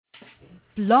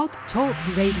Blog Talk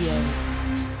Radio.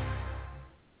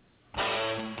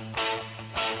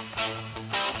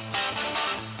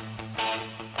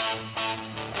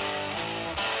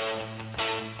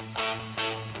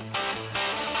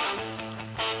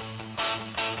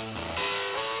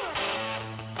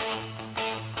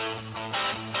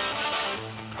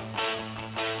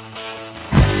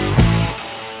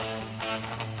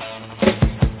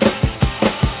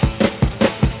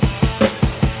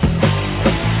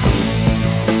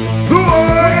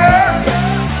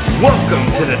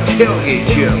 Tailgate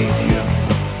Show.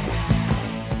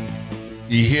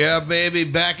 Yeah, baby,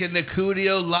 back in the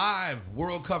Cudio live.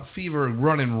 World Cup fever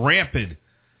running rampant.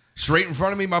 Straight in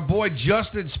front of me, my boy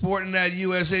Justin sporting that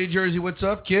USA jersey. What's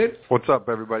up, kid? What's up,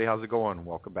 everybody? How's it going?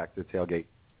 Welcome back to the Tailgate.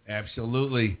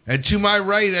 Absolutely. And to my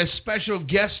right, a special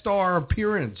guest star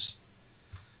appearance.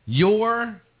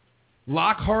 Your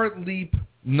Lockhart Leap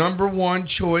 #1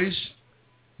 choice.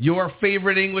 Your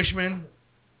favorite Englishman.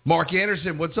 Mark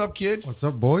Anderson, what's up, kid? What's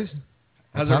up, boys?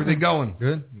 How's everything going?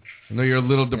 Good. I know you're a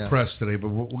little depressed today, but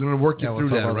we're going to work you through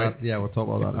that, right? Yeah, we'll talk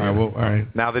about that. All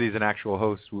right. Now that he's an actual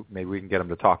host, maybe we can get him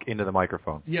to talk into the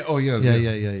microphone. Yeah. Oh, yeah.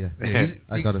 Yeah.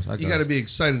 I got it. You got to be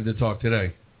excited to talk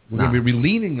today. We're going to be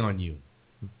leaning on you.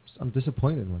 I'm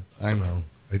disappointed, man. I know.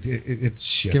 It's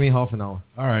shit. Give me half an hour.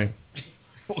 All right.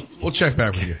 We'll check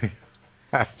back with you.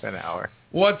 Half an hour.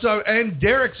 What's up? And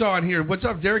Derek's on here. What's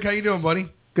up, Derek? How you doing,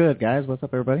 buddy? Good, guys. What's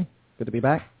up, everybody? Good to be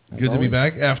back. Good to be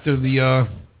back after the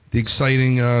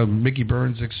exciting Mickey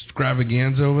Burns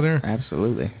extravaganza over there.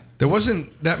 Absolutely. There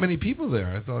wasn't that many people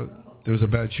there. I thought there was a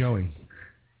bad showing.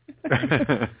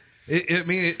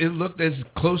 It looked as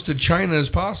close to China as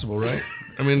possible, right?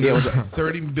 I mean, there was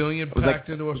 30 billion packed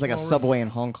into a It was like a subway in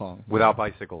Hong Kong. Without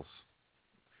bicycles.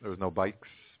 There was no bikes,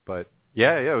 but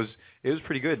yeah, it was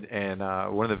pretty good. And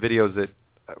one of the videos that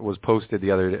was posted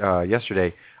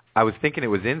yesterday, I was thinking it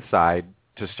was inside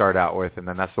to start out with, and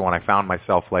then that's the one I found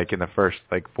myself like in the first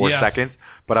 4 seconds.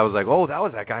 But I was like, oh, that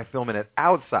was that guy filming it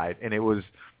outside, and it was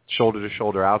shoulder to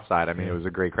shoulder outside. I mean, it was a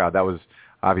great crowd. That was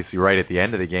obviously right at the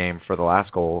end of the game for the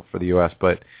last goal for the U.S.,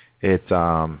 but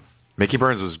Mickey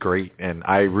Burns was great, and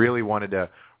I really wanted to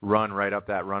run right up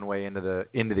that runway into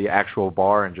the actual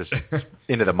bar and just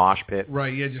into the mosh pit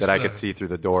that I could see through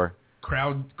the door.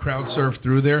 Crowd surf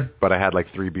through there. But I had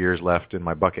 3 beers left in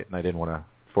my bucket, and I didn't want to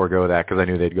forego that because I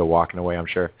knew they'd go walking away, I'm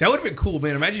sure. That would have been cool,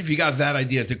 man. Imagine if you got that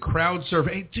idea to crowd surf.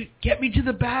 Hey, get me to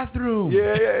the bathroom.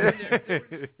 Yeah.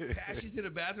 Pass you to the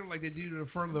bathroom like they do to the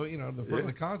front of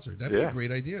the concert. That'd be a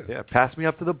great idea. Yeah, pass me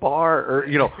up to the bar, or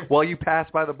while you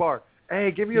pass by the bar.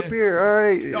 Hey, give me a beer. All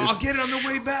right. No, I'll get it on the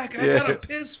way back. I gotta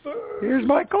piss first. Here's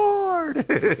my card.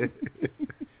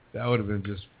 That would have been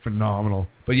just phenomenal.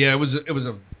 But yeah, it was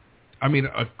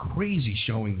a crazy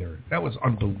showing there. That was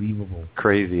unbelievable.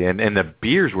 Crazy, and the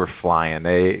beers were flying.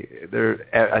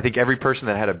 I think every person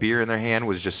that had a beer in their hand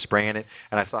was just spraying it.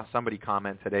 And I saw somebody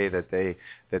comment today that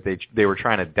they were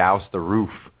trying to douse the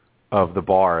roof of the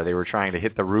bar. They were trying to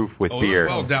hit the roof with beer.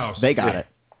 Well doused. They got it.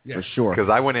 Yeah. For sure. Because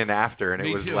I went in after, and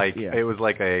it was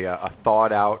like a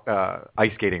thawed out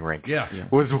ice skating rink. Yeah.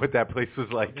 Was what that place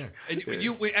was like. Yeah.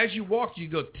 And as you walked, you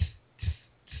go.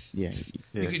 Yeah.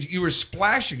 You were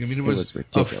splashing. I mean, it was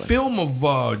ridiculous. A film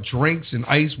of drinks and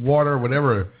ice, water,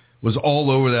 whatever was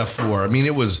all over that floor. I mean,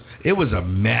 it was a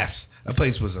mess. That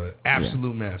place was an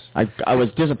absolute mess. I was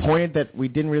disappointed that we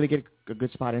didn't really get a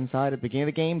good spot inside at the beginning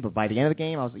of the game, but by the end of the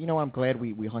game, I was, I'm glad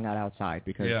we hung out outside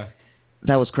because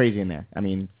that was crazy in there. I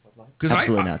mean,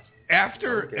 absolutely nuts.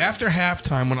 After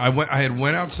halftime, when I had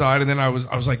went outside, and then I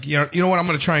was like, you know what, I'm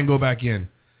going to try and go back in.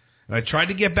 And I tried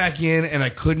to get back in, and I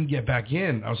couldn't get back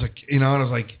in. I was like, and I was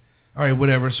like, all right,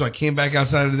 whatever. So I came back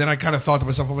outside, and then I kind of thought to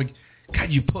myself, I'm like, God,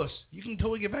 you puss. You can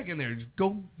totally get back in there. Just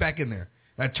go back in there.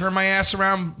 And I turned my ass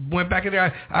around, went back in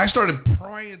there. I started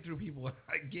prying through people.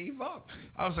 I gave up.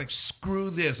 I was like,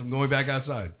 screw this. I'm going back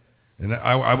outside. And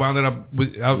I wound up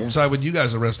outside with you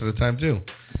guys the rest of the time, too.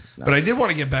 But I did want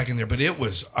to get back in there. But it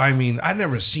was, I've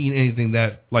never seen anything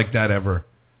like that ever.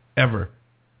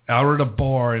 Out at a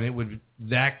bar, and it would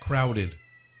that crowded.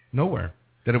 Nowhere.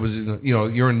 That it was,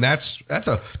 you're in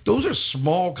those are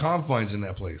small confines in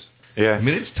that place. Yeah. I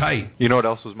mean, it's tight. You know what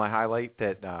else was my highlight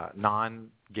that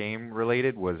non-game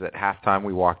related was at halftime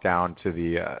we walked down to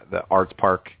the arts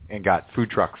park and got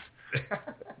food trucks.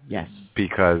 Yes.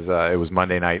 Because it was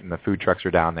Monday night and the food trucks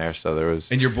were down there, so there was...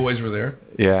 And your boys were there?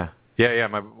 Yeah.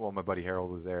 My buddy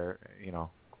Harold was there,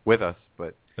 with us,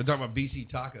 but... I'm talking about BC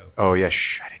Taco. Oh, yeah,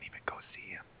 I didn't even go see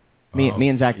him. Me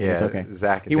and Zach. Yeah, okay.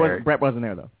 Zach and Brett wasn't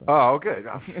there though. So. Oh, good.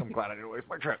 I'm glad I didn't waste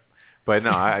my trip. But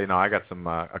no, I got some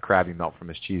a Krabby Melt from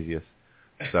his Cheesiest.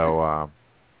 So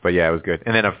But yeah, it was good.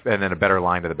 And then a better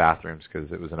line to the bathrooms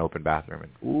because it was an open bathroom.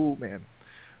 And ooh, man.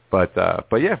 But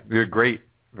yeah, it was great.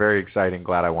 Very exciting.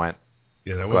 Glad I went.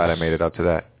 Yeah, that was. Glad I made it up to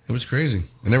that. It was crazy.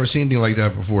 I never seen anything like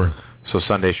that before. So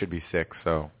Sunday should be sick.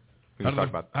 So how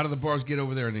do the bars get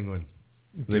over there in England?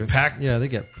 They packed? Yeah, they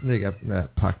get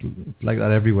packed like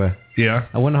that everywhere. Yeah.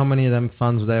 I wonder how many of them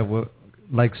fans there were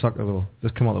like soccer will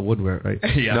just come out of the woodwork, right?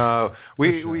 Yeah. No,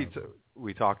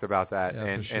 we talked about that,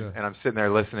 and I'm sitting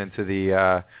there listening to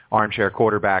the armchair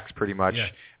quarterbacks pretty much,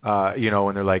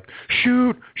 and they're like,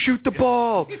 shoot the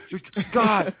ball,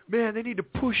 God, man, they need to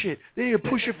push it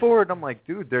forward. And I'm like,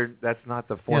 dude, that's not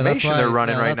the formation they're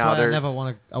running right now.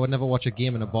 I would never watch a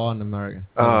game in a bar in America.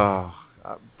 Oh.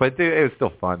 But it was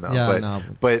still fun though. Yeah,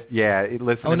 but yeah,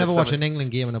 listen. I would never watch an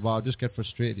England game in a bar. I'd just get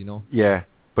frustrated, Yeah,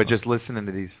 but just listening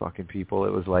to these fucking people,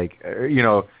 it was like,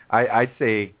 I'd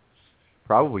say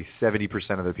probably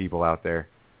 70% of the people out there,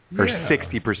 or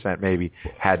 60% maybe,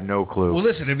 had no clue. Well,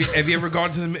 listen, have you ever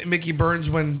gone to the Mickey Burns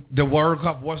when the World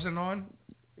Cup wasn't on?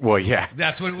 Well, yeah.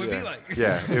 That's what it would be like.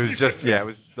 Yeah, it was just, it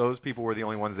was those people were the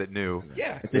only ones that knew.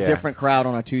 Yeah. It's a different crowd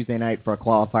on a Tuesday night for a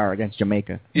qualifier against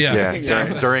Jamaica.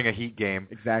 Yeah. During a heat game.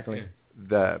 Exactly.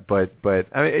 But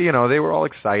I mean, they were all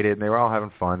excited and they were all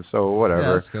having fun, so whatever.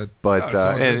 Yeah, that's good. But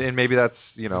and maybe that's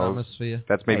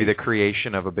that's maybe the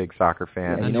creation of a big soccer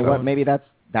fan. Yeah, you know what? Maybe that's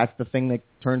the thing that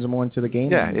turns them on to the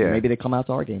game. Yeah. Maybe they come out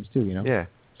to our games too. Yeah.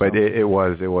 But it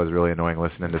was really annoying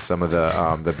listening to some of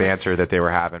the banter that they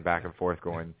were having back and forth.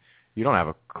 Going, you don't have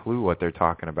a clue what they're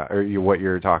talking about or what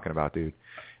you're talking about, dude.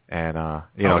 And so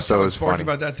it was funny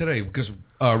about that today because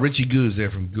Richie Goose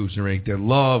there from Goose and Rink that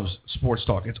loves sports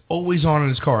talk. It's always on in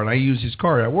his car, and I use his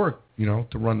car at work, to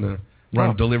run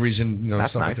deliveries and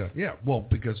stuff like that. Yeah, well,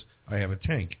 because I have a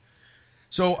tank.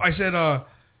 So I said,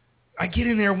 I get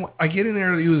in there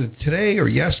either today or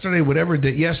yesterday,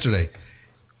 yesterday.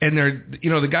 And they're,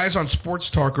 the guys on Sports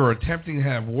Talk are attempting to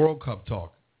have World Cup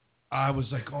talk. I was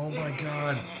like, oh my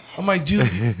God. I'm like,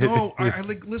 dude, no. I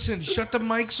like, listen, shut the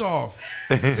mics off.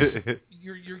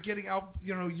 You're getting out,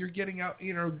 you're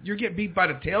getting beat by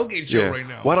the Tailgate Show right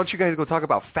now. Why don't you guys go talk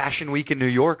about Fashion Week in New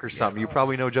York or something? You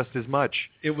probably know just as much.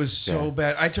 It was so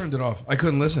bad. I turned it off. I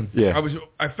couldn't listen. Yeah.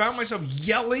 I found myself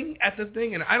yelling at the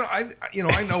thing, and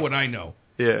I know what I know.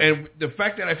 Yeah. And the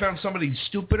fact that I found somebody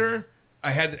stupider,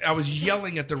 I was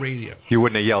yelling at the radio. You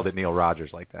wouldn't have yelled at Neil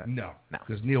Rogers like that. No,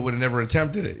 because Neil would have never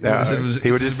attempted it.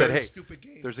 He would have said, "Hey,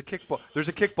 there's a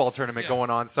kickball tournament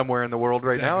going on somewhere in the world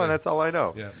right now, and that's all I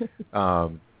know." Yeah.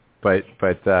 But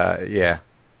yeah.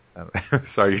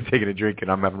 Sorry, you're taking a drink and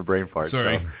I'm having a brain fart.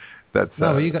 Sorry. So that's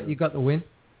but you got the win.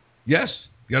 Yes,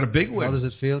 you got a big win. How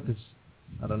does it feel? Because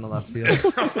I don't know that feeling.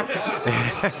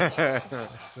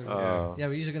 Yeah,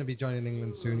 but you're going to be joining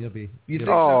England soon. You'll be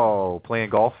playing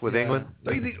golf with England?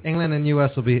 England and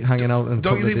US will be hanging out.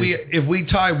 Don't you think if we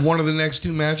tie one of the next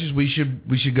two matches, we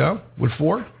should go with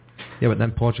 4? Yeah, but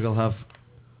then Portugal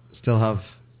still have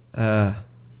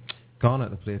Ghana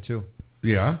to play too.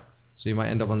 Yeah. So you might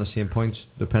end up on the same points.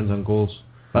 Depends on goals.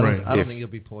 I don't think you'll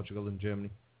be Portugal and Germany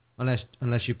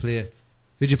unless you play.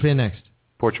 Who'd you play next?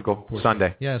 Portugal.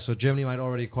 Sunday. Yeah, so Germany might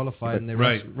already qualify and they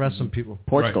rest some people.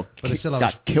 Portugal but they still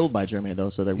got killed by Germany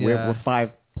though, so we're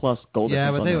 5+ goal difference.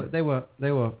 Yeah, but they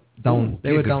were down.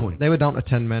 They were down to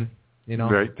 10 men.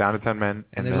 Right, down to 10 men,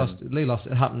 and they lost.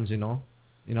 It happens, The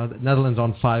Netherlands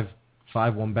on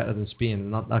 5-1 better than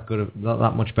Spain. Not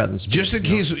that much better than Spain. Just in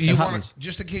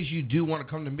case you do want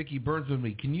to come to Mickey Burns with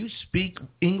me, can you speak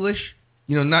English?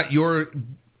 Not your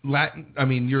Latin. I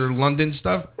mean your London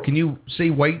stuff. Can you say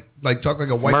talk like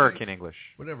a white American English?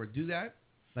 Whatever. Do that.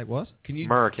 Like what? Can you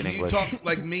American English? Talk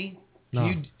like me?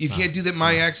 No. You can't do that.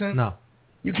 My accent. No.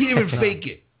 You can't even fake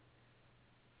it.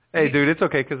 Hey, dude, it's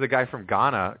okay because a guy from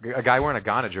Ghana, a guy wearing a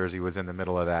Ghana jersey was in the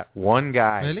middle of that. One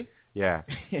guy. Really? Yeah.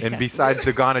 And besides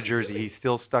the Ghana jersey, he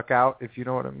still stuck out, if you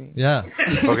know what I mean. Yeah.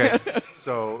 Okay.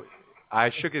 So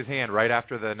I shook his hand right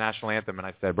after the national anthem, and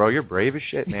I said, bro, you're brave as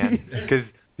shit, man. Because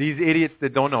these idiots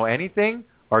that don't know anything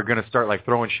are going to start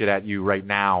throwing shit at you right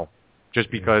now just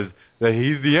because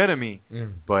he's the enemy. Yeah.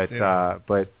 But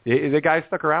the guy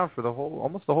stuck around for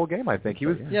almost the whole game, I think. He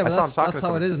was. Yeah, but I saw him talking that's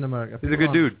how it is in America. He's a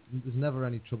good dude. There's never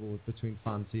any trouble between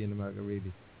fans in America,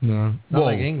 really. No. Not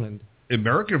like England.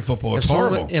 American football is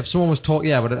horrible. If someone was talking,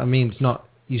 but I mean, it's not.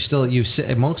 You sit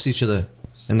amongst each other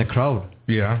in the crowd.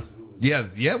 Yeah.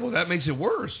 Well, that makes it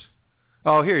worse.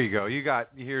 Oh, here you go.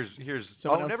 Here's.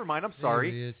 Oh, never mind. I'm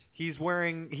sorry. He's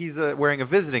wearing a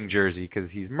visiting jersey because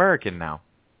he's American now.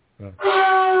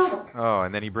 Oh,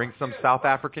 and then he brings some South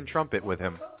African trumpet with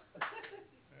him.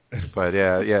 But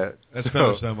yeah. That's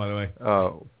Featherstone, by the way.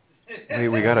 Oh,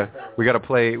 we gotta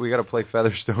play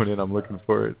Featherstone, and I'm looking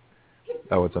for it.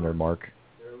 Oh, it's under Mark.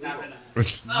 There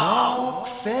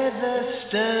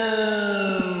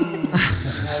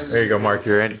you go, Mark.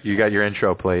 You got your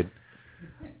intro played.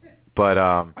 But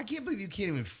I can't believe you can't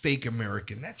even fake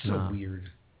American. That's so weird.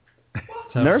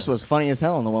 Nurse was funny as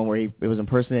hell in the one where it was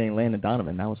impersonating Landon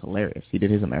Donovan. That was hilarious. He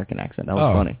did his American accent. That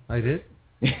was funny. I did?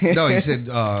 No, he said,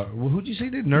 who'd you say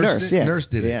did? Nurse did? Yeah. Nurse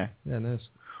did it. Yeah, Nurse.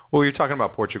 Well, you're talking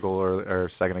about Portugal or a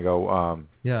second ago.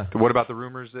 Yeah. What about the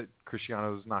rumors that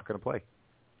Cristiano's not going to play?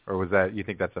 Or was that, you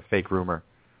think that's a fake rumor?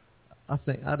 I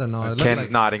don't know.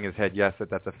 Ken's nodding his head yes,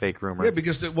 that's a fake rumor. Yeah,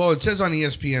 because, it says on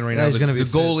ESPN right now, the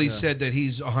goalie said that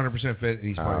he's 100% fit and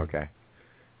he's playing. Okay.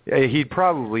 Yeah, he'd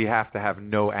probably have to have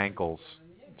no ankles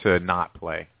to not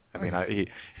play. I mean,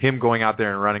 him going out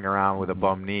there and running around with a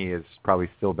bum knee is probably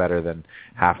still better than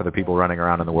half of the people running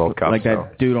around in the World Cup. Like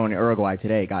that dude on Uruguay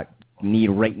today got knee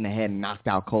right in the head and knocked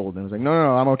out cold and was like, no,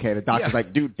 I'm okay. The doctor's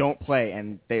like, dude, don't play.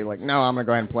 And they were like, no, I'm going to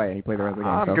go ahead and play. And he played the rest of the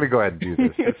game. I'm going to go ahead and do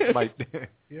this. This might...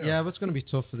 Yeah, but it's going to be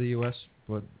tough for the U.S.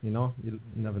 But, you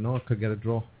never know. It could get a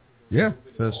draw. Yeah.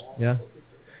 First, yeah.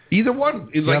 Either one.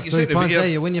 Like you said,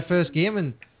 you win your first game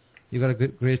and you got a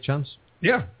great chance.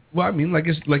 Yeah. Well, I mean, like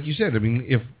you said, I mean,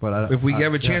 if we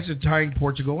have a chance of tying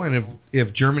Portugal, and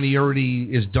if Germany already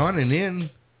is done and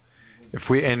in, if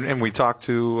we and we talked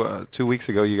to 2 weeks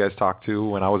ago, you guys talked to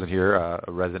when I wasn't here, a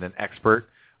resident expert,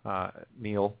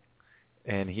 Neil,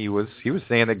 and he was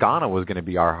saying that Ghana was going to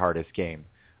be our hardest game,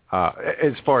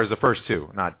 as far as the first two.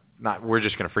 Not we're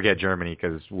just going to forget Germany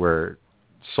because we're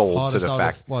sold to the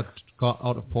fact. What got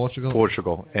out of Portugal?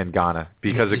 Portugal and Ghana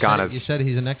because of Ghana's. You said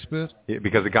he's an expert. Yeah,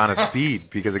 because of Ghana's speed.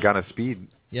 Because of Ghana's speed.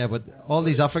 Yeah, but all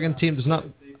these African teams, the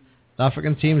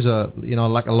African teams are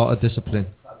lack a lot of discipline.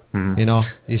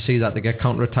 Mm-hmm. You see that they get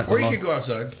counterattacked. Or a lot. you can go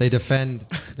outside. They defend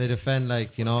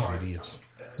like idiots.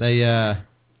 They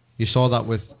you saw that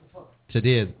with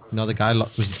today. The guy was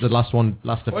the last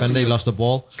defender. He lost the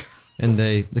ball, and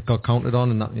they got counted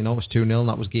on, and that it was 2-0, and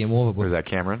that was game over. Was that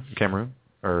Cameroon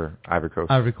or Ivory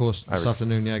Coast? Ivory Coast this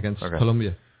afternoon, against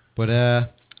Colombia. But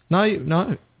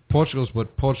no, Portugal's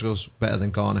better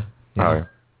than Ghana. Yeah.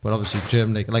 But obviously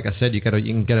Germany, like I said, you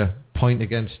can get a point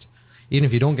against. Even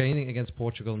if you don't get anything against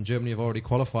Portugal and Germany have already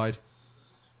qualified,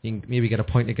 you can maybe get a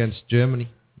point against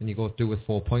Germany and you go through with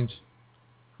 4 points.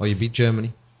 Or you beat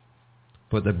Germany.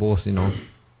 But they're both,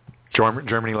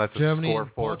 Germany lets us score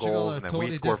 4 Portugal goals and then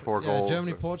we score 4 goals.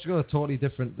 Germany, Portugal are totally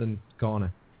different than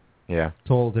Ghana. Yeah.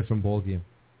 Total different ball game.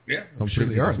 Yeah,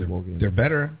 completely sure different ball game. They're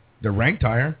better. They're ranked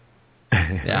higher.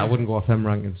 Yeah, I wouldn't go off them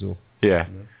rankings though. Yeah.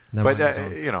 But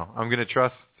I'm going to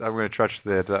trust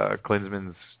that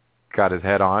Klinsmann's got his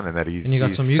head on and that you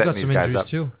got some injuries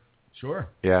too. Sure.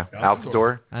 Yeah,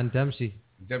 Altidore and Dempsey.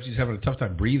 Dempsey's having a tough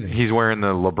time breathing. He's wearing the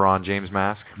LeBron James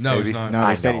mask. No, maybe? he's not. No,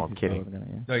 I know, I'm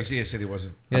kidding. No, he said he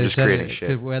wasn't. Yeah, I'm just creating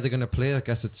shit. Where they're going to play, I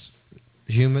guess it's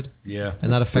humid. Yeah.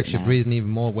 And that affects your breathing even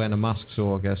more wearing a mask,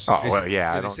 so I guess. Oh, well,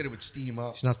 yeah. They said it would steam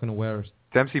up. He's not going to wear it.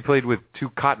 Dempsey played with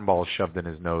 2 cotton balls shoved in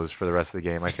his nose for the rest of the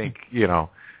game. I think,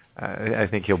 I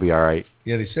think he'll be all right.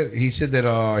 Yeah, he said that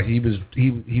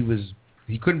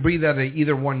he couldn't breathe out of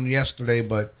either one yesterday,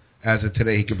 but as of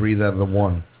today, he could breathe out of the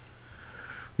one.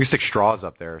 We stick straws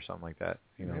up there or something like that.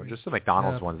 Just the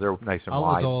McDonald's ones. They're nice and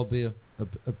wide. All be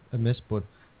a miss, but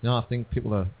I think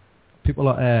people are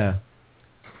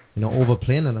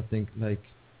overplaying, and I think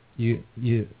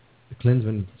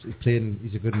Klinsmann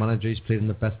he's a good manager. He's played in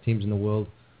the best teams in the world.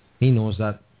 He knows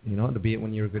that to be it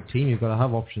when you're a good team, you've got to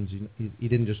have options. He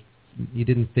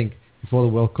didn't think before the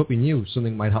World Cup. He knew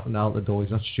something might happen to Altidore.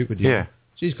 He's not stupid. Yeah.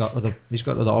 So he's got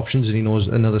other options, and he knows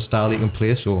another style he can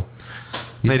play. So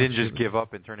they didn't just give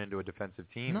up and turn into a defensive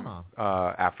team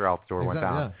after Altidore went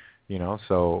down. Yeah.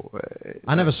 So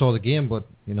I never saw the game, but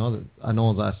I know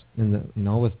that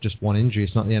with just one injury,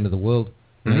 it's not the end of the world.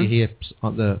 You hear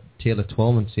the Taylor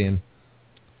Twellman saying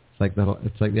it's like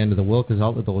the end of the world because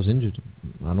Altidore's injured.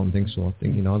 I don't think so. I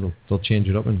think they'll change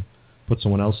it up and put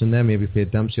someone else in there. Maybe play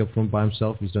Dempsey up front by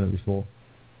himself. He's done it before.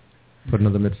 Put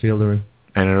another midfielder in.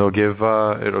 And it'll give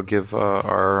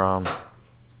our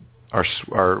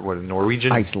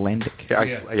Norwegian Icelandic.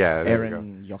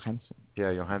 Aaron Johansson.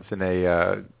 Yeah, Johansson.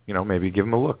 Maybe give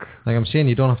him a look. Like I'm saying,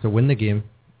 you don't have to win the game.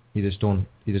 You just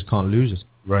can't lose it.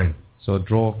 Right. So a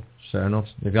draw, fair enough.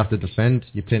 If you have to defend,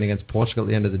 you're playing against Portugal at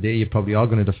the end of the day. You probably are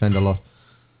going to defend a lot.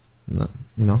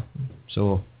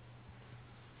 So.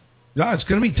 Yeah, it's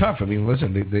going to be tough. I mean,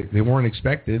 listen, they weren't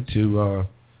expected to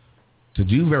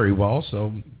do very well.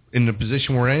 So in the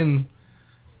position we're in,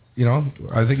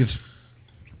 I think it's.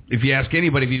 If you ask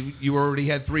anybody, if you already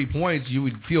had 3 points, you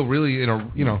would feel really in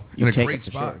a great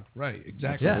spot. Sure. Right,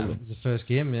 exactly. Yeah, it's the first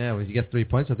game. Yeah, when you get 3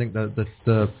 points, I think that's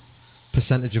the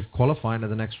percentage of qualifying to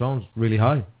the next round is really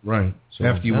high. Right. So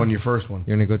after you won your first one,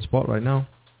 you're in a good spot right now.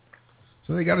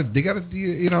 So they got to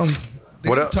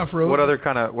a tough road. What other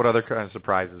kind of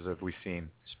surprises have we seen?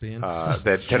 Spain.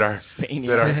 That are Spain,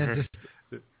 that are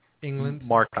England.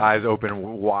 Mark eyes open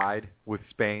wide with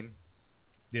Spain.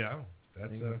 Yeah,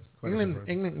 that's England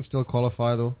can still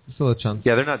qualify though. There's still a chance.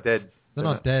 Yeah, they're not dead. They're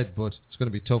not dead, but it's going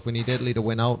to be tough. We need Italy to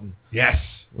win out. And yes.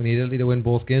 We need Italy to win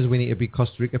both games. We need to beat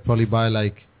Costa Rica probably by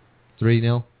like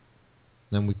 3-0.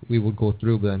 Then we would go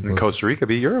through. But then Costa Rica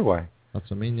beat Uruguay. That's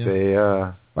what I mean. Yeah.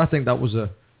 They. I think that was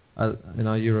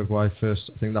Uruguay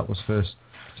first. I think that was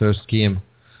first game.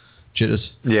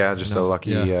 Jitters. Yeah, just a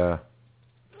lucky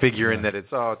figuring that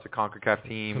it's a CONCACAF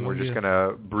team. Colombia. We're just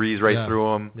gonna breeze right through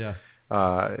them. Yeah.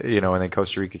 And then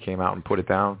Costa Rica came out and put it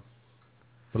down.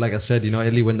 But like I said,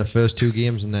 Italy win the first 2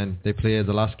 games and then they play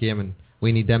the last game, and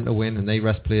we need them to win, and they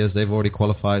rest players. They've already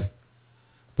qualified.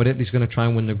 But Italy's going to try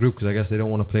and win the group because I guess they don't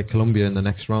want to play Colombia in the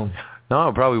next round. No,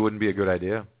 it probably wouldn't be a good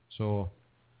idea. So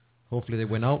hopefully they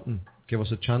win out and give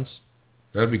us a chance.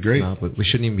 That'd be great. No, but we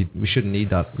shouldn't need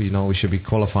that. We should be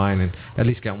qualifying and at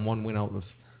least getting 1 win out of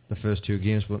the first 2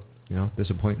 games. But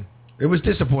disappointing. It was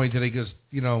disappointing today because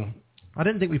I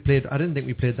didn't think we played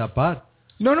that bad.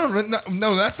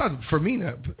 No, that's not for me.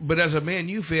 But as a Man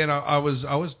U fan, I was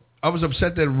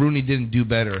upset that Rooney didn't do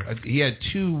better. He had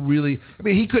 2 really. I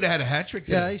mean, he could have had a hat trick.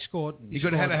 Yeah, he scored. He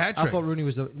could have had a hat trick. I thought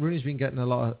Rooney's been getting a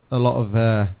lot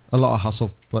of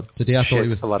hassle, but today I thought he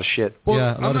was a lot of shit. Well,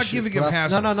 yeah, I'm not giving him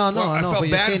hassle. No. But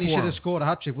you're saying he should have scored a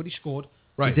hat trick. But he scored.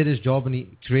 Right. He did his job and he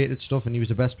created stuff and he was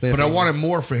the best player. But I wanted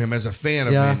more for him as a fan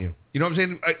of Man U. You know what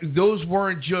I'm saying? Those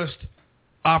weren't just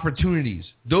opportunities.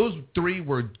 Those 3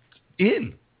 were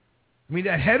in. I mean,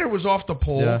 that header was off the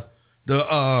pole. Yeah.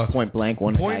 The point blank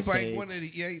one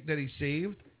that he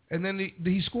saved, and then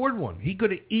he scored one. He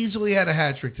could have easily had a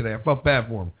hat trick today. I felt bad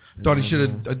for him. Thought he should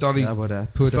have. I thought he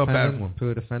felt bad for him.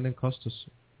 Poor defending cost us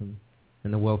in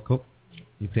the World Cup.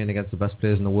 You're playing against the best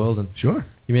players in the world, and sure,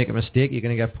 you make a mistake, you're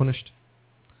going to get punished.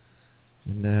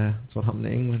 And that's what happened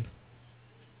to England.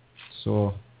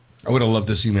 So I would have loved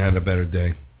to see him have a better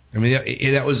day. I mean,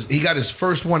 he got his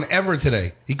first one ever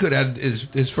today. He could have had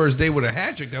his first day with a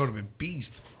hat trick. That would have been beast.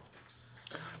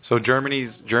 So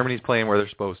Germany's playing where they're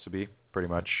supposed to be, pretty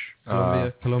much.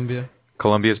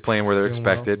 Colombia's playing where they're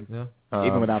expected. Well. Yeah.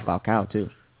 Even without Falcao, too.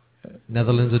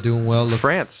 Netherlands are doing well.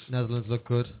 France. Netherlands look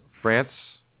good. France.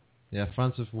 Yeah,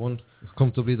 France have won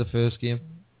comfortably the first game.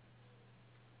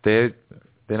 They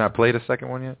not played a second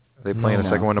one yet? Are they playing a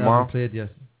second one tomorrow? They haven't played yet.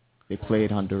 They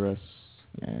played Honduras.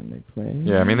 And they played.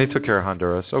 Yeah, I mean they took care of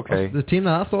Honduras. Okay. The team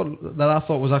that I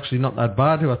thought was actually not that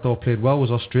bad, who I thought played well,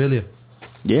 was Australia.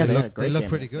 Yeah, they look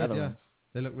pretty good. Yeah,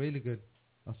 they look really good.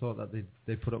 I thought that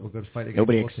they put up a good fight against.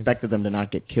 Nobody expected them to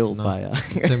not get killed by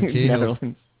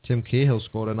Netherlands. Tim Cahill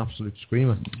scored an absolute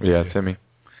screamer. Yeah, Timmy.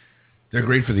 They're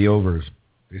great for the overs.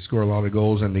 They score a lot of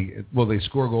goals, and they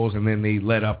score goals and then they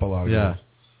let up a lot of goals.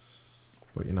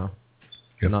 But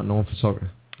they're not known for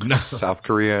soccer. No. South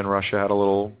Korea and Russia had a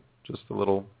little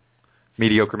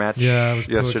mediocre match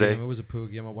yesterday. It was a poor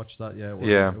game. I watched that. Yeah,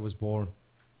 it was boring.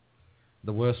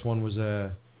 The worst one was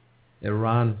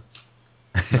Iran,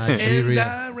 Nigeria.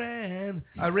 I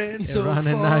ran so Iran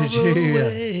and far Nigeria.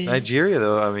 away. Nigeria,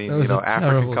 though, I mean,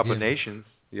 African Cup of Nations.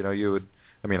 You would,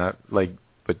 I mean,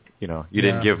 but you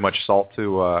didn't give much salt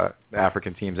to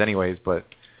African teams, anyways. But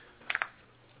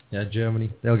yeah,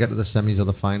 Germany, they'll get to the semis or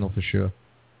the final for sure.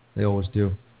 They always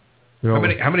do. How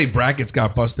many brackets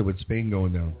got busted with Spain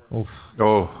going down? Well,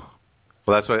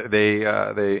 that's why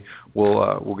they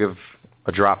will give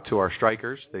a drop to our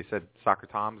strikers. They said Soccer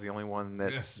Tom's the only one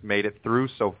that's made it through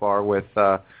so far with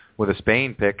a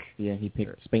Spain pick. Yeah, he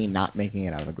picked Spain not making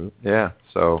it out of the group. Yeah,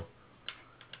 so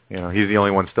he's the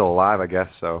only one still alive, I guess.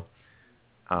 So,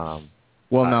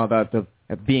 the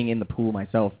being in the pool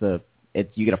myself,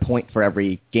 you get a point for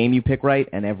every game you pick right,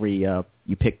 and every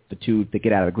you pick the 2 that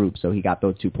get out of the group. So he got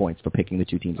those 2 points for picking the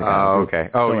 2 teams that got out of the group.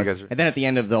 Okay. Oh, so you guys. And then at the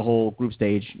end of the whole group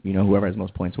stage, whoever has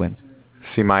most points wins.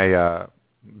 See, my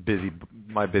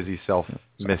busy self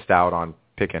missed out on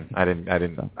picking. I didn't.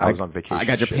 I was on vacation. I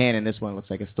got Japan in this one.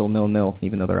 Looks like it's still 0-0,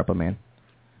 even though they're up a man.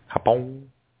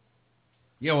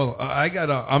 Yeah, well,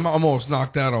 I'm almost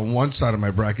knocked out on one side of my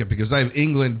bracket because I have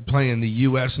England playing the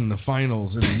U.S. in the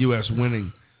finals and the U.S.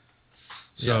 winning.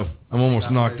 So I'm almost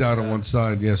knocked out on one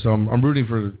side. Yeah, so I'm rooting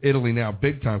for Italy now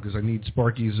big time because I need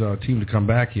Sparky's team to come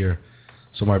back here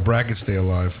so my brackets stay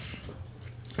alive.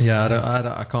 Yeah,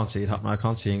 I can't see it happening. I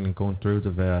can't see England going through.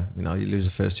 You lose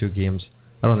the first 2 games.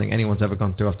 I don't think anyone's ever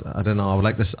gone through after. I don't know. I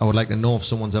would like to know if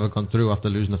someone's ever gone through after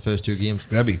losing the first 2 games.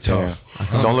 That'd be tough.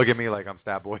 Yeah. Don't look at me like I'm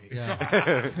Stat Boy. Yeah.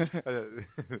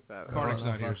 Carter's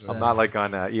not here. I'm not like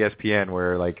on ESPN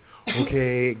where like,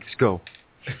 okay, just go.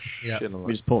 Yeah.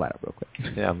 We just pull that up real quick.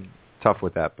 Yeah, I'm tough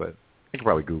with that, but I can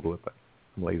probably Google it, but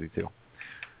I'm lazy too.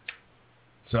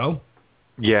 So?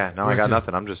 Yeah, no, I got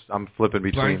nothing. I'm flipping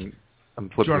between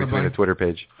the Twitter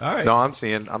page. All right. No, I'm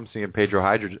seeing Pedro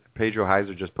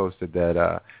Heiser just posted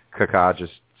that Kaká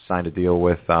just signed a deal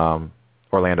with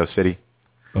Orlando City.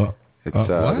 Oh.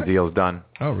 The deal's done.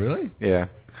 Oh, really? Yeah.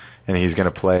 And he's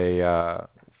going to play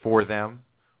for them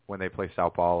when they play Sao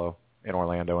Paulo in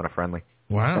Orlando in a friendly.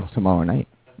 Wow. That's tomorrow night,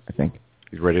 I think.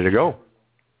 He's ready to go.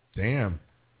 Damn.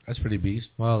 That's pretty beast.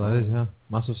 Well, that is, yeah.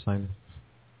 Massive signing.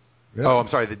 Really? Oh, I'm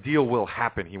sorry. The deal will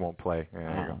happen. He won't play. Yeah,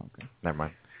 there you go. Okay. Never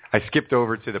mind. I skipped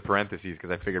over to the parentheses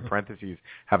because I figured parentheses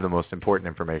have the most important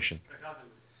information.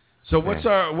 So what's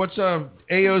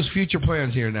AO's future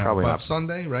plans here now? Probably about not.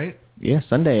 Sunday, right? Yeah,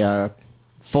 Sunday,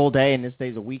 full day, and this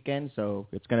day's a weekend, so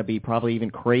it's going to be probably even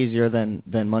crazier than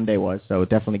Monday was. So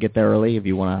definitely get there early if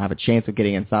you want to have a chance of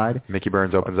getting inside. Mickey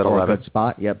Burns opens at or 11. A good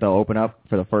spot. Yep, they'll open up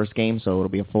for the first game, so it'll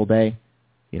be a full day.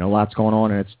 You know, lots going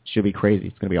on, and it should be crazy.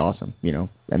 It's going to be awesome, you know.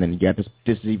 And then you got this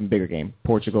is an even bigger game.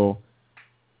 Portugal,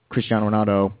 Cristiano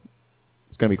Ronaldo.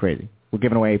 It's going to be crazy. We're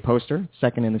giving away a poster,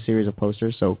 second in the series of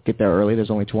posters, so get there early. There's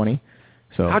only 20.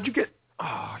 So How'd you get...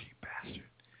 Oh, you bastard.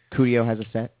 Cudio has a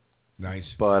set. Nice.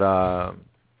 But,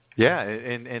 yeah,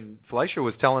 and Fleischer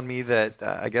was telling me that,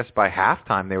 I guess by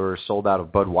halftime they were sold out of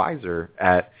Budweiser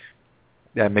at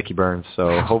Mickey Burns,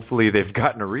 so hopefully they've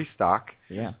gotten a restock.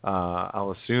 Yeah.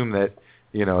 I'll assume that,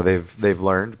 you know, they've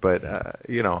learned, but,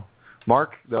 you know,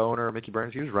 Mark, the owner of Mickey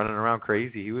Burns, he was running around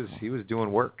crazy. He was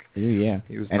doing work. Yeah.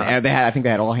 He was and I think they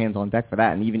had all hands on deck for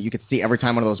that, and even you could see every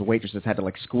time one of those waitresses had to,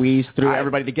 like, squeeze through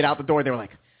everybody to get out the door, they were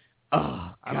like,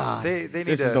 oh, God, they need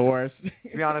this is the worst.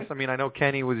 To be honest, I mean, I know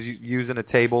Kenny was using a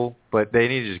table, but they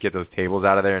need to just get those tables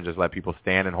out of there and just let people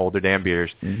stand and hold their damn beers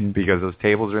because those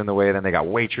tables are in the way. Then they got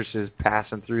waitresses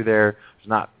passing through there. There's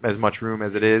not as much room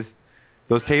as it is.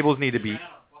 Those tables need to be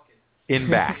in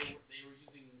back.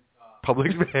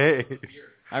 Public bay.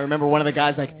 I remember one of the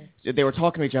guys, like, they were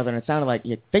talking to each other, and it sounded like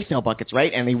they sell buckets,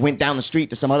 right? And they went down the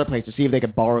street to some other place to see if they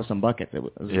could borrow some buckets. It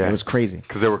was crazy.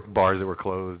 Because there were bars that were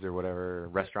closed or whatever,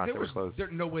 restaurants that were closed.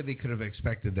 There's no way they could have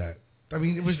expected that. I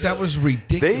mean, that was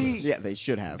ridiculous. They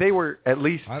should have. They were at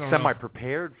least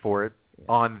semi-prepared for it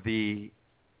on the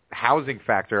housing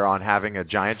factor on having a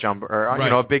giant jumbo, or you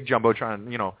know, a big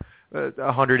jumbotron, you know, a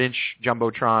 100-inch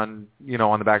jumbotron, you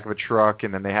know, on the back of a truck,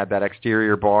 and then they had that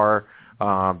exterior bar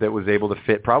that was able to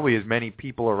fit probably as many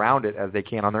people around it as they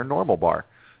can on their normal bar.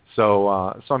 So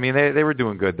I mean, they were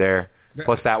doing good there.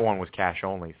 Plus, that one was cash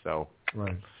only. So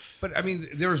right. But I mean,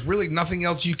 there's really nothing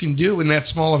else you can do in that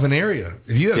small of an area.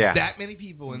 If you have that many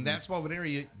people in that small of an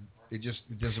area, it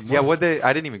doesn't work. Yeah,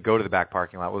 I didn't even go to the back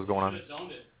parking lot. What was going on? They should have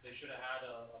zoned it. They should have had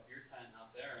a beer tent out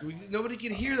there. Nobody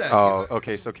can hear that. Oh,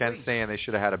 okay. So Ken's saying they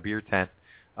should have had a beer tent.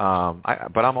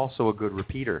 But I'm also a good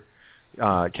repeater.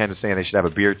 Ken is saying they should have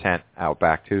a beer tent out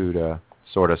back too to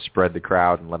sort of spread the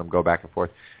crowd and let them go back and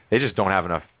forth. They just don't have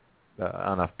enough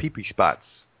pee-pee spots.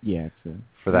 Yeah, it's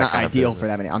for that not kind ideal of for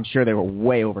that many. I'm sure they were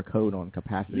way over code on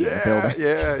capacity of the building.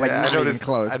 Yeah, like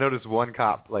I noticed one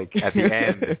cop like at the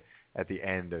end, at the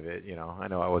end of it. You know, I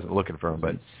know I wasn't looking for him,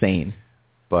 but insane.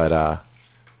 But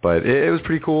it was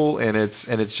pretty cool, and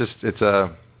it's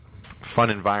a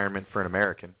fun environment for an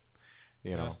American.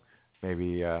 You know, maybe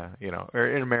you know, or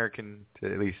an American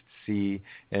to at least see,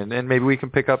 and maybe we can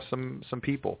pick up some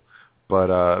people.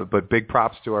 But big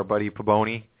props to our buddy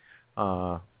Paboni.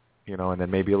 You know, and then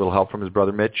maybe a little help from his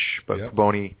brother Mitch, but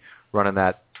Paboni running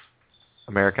that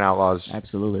American Outlaws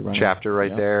chapter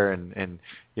right there, and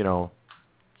you know,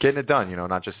 getting it done. You know,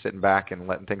 not just sitting back and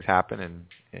letting things happen, and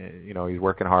you know, he's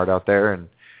working hard out there. And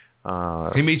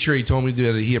he made sure he told me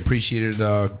that he appreciated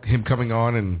him coming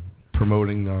on and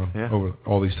promoting over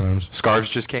all these times. Scarves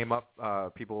just came up.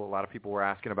 A lot of people were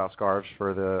asking about scarves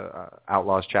for the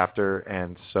Outlaws chapter,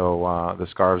 and so the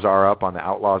scarves are up on the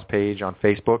Outlaws page on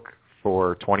Facebook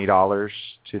for $20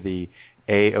 to the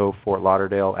AO Fort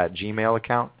Lauderdale @gmail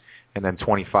account, and then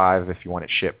 $25 if you want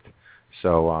it shipped.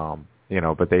 So, you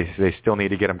know, but they still need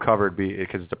to get them covered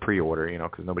because it's a pre-order, you know,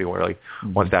 because nobody really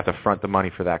wants to have to front the money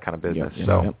for that kind of business.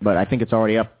 But I think it's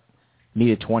already up.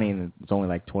 Needed 20, and it's only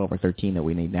like 12 or 13 that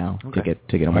we need now to get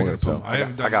them ordered. So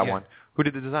I got one. Who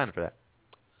did the design for that?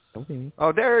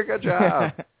 Oh, Derek, good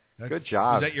job. Good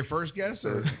job. Was that your first guess,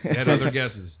 or you had other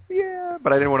guesses? Yeah,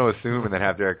 but I didn't want to assume and then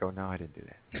have Derek go, no, I didn't do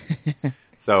that.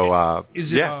 So,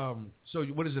 is it, So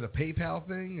what is it, a PayPal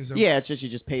thing? Is that Yeah, it's just you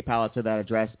just PayPal it to that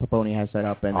address Paponi has set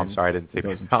up. And I'm sorry, I didn't say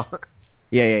PayPal.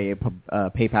 Yeah.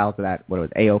 PayPal to that, what was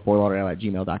it,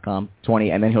 ao4lauderdale@gmail.com,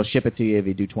 20, and then he'll ship it to you if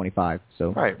you do 25.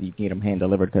 So you can get them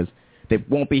hand-delivered because they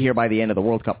won't be here by the end of the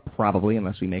World Cup, probably,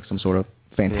 unless we make some sort of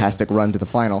fantastic run to the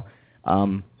final.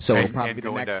 So it'll probably be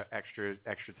go the next... into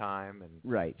extra time and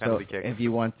Right. penalty So kicks. if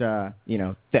you want,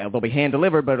 they'll be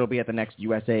hand-delivered, but it'll be at the next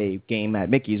USA game at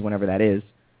Mickey's, whenever that is,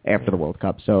 after the World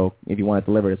Cup. So if you want it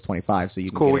delivered, it's 25. So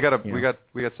you can cool. Get we got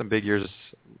some big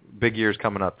years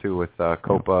coming up too with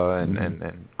Copa and Gold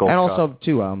and Cup. also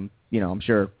too, I'm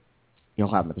sure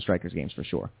you'll have them at the Strikers games for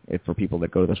sure. If for people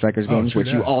that go to the Strikers games, which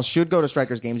you all should go to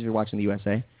Strikers games if you're watching the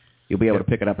USA. You'll be able to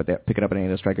pick it up at any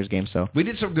of the Strikers games. So we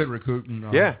did some good recruiting.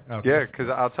 Because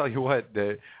I'll tell you what,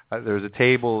 there was a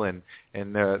table and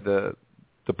the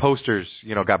posters,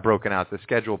 got broken out. The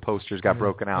schedule posters got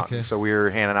broken out. Okay. So we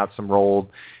were handing out some rolled,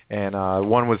 and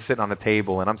one was sitting on the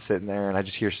table, and I'm sitting there, and I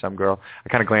just hear some girl. I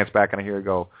kind of glance back, and I hear her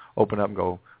go, open up and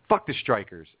go, "Fuck the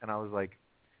Strikers," and I was like,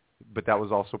 but that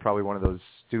was also probably one of those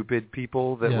stupid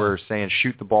people that were saying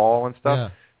shoot the ball and stuff. Yeah.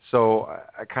 So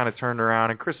I kind of turned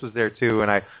around, and Chris was there too,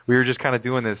 and we were just kind of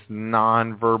doing this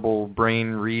non-verbal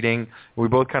brain reading. We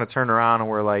both kind of turned around, and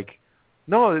we're like,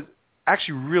 no, it's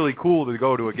actually really cool to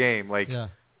go to a game. Like,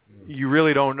 you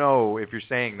really don't know if you're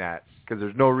saying that because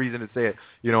there's no reason to say it.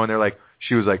 And they're like,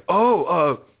 she was like,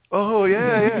 oh,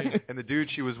 yeah. And the dude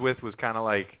she was with was kind of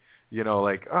like, oh,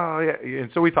 yeah.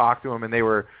 And so we talked to him, and they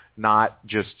were not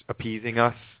just appeasing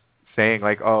us, saying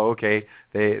like, oh, okay.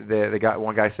 They got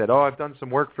one guy said, oh, I've done some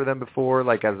work for them before,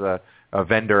 like as a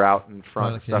vendor out in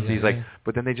front and stuff. He's like,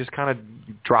 but then they just kind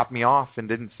of dropped me off and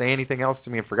didn't say anything else to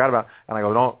me and forgot about it. And I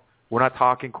go, no, we're not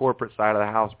talking corporate side of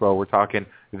the house, bro. We're talking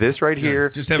this right here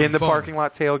in the parking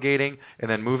lot tailgating and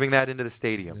then moving that into the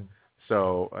stadium. Yeah.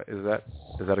 So is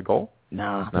that a goal?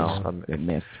 No, it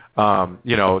missed.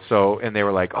 So and they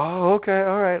were like, oh, okay,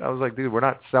 all right. I was like, dude, we're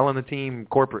not selling the team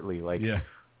corporately. Like,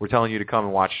 we're telling you to come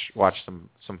and watch some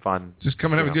fun. Just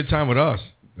come and have a good time with us.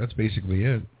 That's basically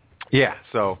it. Yeah.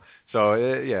 So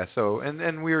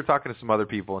and we were talking to some other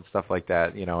people and stuff like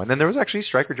that, and then there was actually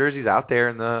Striker jerseys out there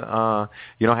in the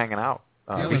hanging out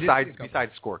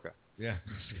besides Skorka. Yeah.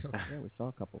 We saw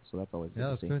a couple, so that's always good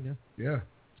to see. Good, yeah,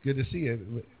 it's good to see it.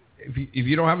 If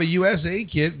you don't have a USA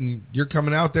kit and you're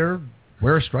coming out there,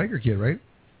 wear a Striker kit, right?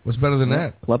 What's better than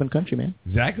that? Club and country, man.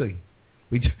 Exactly.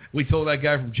 We told that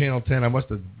guy from Channel 10, I must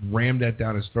have rammed that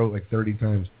down his throat like 30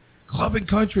 times. Club and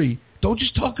country. Don't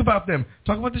just talk about them.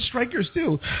 Talk about the Strikers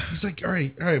too. He's like, all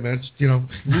right, man. Just,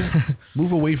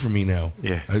 move away from me now.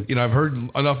 Yeah. I've heard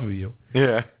enough of you.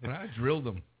 Yeah. And I drilled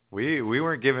him. We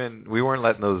weren't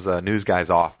letting those news guys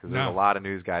off because there's a lot of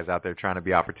news guys out there trying to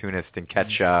be opportunist and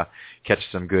catch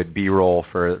some good B-roll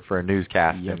for a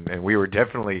newscast, and we were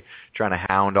definitely trying to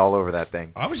hound all over that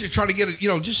thing. I was just trying to get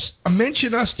just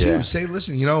mention us too. Yeah. Say,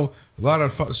 listen, a lot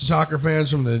of soccer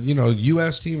fans from the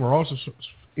U.S. team are also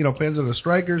fans of the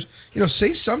Strikers.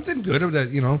 Say something good of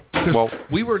that.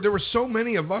 Because there were so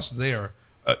many of us there.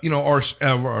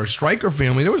 Our Striker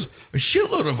family, there was a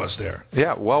shitload of us there.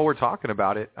 Yeah, while we're talking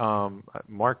about it,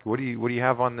 Mark, what do you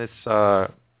have on this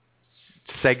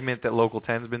segment that Local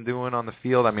 10's been doing on the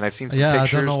field? I mean, I've seen some pictures.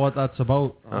 I don't know what that's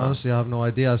about. Honestly, I have no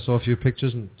idea. I saw a few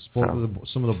pictures and spoke with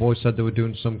some of the boys. Said they were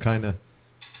doing some kind of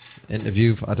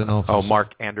interview. I don't know. If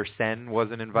Mark Anderson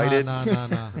wasn't invited?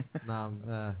 No.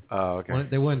 Oh, okay.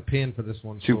 They weren't paying for this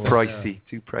one. Too pricey.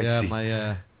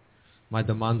 Yeah, my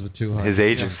demands were too high. His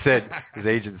agent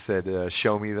said,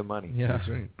 "Show me the money." Yeah, that's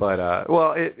right. But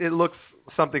it looks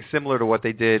something similar to what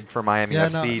they did for Miami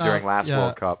FC during last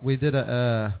World Cup. We did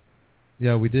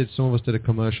some of us did a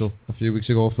commercial a few weeks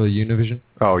ago for Univision.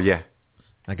 Oh yeah.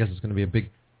 I guess it's going to be a big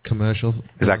commercial.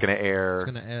 Is that going to air?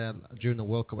 It's going to air during the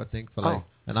World Cup, I think,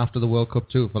 and after the World Cup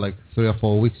too, for 3 or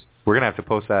 4 weeks. We're going to have to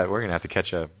post that. We're going to have to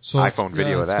catch a iPhone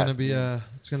video of that.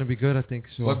 It's going to be good, I think.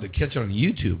 So. We'll have to catch it on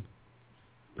YouTube.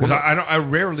 Because I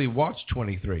rarely watch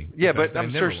 23. Yeah, but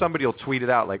I'm sure somebody will tweet it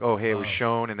out like, "Oh, hey, it was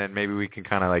shown," and then maybe we can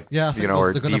kind of or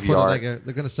they're going DVR.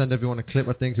 They're going to send everyone a clip,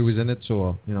 I think, who was in it.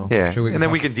 So Yeah, and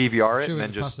then we can DVR it and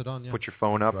then just put your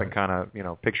phone up and kind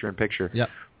of picture in picture. Yeah.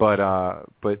 But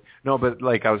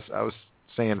like I was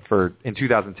saying, in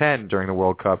 2010 during the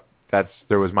World Cup,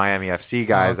 there was Miami FC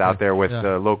guys out there with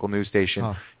the local news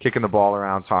station kicking the ball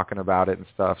around, talking about it and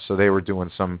stuff. So they were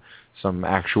doing some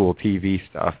actual TV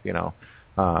stuff,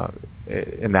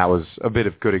 and that was a bit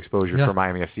of good exposure for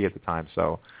Miami FC at the time.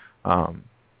 So,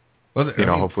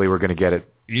 hopefully we're going to get it.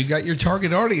 You got your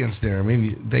target audience there. I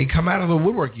mean, they come out of the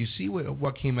woodwork. You see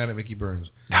what came out of Mickey Burns.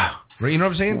 Right? You know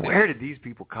what I'm saying? Where did these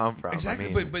people come from? Exactly.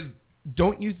 I mean, but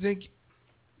don't you think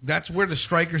that's where the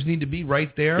strikers need to be,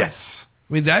 right there. Yes.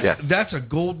 I mean, that's a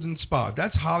golden spot.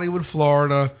 That's Hollywood,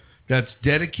 Florida. That's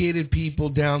dedicated people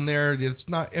down there. It's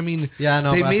not. I mean, yeah, I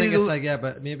know. They But I made think it it's like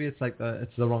but maybe it's like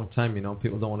it's the wrong time.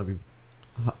 People don't want to be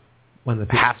when the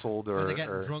hassled when or they're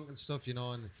getting drunk and stuff.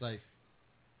 And it's like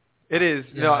it is.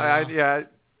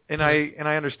 And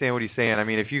I understand what he's saying. I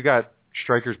mean, if you got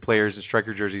strikers players in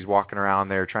striker jerseys walking around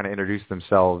there trying to introduce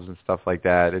themselves and stuff like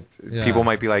that, people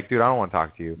might be like, dude, I don't want to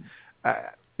talk to you.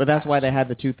 But that's why they had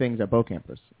the two things at Bow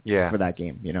Campers for that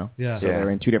game, Yeah. So they're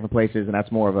in two different places, and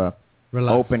that's more of a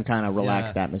open kind of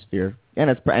relaxed atmosphere.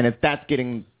 And that's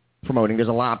getting promoting. There's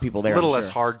a lot of people there. A little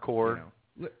less hardcore.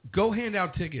 Go hand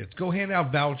out tickets. Go hand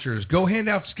out vouchers. Go hand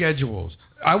out schedules.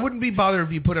 I wouldn't be bothered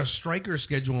if you put a striker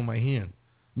schedule in my hand.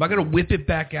 I'm not going to whip it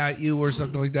back at you or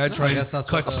something like that. I guess that's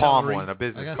cut a palm one, a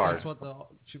business card. That's what the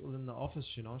people in the office,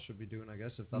 should be doing. I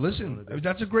guess if that's Listen,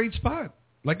 that's a great spot.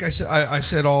 Like I said, I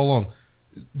said all along,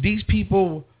 these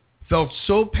people felt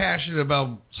so passionate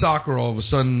about soccer all of a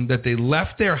sudden that they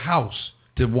left their house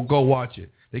to go watch it.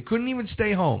 They couldn't even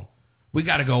stay home. We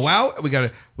got to go out. We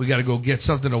got to go get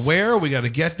something to wear. We got to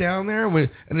get down there. And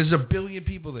there's a billion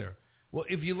people there. Well,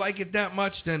 if you like it that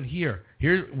much, then here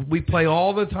we play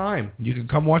all the time. You can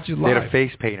come watch it live. They had a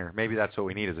face painter. Maybe that's what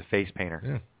we need is a face painter.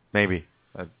 Yeah. Maybe.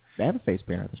 They have a face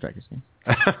painter at the Strikers game.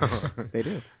 They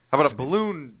do. How about a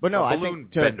balloon? But no, a I balloon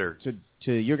think bender.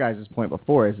 To your guys' point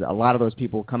before is a lot of those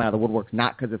people come out of the woodwork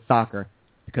not because it's soccer,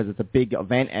 because it's a big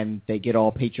event and they get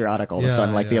all patriotic all of a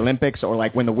sudden, like the Olympics or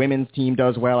like when the women's team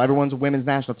does well. Everyone's a women's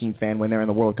national team fan when they're in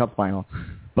the World Cup final,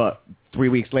 but 3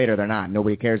 weeks later they're not.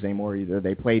 Nobody cares anymore. Either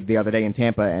they played the other day in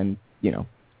Tampa and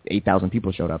 8,000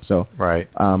 people showed up. So right,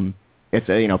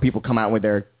 it's people come out with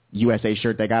their USA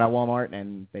shirt they got at Walmart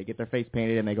and they get their face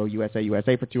painted and they go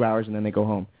USA for 2 hours and then they go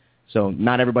home. So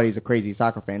not everybody's a crazy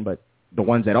soccer fan, but the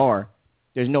ones that are,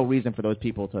 there's no reason for those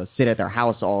people to sit at their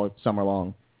house all summer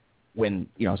long when,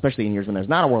 especially in years when there's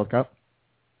not a World Cup.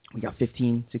 We got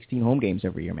 15, 16 home games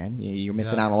every year, man. You're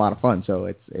missing out on a lot of fun. So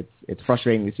it's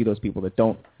frustrating to see those people that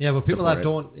don't. Yeah, but people that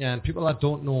don't, and people that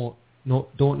don't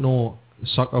know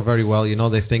soccer very well,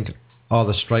 they think,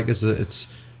 the strikers,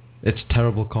 it's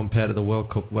terrible compared to the World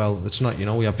Cup. Well, it's not.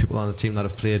 We have people on the team that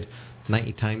have played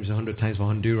 90 times, 100 times for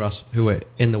Honduras who were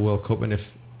in the World Cup, and if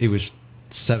he was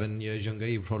 7 years younger,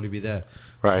 he'd probably be there.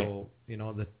 Right. So,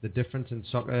 the difference in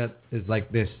soccer is like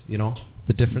this,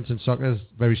 The difference in soccer is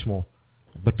very small.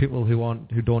 But people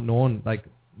who don't know, and like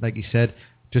you said,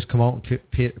 just come out and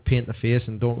paint the face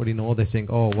and don't really know, they think,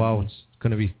 oh, wow, it's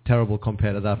going to be terrible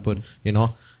compared to that. But, you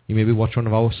maybe watch some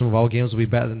of our games will be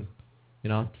better than,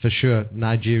 for sure,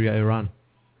 Nigeria, Iran.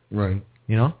 Right.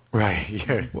 Right,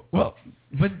 yeah. Well,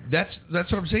 but that's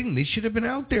what I'm saying. They should have been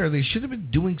out there. They should have been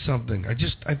doing something.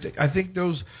 I think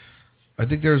there's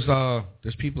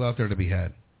people out there to be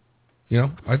had.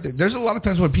 I think there's a lot of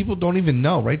times when people don't even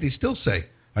know, right? They still say,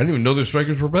 I didn't even know the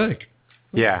strikers were back.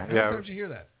 Yeah. How many times did you hear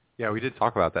that? Yeah, we did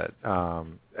talk about that.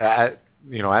 At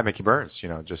Mickey Burns,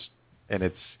 it's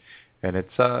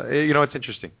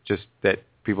interesting just that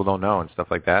people don't know and stuff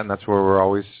like that, and that's where we're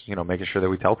always, making sure that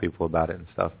we tell people about it and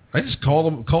stuff. I just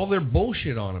call their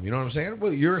bullshit on them. You know what I'm saying?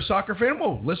 Well, you're a soccer fan.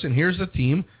 Well, listen, here's the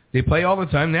team. They play all the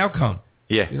time. Now come.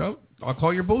 Yeah. I'll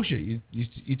call your bullshit.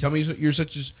 You tell me you're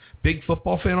such a big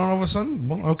football fan all of a sudden?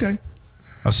 Well, okay.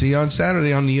 I'll see you on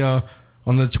Saturday on the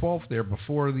 12th there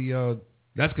before the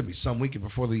that's going to be some weekend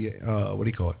before the what do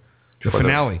you call it? The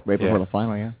finale. Right before the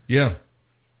final, yeah. Yeah.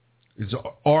 It's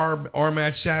our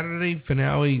match Saturday,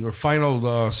 finale or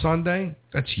final Sunday.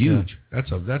 That's huge. Yeah.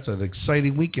 That's an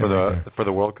exciting weekend for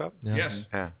the World Cup. Yeah. Yes.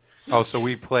 Yeah. Oh, so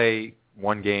we play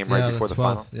one game right before the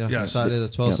final. Yeah. Yes. Saturday the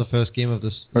 12th, the first game of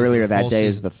this. Earlier that day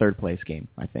is the third place game,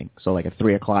 I think. So like at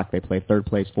 3:00 they play third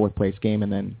place, fourth place game,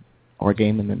 and then our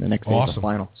game, and then the next day is the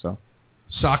final. So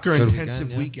soccer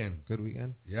intensive weekend. Good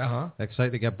weekend. Yeah, huh?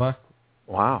 Excited to get back.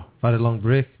 Wow. Had a long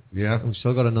break. Yeah. We've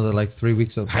still got another 3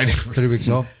 weeks of 3 weeks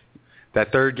off.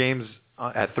 That third game's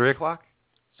at 3:00.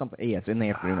 Something. Yeah, it's in the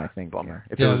afternoon, I think. Bummer.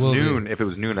 Yeah. If it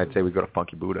was noon, I'd say we'd go to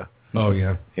Funky Buddha. Oh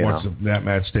yeah. Watch that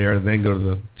match there, and then go to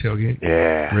the tailgate.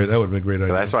 Yeah. That would be a great idea.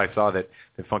 So that's why I saw that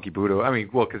Funky Buddha. I mean,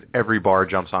 well, because every bar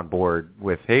jumps on board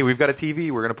with, hey, we've got a TV.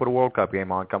 We're going to put a World Cup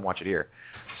game on. Come watch it here.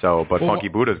 So, but Funky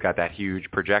Buddha's got that huge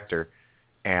projector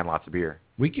and lots of beer.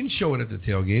 We can show it at the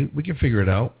tailgate. We can figure it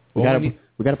out. We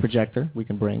got a projector we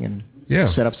can bring and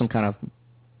set up some kind of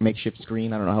makeshift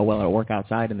screen. I don't know how well it'll work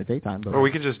outside in the daytime. But Or we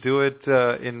can just do it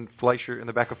in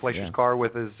the back of Fleischer's car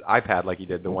with his iPad like he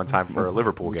did the one time for a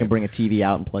Liverpool we game. can bring a TV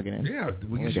out and plug it in. Yeah,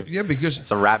 because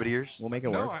some rabbit ears. We'll make it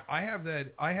work. No, I have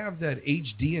that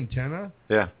HD antenna.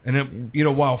 Yeah. And it,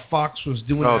 while Fox was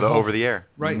doing the over the air.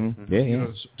 Right. Mm-hmm. Yeah.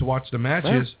 To watch the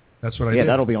matches. That's what I did. Yeah,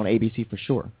 that'll be on ABC for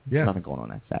sure. Yeah. Nothing going on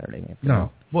that Saturday.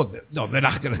 No. Well, no, they're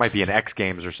not going to. Might be an X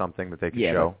Games or something that they could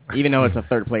show. Even though it's a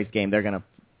third place game, that's not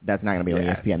going to be on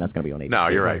ESPN. That's going to be on ABC. No,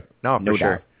 you're right. No, for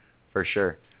sure. Doubt. For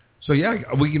sure. So, yeah,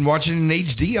 we can watch it in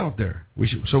HD out there.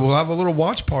 So we'll have a little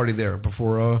watch party there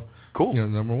before cool.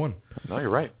 Number one. No, you're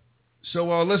right.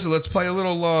 So, listen, let's play a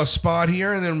little spot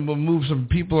here, and then we'll move some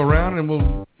people around, and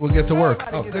we'll get to work.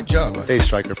 Oh, good job. Hey,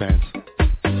 Striker fans.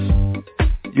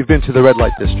 You've been to the red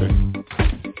light district.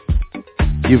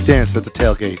 You've danced at the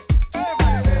tailgate.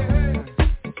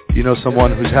 You know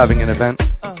someone who's having an event?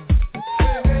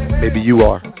 Maybe you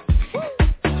are.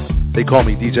 They call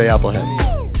me DJ Applehead.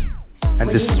 And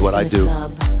this is what I do.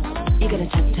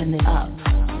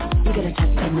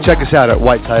 Check us out at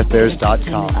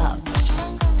whitetieaffairs.com.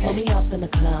 Only up in the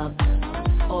club.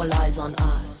 All eyes on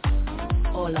us.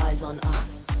 All eyes on us.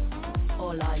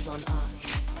 All eyes on us.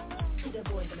 See the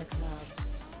boys in the club.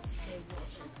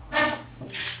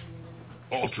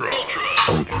 Ultra.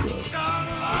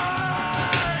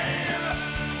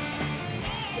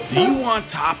 Do you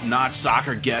want top-notch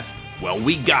soccer guests? Well,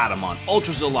 we got them on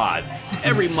Ultras Alive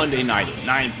every Monday night at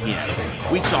 9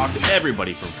 p.m. We talk to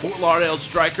everybody from Fort Lauderdale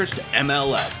Strikers to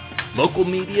MLS, local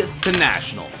media to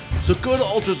national. So go to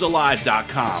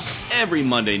ultrasalive.com every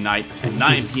Monday night at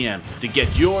 9 p.m. to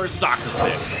get your soccer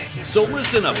fix. So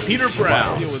listen up, Peter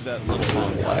Brown. Deal with that little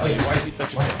why is he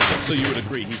such a... So you would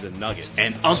agree he's a nugget.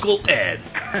 And Uncle Ed.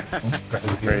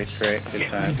 Great. Good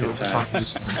time.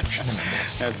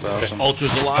 That's awesome.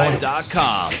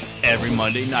 ultrasalive.com every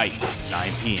Monday night at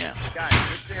 9 p.m. Guys,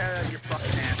 get your head out of your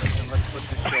fucking hands and let's put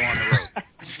this show on the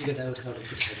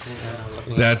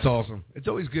road. That's awesome. It's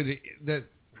always good.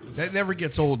 That never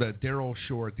gets old, that Daryl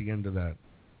Shore at the end of that.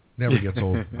 Never gets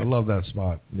old. I love that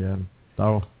spot. Yeah,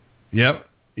 Daryl. Yep.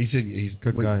 He's a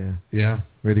good guy, Yeah.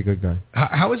 Really good guy.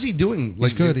 How is he doing?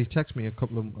 He's good. He texted me a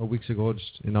couple of weeks ago,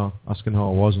 just, asking how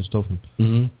I was and stuff.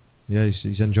 And yeah,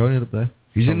 he's enjoying it up there.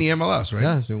 He's in the MLS, right?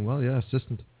 Yeah, he's doing well, yeah,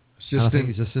 assistant. And I think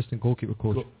he's assistant goalkeeper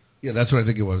coach. Yeah, that's what I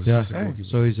think it was. Yeah,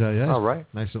 so he's, all right.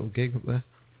 Nice little gig up there.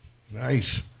 Nice.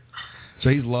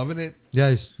 So he's loving it?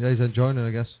 Yeah, he's enjoying it,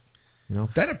 I guess. Is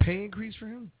that a pay increase for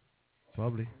him?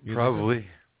 Probably. Probably.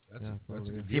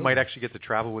 Probably. He might actually get to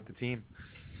travel with the team.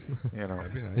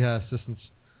 Yeah, assistants.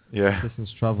 Yeah.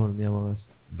 Assistants traveling in the MLS.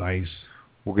 Nice.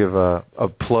 We'll give a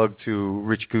plug to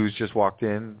Rich Goose, just walked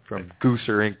in from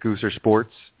Gooser Inc., Gooser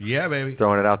Sports. Yeah, baby.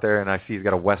 Throwing it out there, and I see he's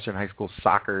got a Western High School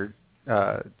soccer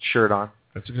shirt on.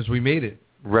 That's because we made it.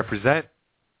 Represent.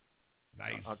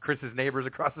 Nice. Chris's neighbors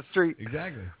across the street.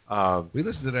 Exactly. We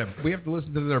listen to them. We have to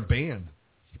listen to their band.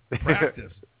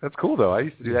 Practice. That's cool, though. I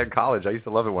used to do that in college. I used to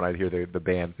love it when I'd hear the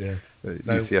band. Yeah.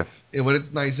 UCF. When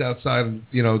it's nice outside,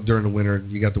 during the winter,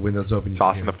 you got the windows open.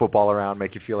 Tossing the football around,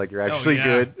 make you feel like you're actually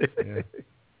good. Yeah.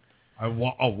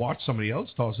 I'll watch somebody else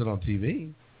toss it on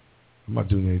TV. I'm not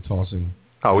doing any tossing.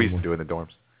 Oh, we used to do it in the dorms.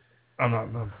 I'm not.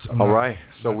 All right.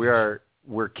 So we're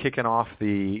kicking off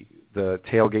the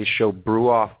Tailgate Show Brew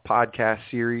Off podcast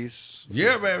series.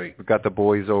 Yeah, baby. We've got the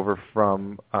boys over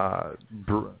from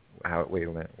wait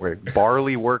a minute.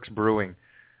 Barley Works Brewing.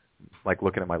 Like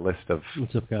looking at my list of...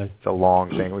 What's up, guys? It's a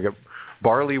long thing. We got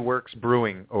Barley Works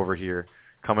Brewing over here,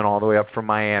 coming all the way up from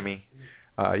Miami.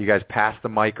 You guys pass the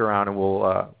mic around, and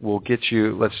we'll get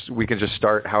you... We can just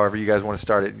start however you guys want to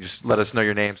start it. Just let us know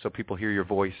your name so people hear your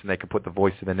voice, and they can put the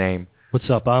voice to the name.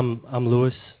 What's up? I'm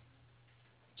Lewis.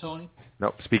 Tony.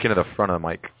 No, speaking of the front of the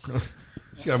mic. Just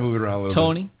got to move it around a little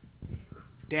Tony.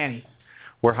 Danny.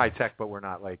 We're high-tech, but we're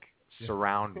not like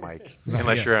surround mic,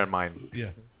 unless you're on mine.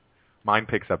 Yeah. Mine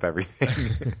picks up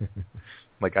everything,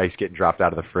 like ice getting dropped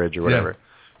out of the fridge or whatever.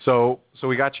 Yeah. So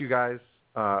we got you guys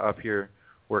up here.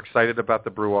 We're excited about the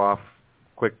Brew Off.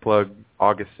 Quick plug,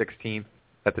 August 16th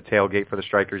at the Tailgate for the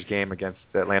Strikers game against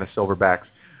the Atlanta Silverbacks.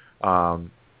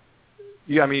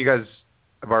 You guys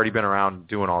have already been around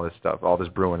doing all this stuff, all this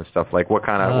brewing and stuff. Like what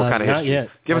kind of history? Not yet.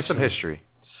 Give us some history,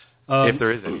 if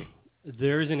there is any.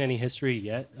 There isn't any history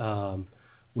yet.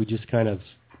 We just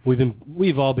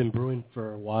we've all been brewing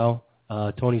for a while.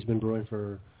 Tony's been brewing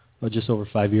for just over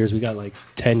 5 years. We got like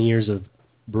 10 years of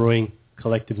brewing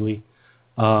collectively.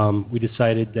 We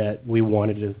decided that we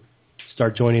wanted to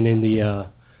start joining in the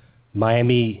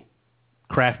Miami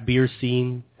craft beer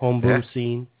scene, homebrew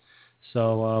scene.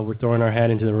 So we're throwing our hat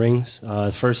into the rings.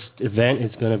 First event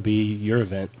is going to be your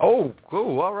event. Oh,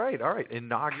 cool. All right.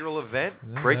 Inaugural event,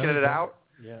 breaking it out.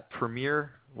 Yeah.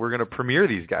 Premiere. We're going to premiere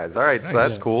these guys. All right, so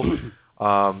that's cool.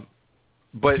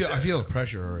 But I feel the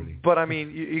pressure already. But I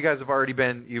mean, you guys have already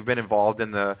been involved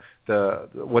in the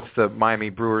what's the Miami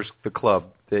Brewers, the club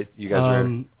that you guys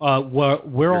are.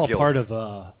 We're all part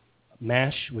of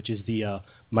MASH, which is the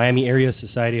Miami Area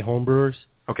Society of Homebrewers.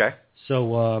 Okay.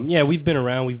 So we've been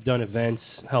around, we've done events,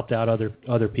 helped out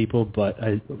other people, but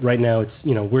right now it's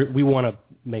we want to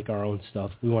make our own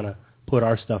stuff. We want to put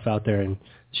our stuff out there and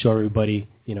show everybody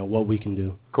what we can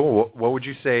do. Cool. What would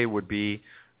you say would be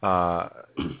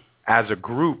as a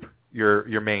group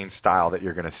your main style that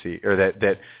you're going to see, or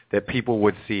that people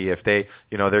would see if they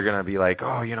they're going to be like, oh,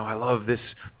 I love this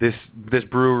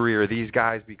brewery or these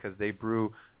guys because they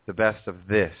brew the best of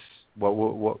this. What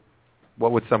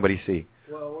would somebody see?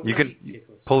 Well, you can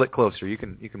pull it closer. You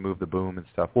can move the boom and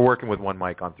stuff. We're working with one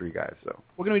mic on 3 guys, so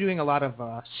we're going to be doing a lot of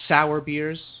sour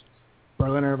beers,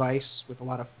 Berliner Weiss, with a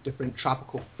lot of different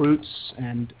tropical fruits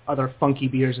and other funky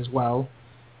beers as well.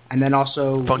 And then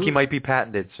also funky might be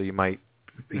patented, so you might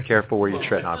be careful where you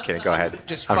tread. No, I'm kidding. Go ahead.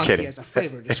 Just I'm funky kidding. as a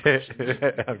flavor description.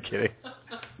 I'm kidding.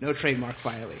 No trademark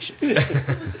violation.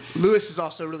 Lewis is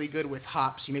also really good with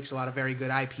hops. He makes a lot of very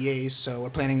good IPAs, so we're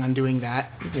planning on doing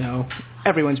that.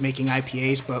 Everyone's making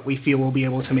IPAs, but we feel we'll be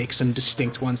able to make some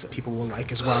distinct ones that people will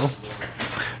like as well.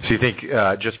 So you think,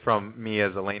 just from me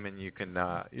as a layman, you can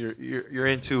you're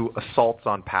into assaults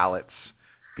on palates,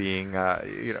 being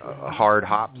hard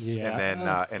hops, and then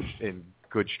and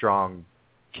good strong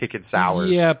kicking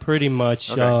sours. Yeah, pretty much.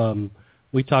 Okay.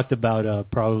 We talked about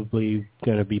probably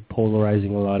going to be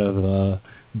polarizing a lot of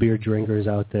beer drinkers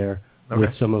out there with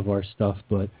some of our stuff,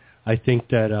 but I think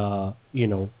that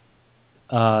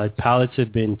palates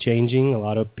have been changing. A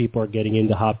lot of people are getting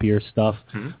into hoppier stuff.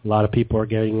 Mm-hmm. A lot of people are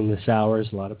getting into sours.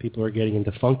 A lot of people are getting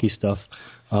into funky stuff.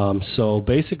 So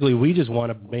basically, we just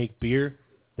want to make beer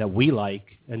that we like,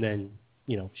 and then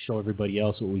show everybody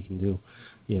else what we can do.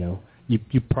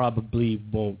 You probably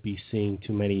won't be seeing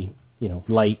too many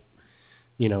light,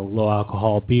 low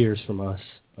alcohol beers from us.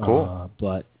 Cool.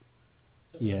 But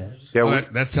yeah.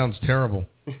 That sounds terrible.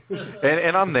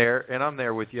 and I'm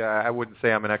there with you. I wouldn't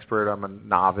say I'm an expert. I'm a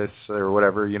novice or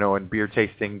whatever, in beer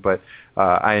tasting, but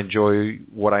I enjoy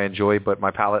what I enjoy. But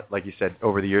my palate, like you said,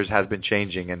 over the years has been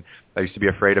changing, and I used to be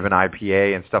afraid of an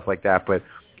IPA and stuff like that. But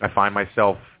I find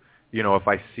myself, if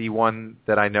I see one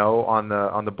that I know on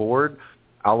the board,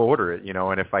 I'll order it,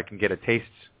 and if I can get a taste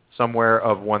somewhere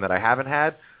of one that I haven't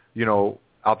had,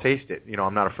 I'll taste it.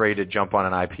 I'm not afraid to jump on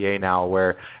an IPA now,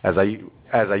 where as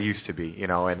I used to be,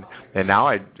 and now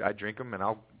I drink them and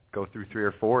I'll go through 3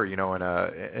 or 4,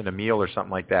 in a meal or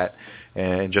something like that,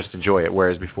 and just enjoy it.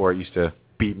 Whereas before it used to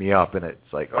beat me up, and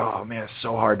it's like, oh man, it's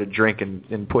so hard to drink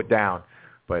and put down.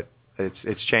 But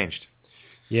it's changed.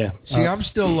 Yeah. See, I'm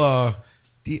still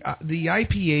the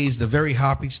IPAs, the very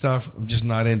hoppy stuff. I'm just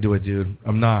not into it, dude.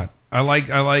 I'm not. I like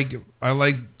I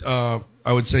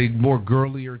would say more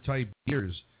girlier type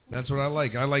beers. That's what I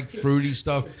like. I like fruity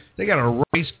stuff. They got a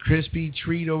Rice Krispie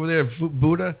treat over there,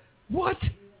 Buddha. What?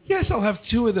 Yes, I'll have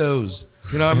 2 of those.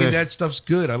 That stuff's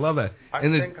good. I love that. I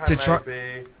think I might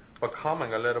be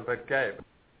becoming a little bit gay.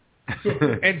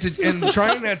 and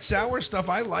trying that sour stuff,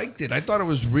 I liked it. I thought it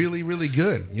was really, really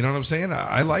good. You know what I'm saying?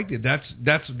 I liked it. That's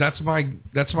my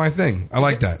thing. I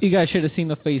like that. You guys should have seen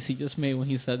the face he just made when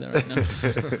he said that right now.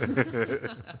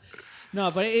 No,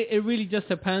 but it really just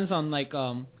depends on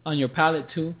on your palate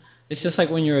too. It's just like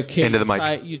when you're a kid,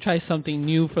 you try something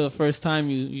new for the first time.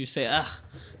 You say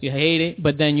you hate it,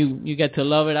 but then you get to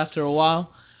love it after a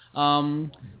while.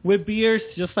 With beers,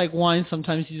 just like wine,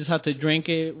 sometimes you just have to drink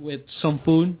it with some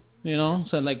food. So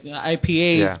like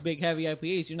IPAs, big heavy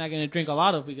IPAs, you're not going to drink a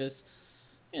lot of because,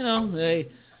 they.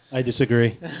 I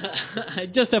disagree.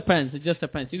 It just depends.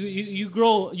 You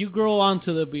grow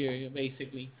onto the beer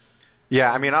basically.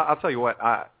 Yeah, I mean, I'll tell you what.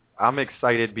 I'm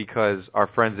excited because our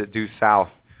friends at Due South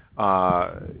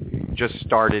just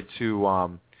started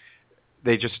to.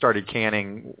 They just started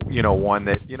canning, one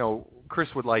that Chris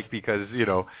would like because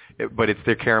but it's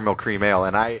their caramel cream ale,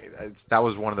 and that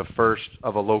was one of the first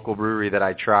of a local brewery that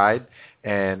I tried,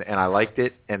 and I liked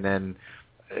it, and then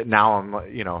now I'm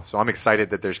so I'm excited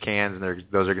that there's cans and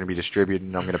those are going to be distributed,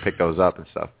 and I'm going to pick those up and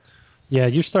stuff. Yeah,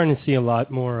 you're starting to see a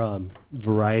lot more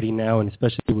variety now, and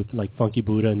especially with like Funky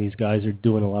Buddha, and these guys are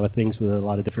doing a lot of things with a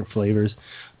lot of different flavors,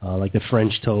 like the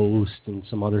French toast and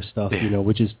some other stuff,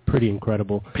 which is pretty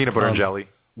incredible. Peanut butter and jelly.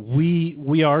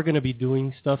 We are going to be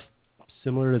doing stuff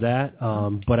similar to that,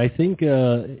 but I think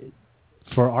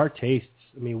for our tastes,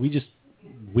 I mean,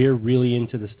 we're really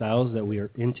into the styles that we are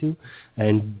into,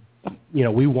 and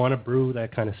we want to brew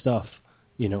that kind of stuff.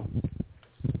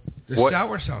 The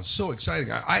sour sounds so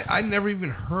exciting. I never even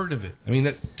heard of it. I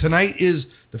mean, tonight is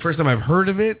the first time I've heard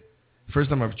of it. First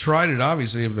time I've tried it,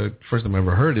 obviously. The first time I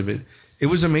ever heard of it. It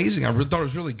was amazing. I thought it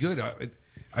was really good.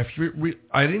 I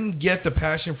didn't get the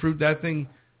passion fruit. That thing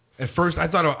at first. I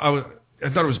thought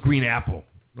it was green apple.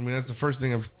 I mean, that's the first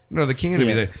thing that came to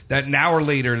me. That now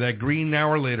later, that green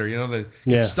now later.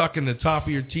 That stuck in the top of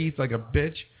your teeth like a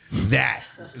bitch. That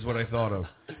is what I thought of.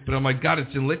 But I'm like, God,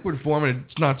 it's in liquid form and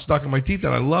it's not stuck in my teeth,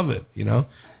 and I love it.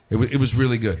 It was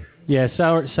really good. Yeah,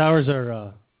 sours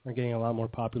are getting a lot more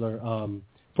popular.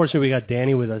 Fortunately, we got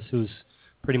Danny with us, who's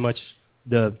pretty much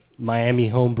the Miami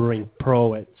home brewing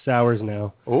pro at sours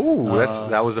now. Oh,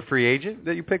 that was a free agent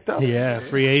that you picked up? Yeah,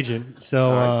 free agent.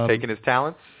 So taking his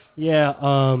talents? Yeah.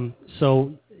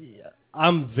 So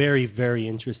I'm very, very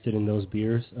interested in those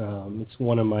beers. It's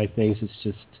one of my things. It's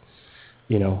just,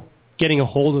 getting a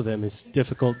hold of them is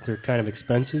difficult. They're kind of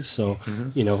expensive. So,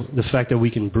 the fact that we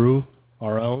can brew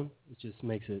our own, it just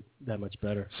makes it that much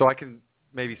better. So I can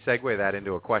maybe segue that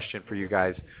into a question for you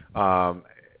guys.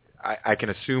 I can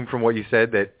assume from what you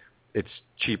said that it's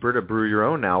cheaper to brew your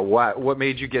own now. What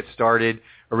made you get started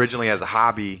originally as a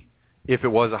hobby, if it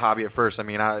was a hobby at first? I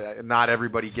mean, not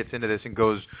everybody gets into this and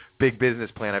goes big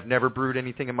business plan. I've never brewed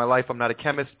anything in my life. I'm not a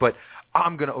chemist, but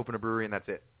I'm going to open a brewery and that's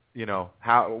it.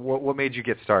 What made you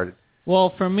get started?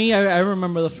 Well, for me, I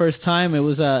remember the first time it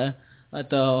was at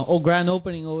the old grand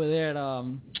opening over there at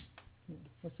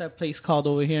what's that place called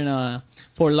over here in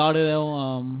Fort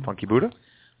Lauderdale? Funky Buddha?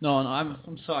 No, I'm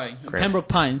sorry. Great. Pembroke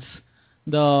Pines.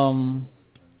 Some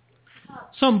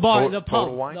bar, the pub.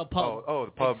 Total Wine? The pub. Oh,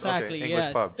 the pub. Exactly. Okay.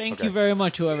 English pub. Thank you very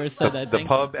much, whoever said that. The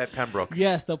pub at Pembroke.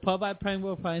 Yes, the pub at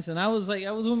Pembroke Pines. And I was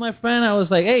with my friend. I was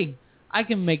like, hey, I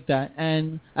can make that.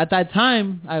 And at that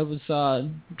time, I was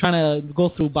trying to go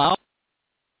through bio.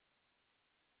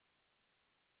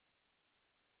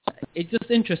 It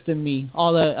just interested me,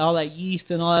 all that yeast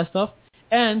and all that stuff.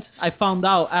 And I found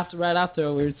out right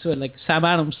after we were to it, like Sam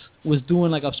Adams was doing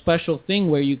like a special thing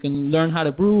where you can learn how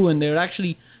to brew, and they would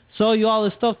actually sell you all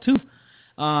this stuff too.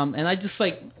 And I just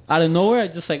like out of nowhere, I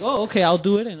just like, oh, okay, I'll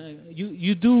do it. And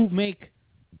you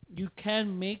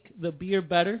can make the beer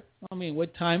better. I mean,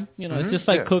 with time, it's just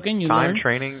like cooking. You learn. Time,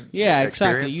 training. Yeah, experience.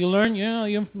 exactly. You learn.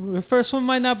 Your first one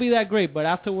might not be that great, but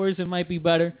afterwards it might be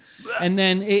better. And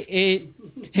then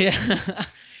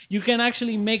you can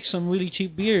actually make some really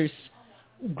cheap beers.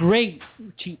 Great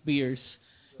cheap beers.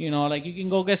 Like you can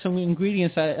go get some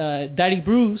ingredients at Daddy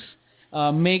Brews.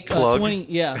 Make Plug.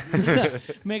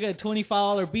 make a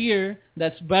 $25 beer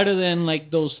that's better than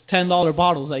like those $10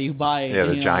 bottles that you buy. Yeah,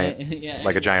 the giant,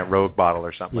 like a giant Rogue bottle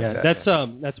or something like that.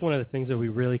 That's one of the things that we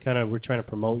really we're trying to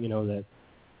promote. That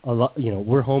a lot,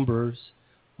 we're home brewers,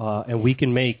 and we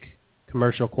can make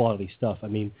commercial quality stuff. I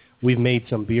mean, we've made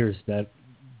some beers that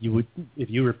you would, if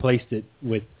you replaced it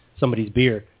with somebody's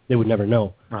beer, they would never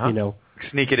know.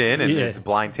 Sneak it in and it's a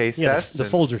blind taste test. The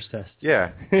Folgers test.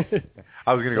 Yeah.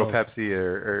 I was going to go Pepsi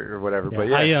or whatever, but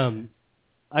yeah.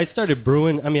 I started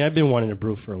brewing. I mean, I've been wanting to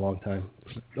brew for a long time,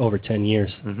 over 10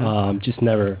 years. Just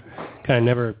never.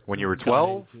 When you were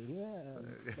 12?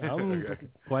 Yeah, I'm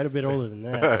quite a bit older than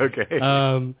that.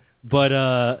 Okay. But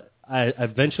I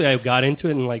eventually got into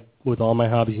it, and like with all my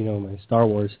hobbies, my Star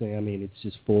Wars thing. I mean, it's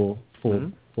just full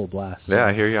blast. Yeah,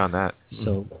 I hear you on that.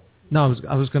 So. No,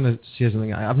 I was going to say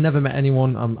something. I've never met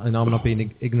anyone, I know I'm not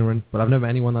being ignorant, but I've never met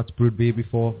anyone that's brewed beer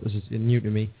before. This is new to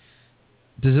me.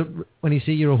 Does it, when you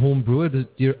say you're a home brewer,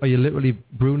 are you literally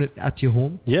brewing it at your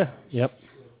home? Yeah, yep.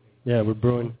 Yeah, we're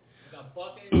brewing.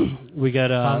 We got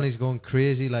family's going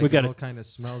crazy, like we got all kind of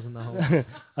smells in the house.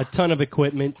 A ton of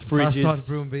equipment, fridges, I started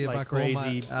brewing beer like back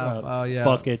crazy, home.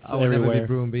 Buckets I would everywhere. never be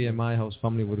brewing beer in my house.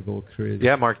 Family would go crazy.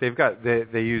 Yeah, Mark, they've got they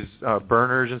use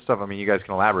burners and stuff. I mean, you guys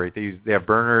can elaborate. They have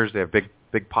burners. They have big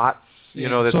pots.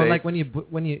 That so they, like when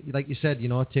you like you said,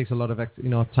 it takes a lot of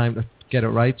time to get it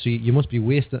right. So you must be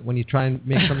wasting when you try and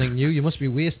make something new. You must be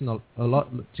wasting a lot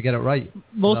to get it right.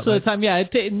 Most of the time, yeah.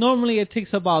 Normally it takes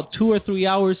about 2 or 3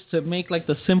 hours to make like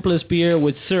the simplest beer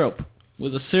with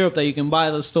a syrup that you can buy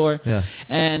at the store. Yeah.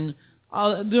 And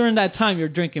during that time you're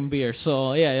drinking beer.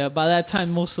 So yeah. By that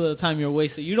time, most of the time you're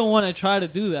wasted. You don't want to try to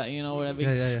do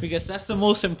that, because that's the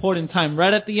most important time.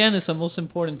 Right at the end is the most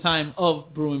important time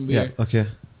of brewing beer. Yeah. Okay.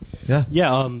 Yeah.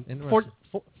 Yeah.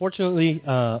 Fortunately,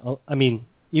 I mean,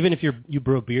 even if you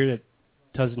brew a beer that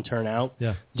doesn't turn out,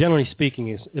 generally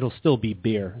speaking, it'll still be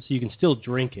beer, so you can still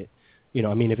drink it. You know,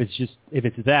 I mean, if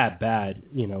it's that bad,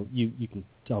 you know, you can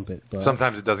dump it. But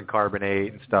sometimes it doesn't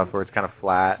carbonate and stuff, or it's kind of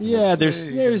flat. Yeah,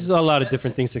 there's a lot of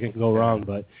different things that can go wrong,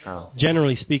 but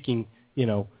generally speaking, you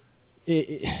know,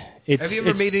 it's. Have you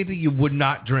ever made anything you would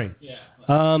not drink? Yeah.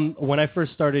 When I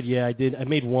first started, yeah, I did. I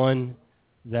made one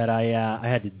that I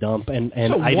had to dump, and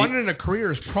so one in a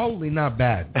career is probably not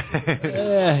bad.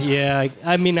 Yeah.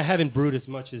 I mean, I haven't brewed as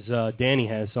much as Danny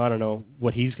has, so I don't know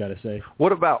what he's got to say.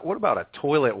 What about a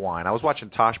toilet wine? I was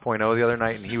watching Tosh.0 the other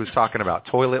night, and he was talking about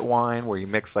toilet wine where you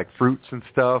mix like fruits and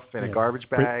stuff in a garbage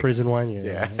bag. Prison wine,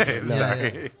 yeah.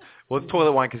 Sorry. Yeah. Well, it's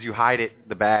toilet wine because you hide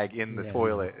the bag in the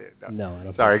toilet. No, I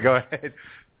don't. Sorry, go ahead.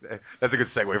 That's a good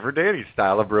segue for Danny's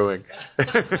style of brewing.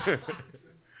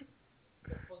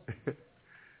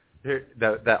 Here,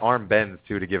 that arm bends,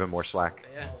 too, to give him more slack.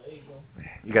 Yeah, there you go.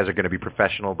 You guys are going to be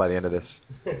professional by the end of this.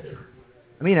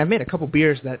 I mean, I've made a couple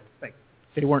beers that, like,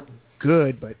 they weren't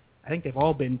good, but I think they've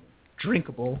all been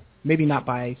drinkable. Maybe not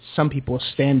by some people's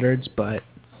standards, but,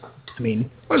 I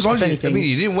mean... Well, as long as you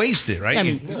didn't waste it, right? Yeah, I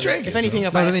mean, you drank if it, anything, so.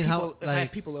 if I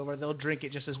have people over, they'll drink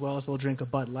it just as well as they'll drink a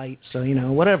Bud Light. So, you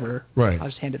know, whatever. Right. I'll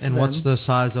just hand it to them. And what's the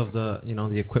size of the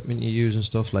equipment you use and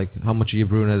stuff? Like, how much are you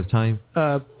brewing at a time?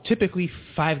 Typically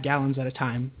 5 gallons at a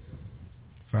time.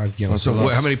 5 gallons. So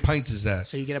how many pints is that?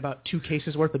 So you get about 2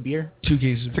 cases worth of beer. 2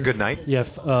 cases. It's a good night. Yeah,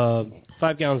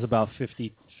 5 gallons, about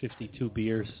 52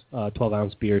 beers,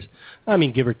 12-ounce beers. I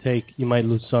mean, give or take. You might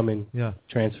lose some in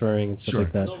transferring and stuff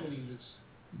like that.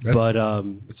 But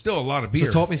it's still a lot of beer.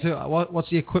 So talk me through what's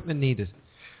the equipment needed?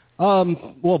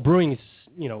 Well, brewing is,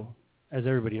 you know, as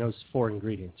everybody knows, 4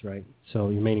 ingredients, right? So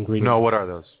your main ingredient. No, what are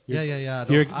those? Yeah.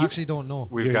 I actually don't know.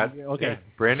 We've got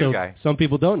brand new guy. Some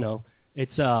people don't know.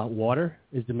 It's water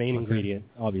is the main ingredient,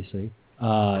 obviously.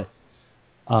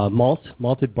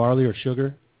 Malted barley or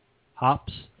sugar,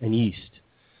 hops, and yeast.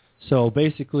 So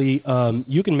basically,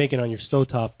 you can make it on your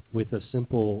stovetop with a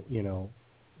simple, you know,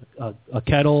 a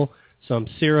kettle, some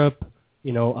syrup,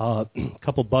 you know, a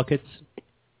couple buckets,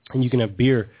 and you can have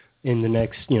beer in the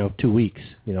next, 2 weeks.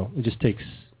 You know, it just takes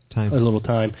a little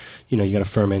time. You know, you got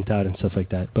to ferment out and stuff like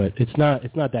that. But it's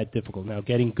not that difficult. Now,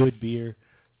 getting good beer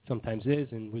sometimes is,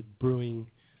 and with brewing,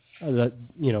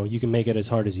 you can make it as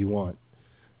hard as you want.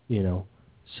 You know,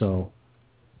 so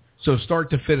start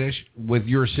to finish with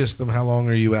your system. How long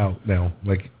are you out now?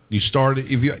 Like you started.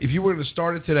 If you were to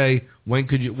start it today, when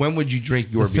would you drink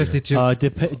your beer? 52.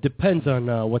 Depends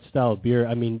on what style of beer.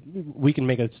 I mean, we can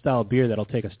make a style of beer that'll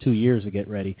take us 2 years to get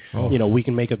ready. Oh. You know, we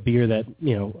can make a beer that,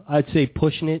 I'd say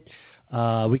pushing it,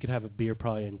 we could have a beer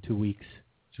probably in 2 weeks.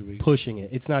 2 weeks. Pushing it.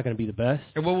 It's not going to be the best.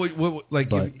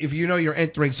 And if you're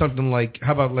entering something like,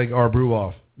 how about like our brew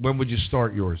off? When would you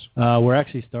start yours? We're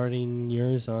actually starting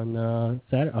yours on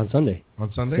Sunday.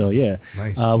 On Sunday? So yeah,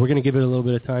 nice. We're going to give it a little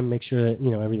bit of time, make sure that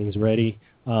everything's ready.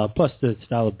 Plus the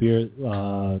style of beer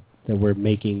that we're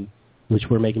making, which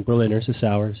we're making Berliners, the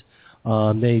sours,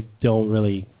 they don't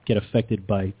really get affected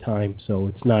by time, so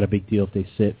it's not a big deal if they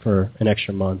sit for an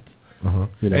extra month. Uh-huh.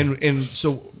 And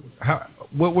so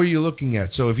what were you looking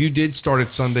at? So if you did start it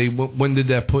Sunday, when did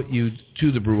that put you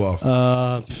to the brew off?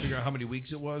 Did you figure out how many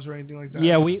weeks it was or anything like that?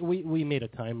 Yeah, we made a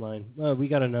timeline. We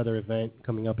got another event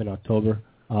coming up in October.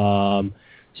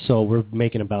 So we're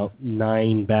making about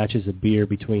 9 batches of beer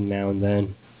between now and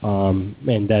then.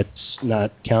 And that's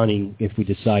not counting if we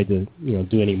decide to,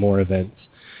 do any more events.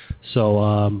 So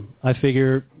I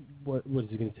figure what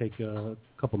is it going to take a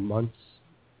couple months?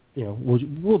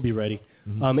 We'll be ready.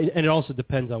 Mm-hmm. And it also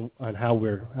depends on how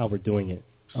we're doing it.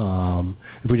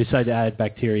 If we decide to add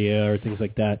bacteria or things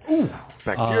like that. Ooh,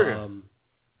 bacteria.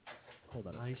 Hold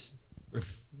on. Ice.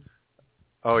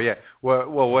 Oh yeah. Well,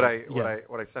 what I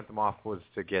sent them off was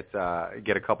to get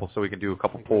a couple so we can do a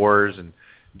couple pours and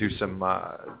do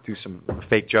some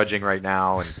fake judging right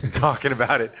now and talking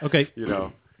about it. Okay.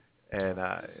 And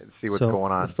see what's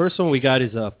going on. The first one we got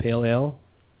is a pale ale.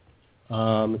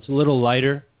 It's a little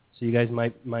lighter. So you guys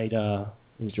might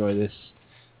enjoy this.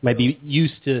 Might be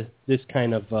used to this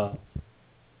kind of.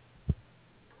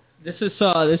 This is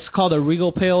called a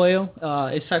Regal Pale Ale.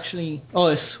 It's actually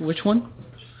it's which one?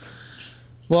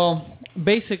 Well,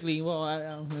 basically,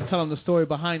 I'm going to tell them the story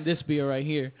behind this beer right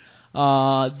here.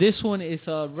 This one is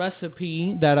a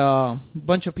recipe that a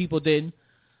bunch of people did.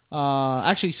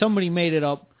 Actually, somebody made it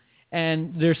up,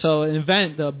 and there's an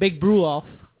event, the Big Brew Off.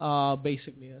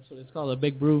 Basically, that's what it's called, a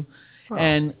Big Brew. Oh.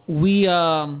 And we,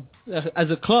 as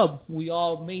a club, we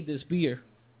all made this beer.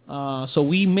 So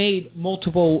we made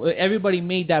everybody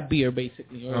made that beer,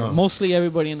 basically. Or mostly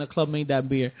everybody in the club made that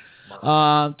beer.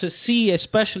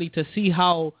 Especially to see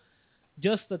how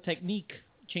just the technique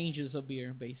changes a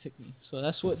beer, basically. So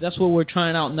that's what we're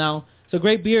trying out now. It's a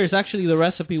great beer. It's actually the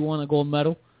recipe won a gold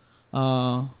medal.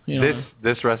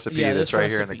 This recipe that's right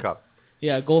here in the cup.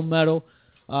 Yeah, gold medal.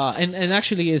 And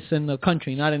actually it's in the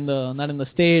country, not in the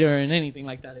state or in anything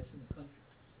like that. It's in the country.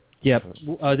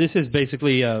 Yeah, this is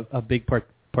basically a big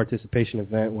participation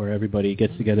event where everybody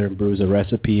gets together and brews a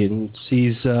recipe and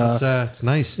sees. It's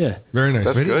nice. Yeah, very nice.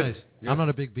 That's really good. Nice. Yeah. I'm not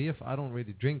a big beer. I don't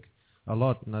really drink a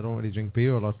lot, and I don't really drink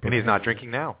beer a lot. And he's not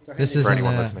drinking now. This is for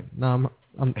anyone listening. No,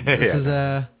 this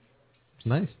is it's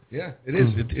nice. Yeah, it is.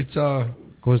 It's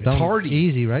goes down hearty.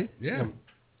 Easy, right? Yeah.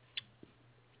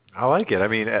 I like it. I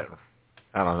mean, I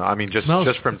don't know. I mean, just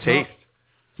from taste.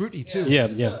 Fruity too. Yeah.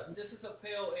 This is a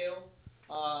pale ale.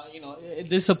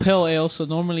 This is a pale ale, so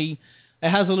normally it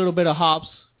has a little bit of hops,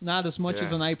 not as much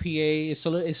as an IPA.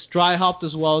 It's dry hopped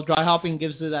as well. Dry hopping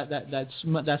gives it that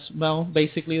smell,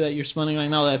 basically, that you're smelling right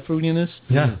now, that fruitiness.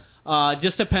 Yeah.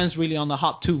 Just depends really on the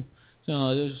hop too.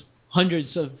 There's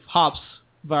hundreds of hops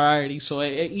variety, so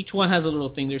each one has a little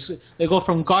thing. They go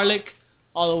from garlic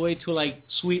all the way to like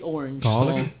sweet orange.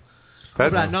 Garlic.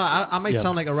 I might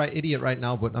sound like a right idiot right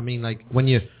now, but I mean, like when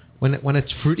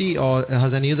it's fruity or it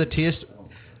has any other taste,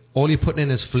 all you're putting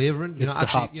in is flavoring. You're not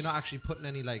actually putting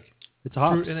any like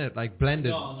fruit in it, like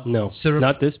blended. No, syrup.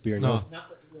 not this beer. No. Not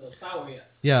the sour yet.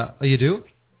 Yeah, you do.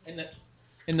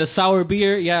 In the sour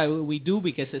beer, yeah, we do,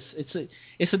 because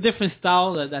it's a different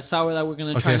style, that sour that we're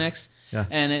gonna try next. Yeah.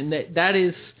 And that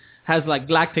has like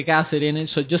lactic acid in it,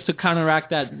 so just to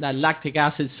counteract that lactic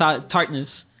acid tartness.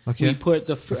 Okay. We put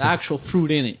the actual fruit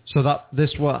in it. So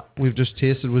this what we've just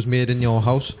tasted was made in your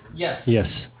house? Yes. Yes.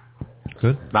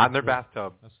 Good. Not in their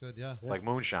bathtub. That's good, yeah. Like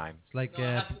moonshine. It's like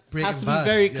has Breaking to be Bad.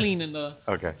 very clean in the...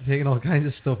 Okay. Taking all kinds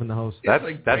of stuff in the house.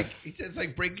 It's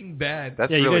like Breaking Bad.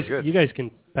 That's really good. You guys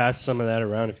can pass some of that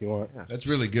around if you want. Yeah. That's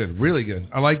really good. Really good.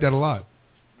 I like that a lot.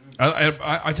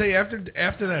 I tell you,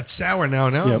 after that sour now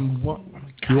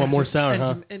you want more sour,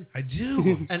 huh? I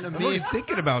do. And I'm really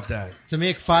thinking about that. To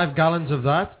make 5 gallons of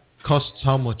that costs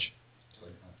how much?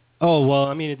 Oh well,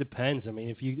 I mean it depends. I mean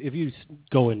if you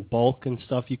go in bulk and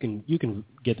stuff, you can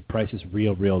get the prices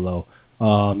real low.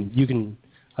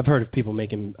 I've heard of people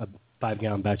making a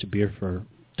 5-gallon batch of beer for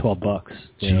 $12.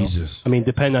 Jesus. I mean,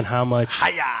 depend on how much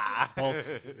bulk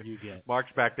you get.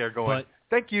 Mark's back there going,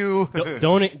 thank you.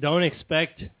 Don't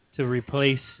expect to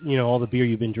replace all the beer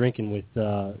you've been drinking with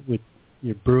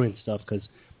your brewing stuff, because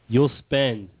you'll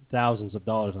spend thousands of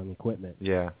dollars on equipment.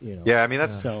 Yeah. Yeah, I mean,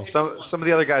 that's some of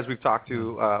the other guys we've talked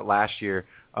to last year,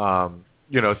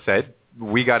 said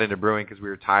we got into brewing because we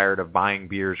were tired of buying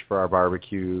beers for our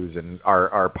barbecues and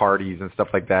our parties and stuff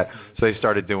like that. So they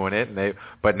started doing it,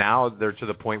 but now they're to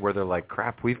the point where they're like,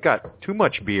 crap, we've got too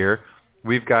much beer.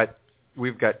 We've got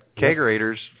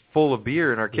kegerators full of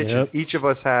beer in our kitchen. Yep. Each of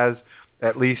us has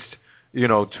at least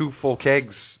 2 full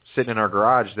kegs sitting in our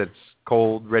garage that's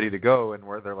cold, ready to go, and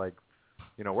where they're like,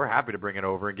 we're happy to bring it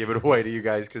over and give it away to you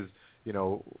guys because,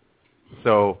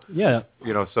 so yeah,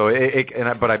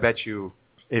 but I bet you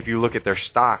if you look at their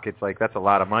stock, it's like that's a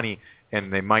lot of money,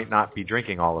 and they might not be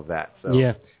drinking all of that. So.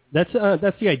 Yeah, that's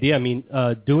the idea. I mean,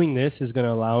 doing this is going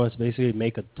to allow us basically to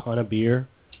make a ton of beer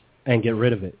and get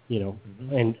rid of it,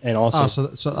 and also.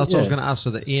 So that's what I was going to ask. So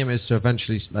the aim is to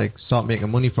eventually start making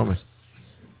money from it.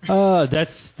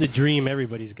 That's the dream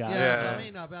everybody's got. Yeah. I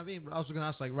mean, I was going to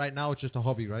ask, like, right now it's just a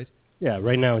hobby, right? Yeah,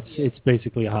 right now it's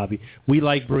basically a hobby. We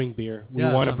like brewing beer. We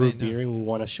want to brew beer, and we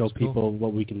want to show people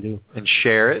what we can do and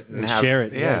share it and share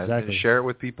it. Yeah, exactly. And share it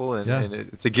with people, and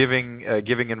it's a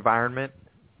giving environment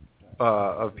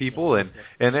of people, and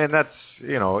that's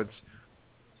it's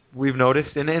we've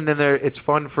noticed, and then it's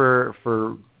fun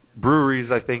for breweries,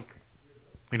 I think.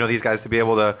 These guys to be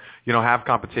able to, have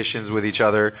competitions with each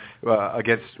other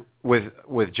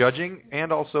with judging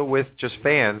and also with just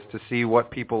fans to see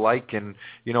what people like and,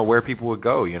 where people would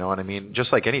go, you know what I mean?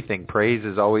 Just like anything, praise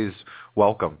is always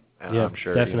welcome. I'm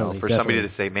sure, for somebody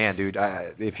to say, man, dude,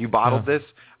 if you bottled this,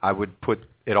 I would put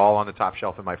it all on the top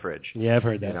shelf in my fridge. Yeah, I've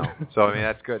heard that. So, I mean,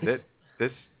 that's good.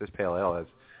 This pale ale is,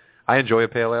 I enjoy a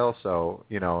pale ale, so,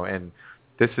 and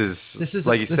this is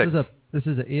like you said. This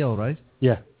is an ale, right?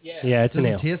 Yeah. Yeah, it's an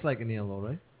ale. It tastes like an ale, though,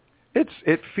 right?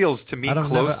 It feels to me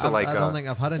close to like I don't think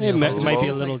I've had an ale. It might be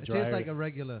a little drier. It tastes like a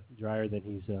regular. Drier than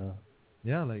he's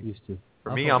used to.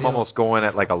 For me, I'm almost going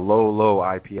at like a low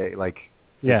IPA. Like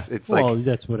it's like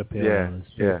that's what a pale ale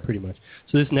is. Pretty much.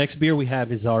 So this next beer we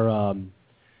have is our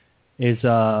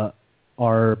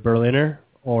Berliner,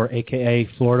 or AKA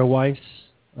Florida Weiss.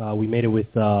 We made it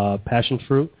with passion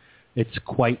fruit. It's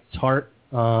quite tart.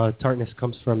 Tartness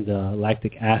comes from the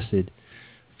lactic acid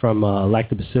from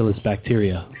lactobacillus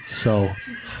bacteria. So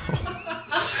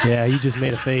Yeah, you just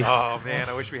made a face. Oh, man,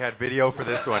 I wish we had video for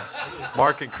this one.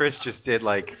 Mark and Chris just did,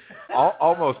 like,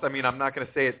 almost, I mean, I'm not going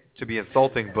to say it to be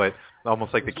insulting, but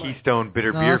almost like the Keystone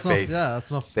bitter beer face. That's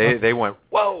not. They went,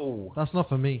 whoa. That's not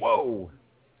for me. Whoa.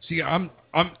 See, I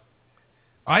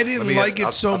didn't like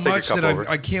it so much that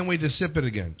I can't wait to sip it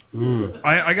again.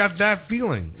 I got that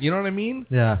feeling. You know what I mean?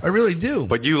 Yeah. I really do.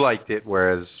 But you liked it,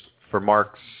 whereas for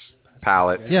Mark's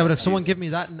palate. Yeah, but if someone gave me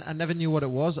that and I never knew what it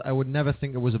was, I would never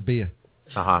think it was a beer.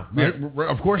 Uh-huh. Yeah,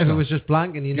 of course If not. it was just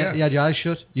blank and you had your eyes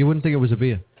shut, you wouldn't think it was a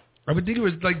beer. I would think it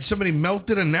was like somebody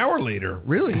melted an hour later.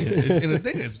 Really, in a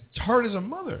thing, it's tart as a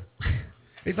mother.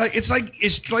 It's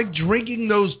like drinking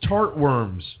those tart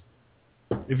worms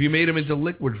if you made them into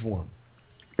liquid form.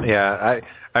 Yeah,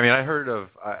 I mean, I heard of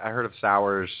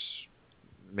sours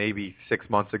maybe 6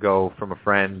 months ago from a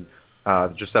friend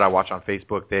just that I watch on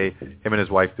Facebook. Him and his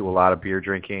wife do a lot of beer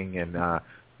drinking, and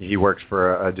he works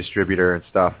for a distributor and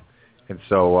stuff. And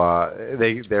so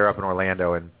they're up in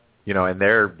Orlando, and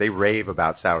they rave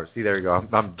about sours. See, there you go.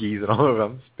 I'm geezing all over.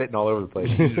 I'm spitting all over the place.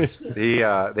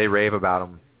 They rave about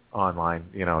them online.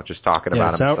 Just talking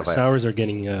about them. And stuff like sours are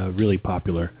getting really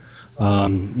popular.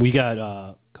 We got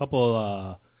a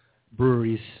couple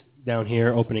breweries down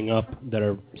here opening up that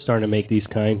are starting to make these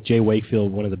kind. J.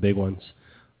 Wakefield, one of the big ones,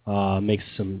 makes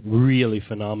some really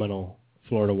phenomenal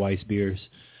Florida Weiss beers,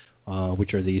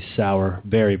 which are these sour,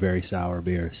 very, very sour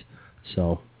beers.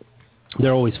 So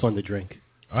they're always fun to drink,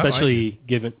 especially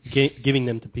giving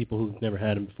them to people who've never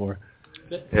had them before.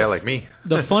 Yeah, like me.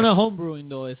 The fun of home brewing,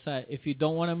 though, is that if you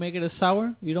don't want to make it a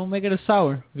sour, you don't make it a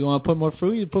sour. If you want to put more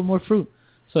fruit, you put more fruit.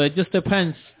 So it just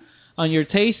depends on your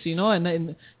taste,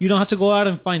 and you don't have to go out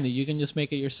and find it. You can just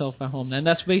make it yourself at home. And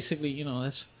that's basically,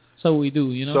 that's what we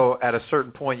do, So at a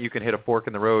certain point, you can hit a fork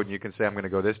in the road, and you can say, I'm going to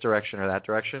go this direction or that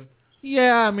direction?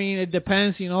 Yeah, I mean, it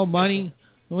depends, money.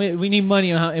 We need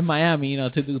money in Miami,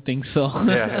 to do things, so.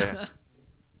 Yeah.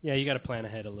 Yeah, you got to plan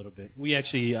ahead a little bit.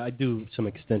 I do some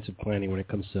extensive planning when it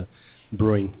comes to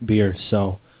brewing beer.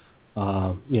 So,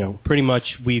 pretty much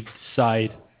we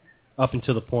decide up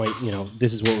until the point,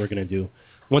 this is what we're going to do.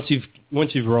 Once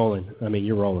you've rolling, I mean,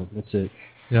 you're rolling. That's it.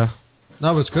 Yeah.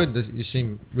 No, it's good. You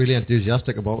seem really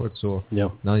enthusiastic about it. So yeah,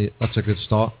 that's a good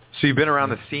start. So you've been around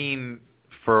the scene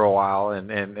for a while,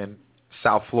 and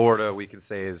South Florida, we can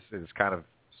say, is kind of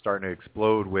starting to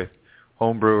explode with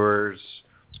home brewers,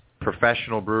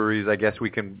 professional breweries, I guess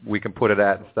we can put it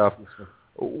at and stuff.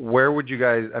 Where would you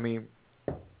guys, I mean,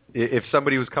 if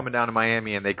somebody was coming down to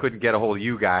Miami and they couldn't get a hold of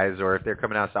you guys, or if they're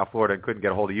coming out of South Florida and couldn't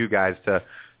get a hold of you guys to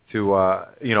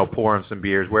pour them some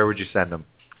beers, where would you send them?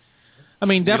 I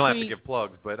mean, definitely. You don't have to give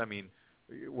plugs, but I mean,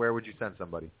 where would you send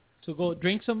somebody? To go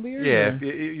drink some beer? Yeah,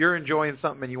 if you're enjoying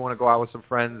something and you want to go out with some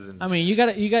friends. And I mean, you got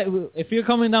if you're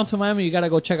coming down to Miami, you got to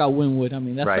go check out Wynwood. I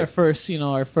mean, that's right.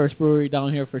 our first brewery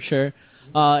down here for sure.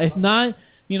 If not,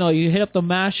 you hit up the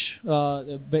MASH,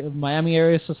 the Miami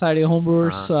Area Society of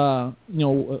Homebrewers,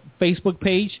 Facebook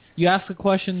page. You ask a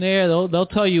question there, they'll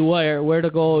tell you where to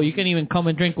go. You can even come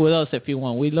and drink with us if you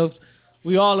want.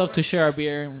 We all love to share our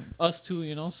beer, us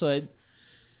too, So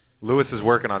Lewis is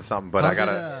working on something, but I got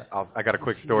a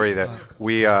quick story that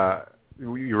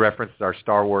you referenced our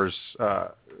Star Wars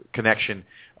connection.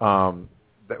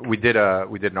 That we did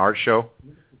an art show.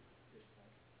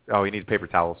 Oh, he needs paper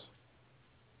towels.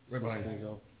 Right behind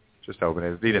you. Just open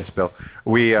it. He didn't spill.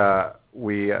 We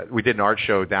did an art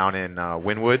show down in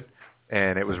Wynwood,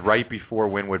 and it was right before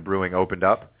Wynwood Brewing opened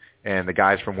up. And the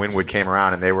guys from Wynwood came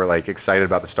around, and they were like excited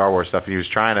about the Star Wars stuff. And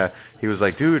he was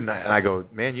like, dude, and I go,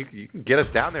 man, you can get us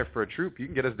down there for a troop. You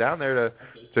can get us down there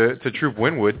to troop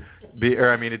Wynwood,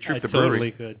 to troop the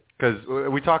brewery. Totally could. Because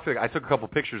I took a couple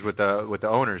pictures with the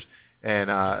owners and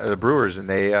the brewers, and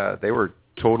they were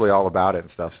totally all about it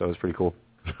and stuff. So it was pretty cool.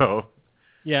 So.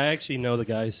 Yeah, I actually know the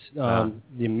guys,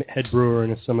 the head brewer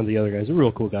and some of the other guys. They're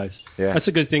real cool guys. Yeah. That's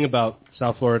a good thing about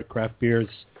South Florida craft beers.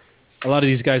 A lot of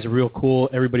these guys are real cool.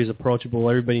 Everybody's approachable.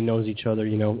 Everybody knows each other.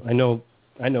 I know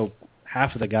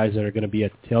half of the guys that are going to be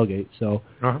at the tailgate, so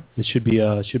it should be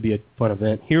a fun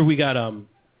event. Here we got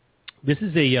this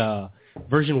is a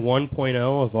version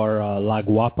 1.0 of our La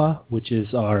Guapa, which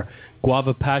is our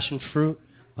guava passion fruit.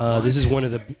 This is one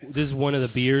of the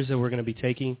beers that we're going to be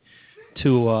taking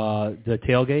to the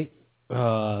tailgate.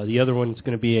 The other one's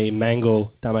going to be a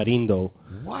mango tamarindo.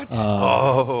 What?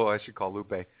 I should call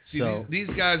Lupe. See, these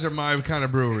guys are my kind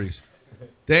of breweries.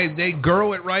 They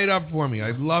girl it right up for me.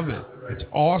 I love it. It's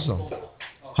awesome.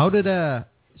 How did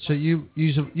so you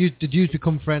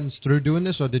become friends through doing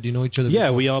this, or did you know each other? Yeah,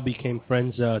 before? we all became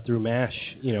friends through MASH.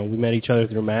 We met each other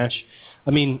through MASH.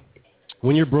 I mean,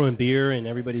 when you're brewing beer and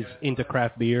everybody's into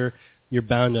craft beer, you're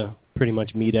bound to pretty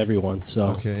much meet everyone. So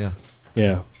okay, yeah.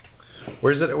 Yeah.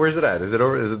 Where's it at? Is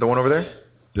it the one over there?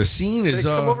 The scene is.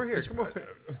 Come over here. Come over.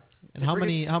 And how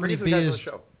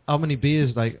many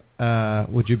beers like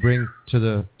would you bring to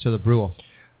the brew off?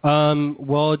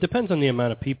 Well, it depends on the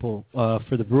amount of people.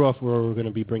 For the brew off, we're going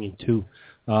to be bringing 2.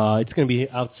 It's going to be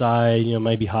outside,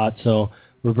 might be hot, so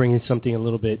we're bringing something a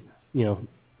little bit,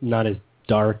 not as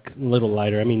dark, a little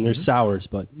lighter. I mean, there's sours,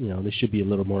 but they should be a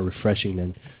little more refreshing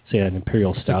than say an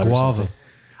imperial stout. Guava.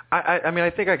 I mean, I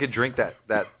think I could drink that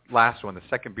last one, the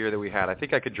second beer that we had. I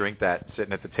think I could drink that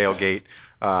sitting at the tailgate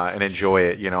and enjoy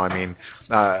it. I mean,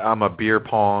 I'm a beer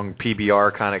pong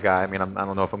PBR kind of guy. I mean, I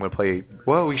don't know if I'm going to play.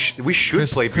 Well, we should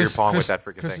play beer pong with that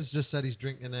freaking thing. Chris just said he's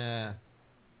drinking the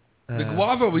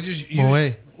guava. We just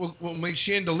use. We'll make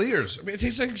chandeliers. I mean, it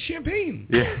tastes like champagne.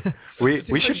 Yeah,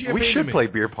 we should play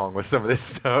beer pong with some of this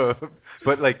stuff.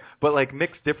 But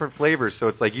mix different flavors, so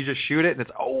it's like you just shoot it and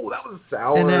it's that was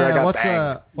sour. And, I got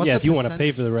banged. If you want to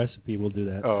pay for the recipe, we'll do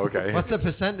that. Oh, okay. What's the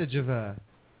percentage of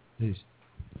these?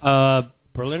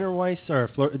 Berliner Weiss or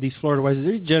these Florida Weisses,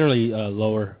 they're generally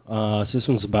lower. So this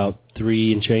one's about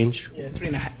 3 and change. Yeah,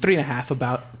 3.5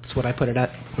 about. That's what I put it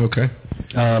at. Okay.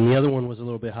 The other one was a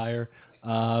little bit higher.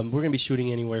 We're going to be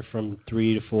shooting anywhere from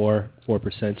 3 to 4%.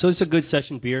 So it's a good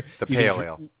session beer. The pale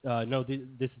ale. No, this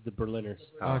is the Berliners.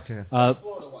 Oh. Okay.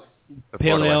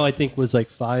 Pale ale, I think, was like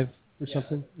 5 or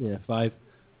something. Yeah, 5.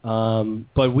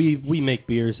 But we make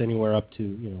beers anywhere up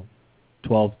to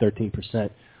 12, 13%.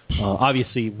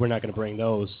 Obviously, we're not going to bring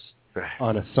those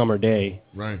on a summer day.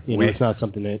 Right. It's not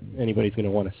something that anybody's going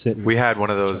to want to sit. We had one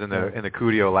of those in the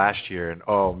Cudio last year, and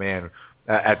oh man.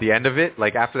 At the end of it,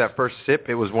 like after that first sip,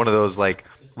 it was one of those like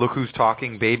look who's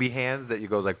talking baby hands that you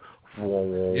go like whoa,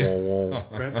 whoa,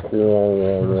 whoa,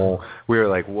 whoa, whoa. We were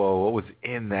like, whoa, what was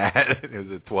in that? It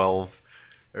was a 12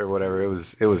 or whatever.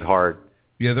 It was hard.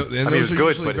 Yeah, it was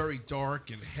good, but very dark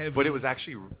and heavy. But it was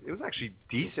actually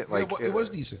decent. Like it was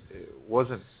decent. It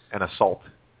wasn't an assault.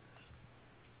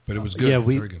 But it was good. Yeah,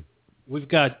 very good. We've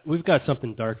got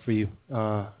something dark for you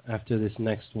after this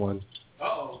next one.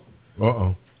 Uh-oh.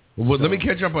 Well, let me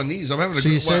catch up on these. I'm having a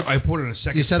good one. I put in a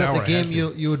second. You said sour at the game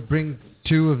you would bring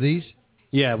 2 of these?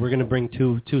 Yeah, we're going to bring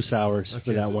two sours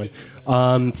for that one.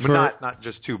 But not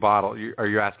just 2 bottles. Are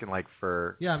you asking like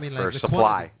for like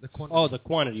supply? The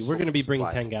quantity. We're going to be bringing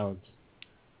 10 gallons.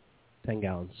 10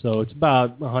 gallons. So it's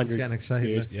about 100. Getting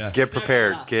excited. Yeah. Get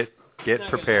prepared. Get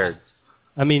prepared.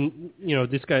 I mean,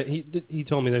 this guy he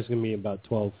told me there's going to be about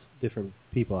 12 different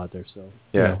people out there. So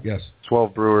yes,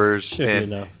 12 brewers,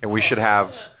 and we should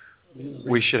have.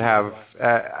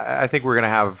 I think we're going to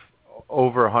have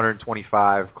over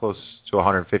 125, close to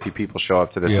 150 people show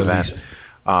up to this event.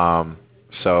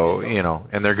 So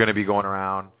and they're going to be going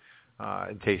around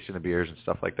and tasting the beers and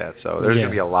stuff like that. So there's going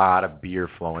to be a lot of beer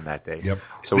flowing that day. Yep.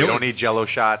 So we don't need Jello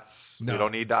shots. No. We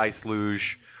don't need the ice luge.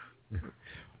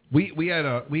 We had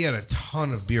a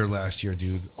ton of beer last year,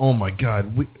 dude. Oh my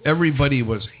God, everybody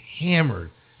was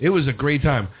hammered. It was a great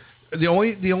time. The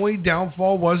only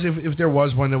downfall was if there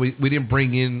was one that we didn't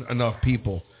bring in enough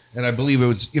people, and I believe it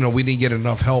was we didn't get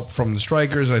enough help from the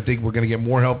strikers. I think we're going to get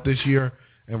more help this year,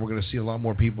 and we're going to see a lot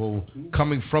more people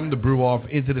coming from the brew off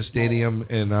into the stadium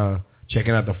and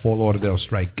checking out the Fort Lauderdale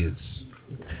Strikers.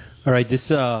 All right, this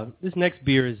next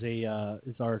beer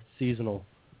is our seasonal.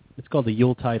 It's called the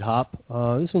Yuletide Hop.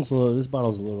 This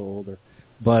bottle's a little older,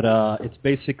 but it's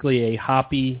basically a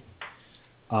hoppy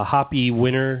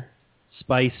winter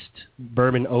spiced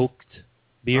bourbon oaked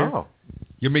beer. Oh,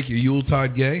 you're making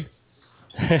Yuletide gay?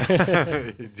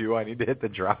 Do I need to hit the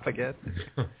drop again?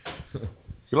 You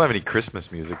don't have any Christmas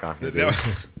music on here, do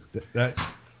you?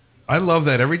 I love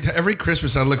that. Every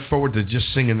Christmas I look forward to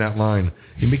just singing that line.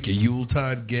 You make your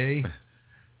Yuletide gay?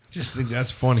 Just think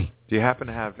that's funny. Do you happen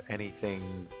to have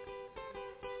anything...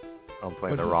 I'm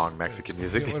playing the wrong Mexican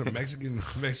music. What, a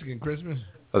Mexican Christmas?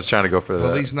 I was trying to go for the...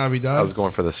 Feliz Navidad? I was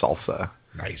going for the salsa.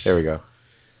 Nice. There we go.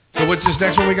 So what's this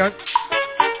next one we got?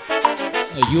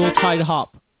 A Yuletide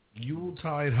Hop.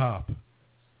 Yuletide Hop.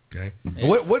 Okay.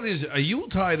 What is... A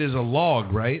Yuletide is a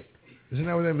log, right? Isn't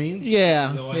that what that means?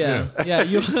 Yeah.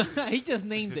 He just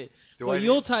named it. Well,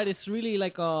 Yuletide is really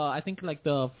like I think like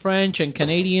the French and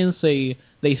Canadians they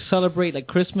celebrate like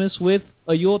Christmas with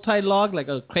a Yuletide log, like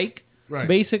a cake, right?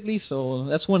 Basically, so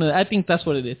that's I think that's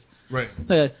what it is. Right.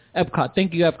 Epcot.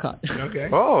 Thank you, Epcot. Okay.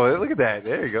 Oh, look at that!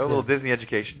 There you go, a little Disney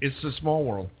education. It's a small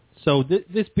world. So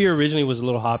this beer originally was a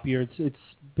little hoppier. It's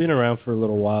been around for a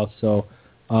little while, so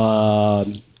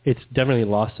it's definitely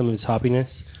lost some of its hoppiness.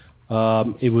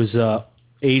 It was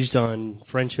aged on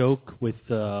French oak with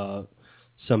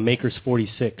some Maker's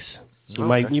 46.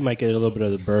 So you might get a little bit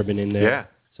of the bourbon in there. Yeah.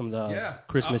 Some of the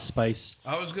Christmas spice.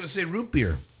 I was going to say root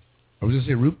beer.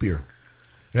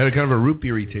 It had a kind of a root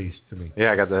beery taste to me.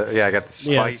 Yeah, I got the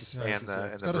spice and It's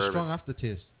the got a bourbon. strong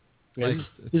aftertaste. Yeah,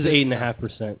 this is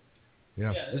 8.5%.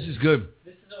 Yeah, this is good.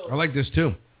 I like this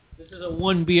too. This is a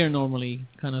one beer normally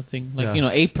kind of thing. Like,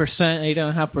 8%,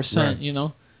 8.5%,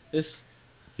 Right. This...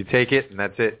 You take it, and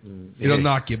that's it. And it'll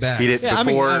knock you back. Eat it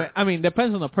before. I mean,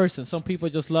 depends on the person. Some people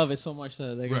just love it so much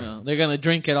that they're gonna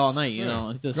drink it all night. You know.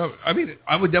 It's just, no, I mean,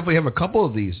 I would definitely have a couple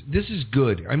of these. This is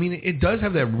good. I mean, it does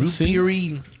have that root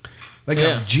beery, like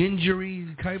a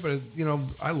gingery type of.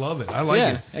 I love it. I like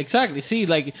it. Yeah, exactly. See,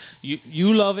 like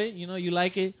you love it. You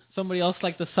like it. Somebody else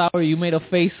liked the sour. You made a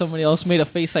face. Somebody else made a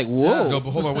face like whoa. No, but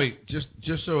hold on, wait. Just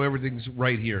so everything's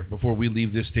right here before we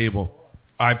leave this table.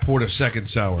 I poured a second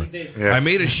sour. Yeah. I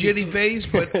made a shitty face,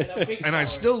 and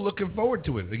I'm still looking forward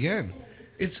to it again.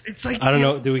 It's like I don't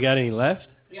know. Do we got any left?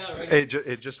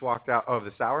 It just walked out. Oh,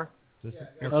 the sour.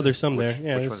 Oh, there's some there.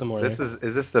 Yeah, there's some more. Is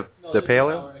this the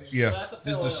pale ale? Yeah,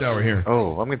 this is the sour here.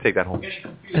 Oh, I'm gonna take that home.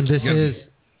 And this is.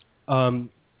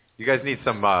 You guys need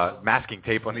some masking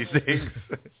tape on these things.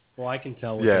 Well, I can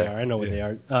tell what they are. I know what they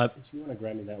are. If you want to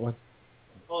grab me that one.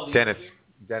 Dennis,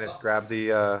 grab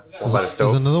the one by the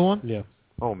stove. There's another one? Yeah.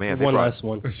 Oh man, one last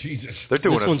one. Jesus. They're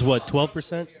doing this one's what,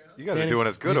 12%? You guys are doing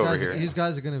us good over here. These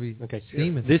guys are going to be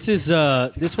steaming. This is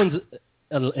this one's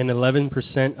an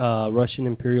 11% Russian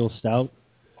Imperial Stout.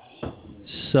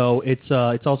 So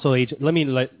it's also aged. Let me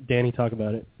let Danny talk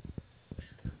about it.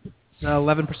 It's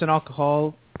 11%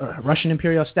 alcohol, Russian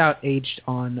Imperial Stout aged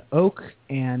on oak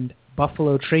and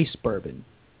Buffalo Trace bourbon.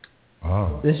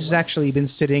 Oh. This has actually been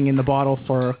sitting in the bottle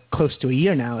for close to a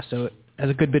year now, so it has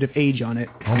a good bit of age on it.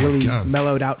 Really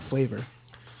mellowed out flavor.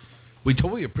 We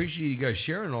totally appreciate you guys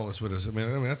sharing all this with us. I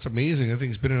mean that's amazing. I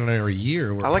think it's been in there a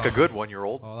year. I like a good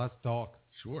 1-year-old. Oh, that's dark.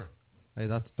 Sure. Hey,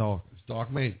 that's dark. It's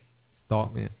dark made.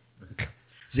 Dark, man.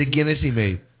 Is it Guinnessy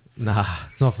made? Nah,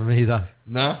 it's not for me, that.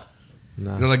 No?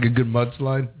 No. You don't like a good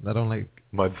mudslide? I don't like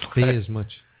mudslide beer as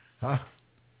much. Huh?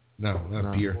 No,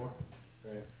 not beer.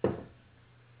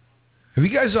 Have you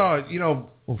guys,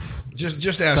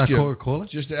 just ask you. Coca-Cola?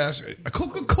 Just to ask. A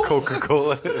Coca-Cola?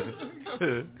 Coca-Cola.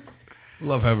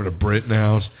 Love having a Brit in the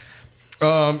house.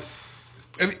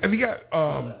 Have you got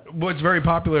what's very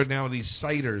popular now? These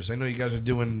ciders. I know you guys are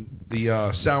doing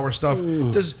the sour stuff.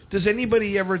 Does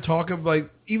anybody ever talk of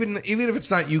even if it's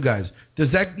not you guys? Does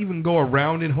that even go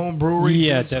around in home breweries?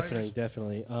 Yeah,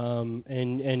 definitely.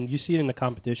 And you see it in the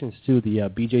competitions too. The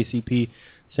BJCP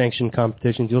sanctioned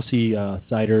competitions. You'll see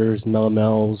ciders,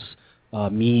 melomels,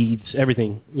 meads,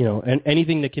 everything. And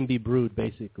anything that can be brewed,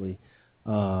 basically.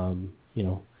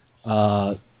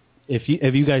 If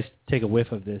you guys take a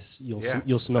whiff of this,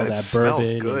 you'll smell that bourbon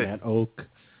and that oak.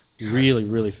 Really,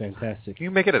 really fantastic. Can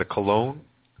you make it at a cologne?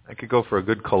 I could go for a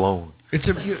good cologne.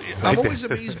 I'm always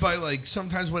amazed by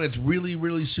sometimes when it's really,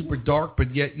 really super dark,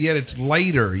 but yet it's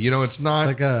lighter. It's not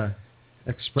like a.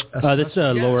 That's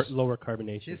a lower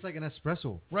carbonation. It's like an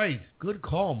espresso. Right. Good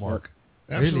call, Mark.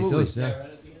 Absolutely. Really does, yeah.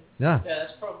 Yeah,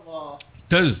 that's from.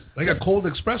 Does like a cold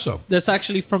espresso? That's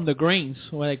actually from the grains.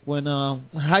 Like when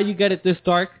how you get it this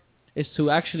dark is to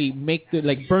actually make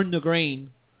burn the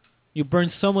grain. You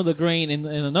burn some of the grain in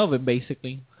an oven,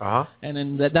 basically. And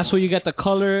then that's where you get the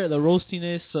color, the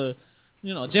roastiness.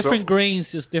 Different grains,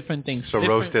 just different things. So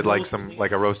roasted like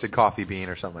a roasted coffee bean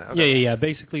or something. Okay. Yeah.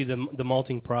 Basically, the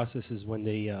malting process is when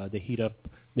they heat up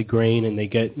the grain and they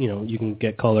get you can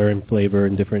get color and flavor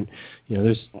and different.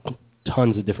 There's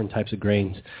tons of different types of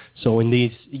grains. So in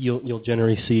these, you'll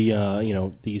generally see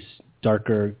these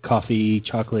darker coffee,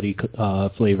 chocolatey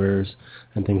flavors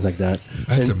and things like that.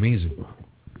 That's amazing.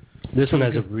 This one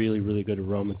has a really, really good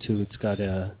aroma too. It's got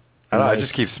a. I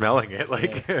just keep smelling it.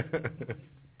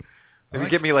 Maybe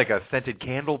get me a scented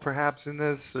candle, perhaps, in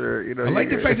this, or I like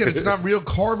the fact that it's not real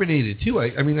carbonated too.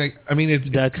 I mean,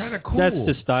 it's kind of cool. That's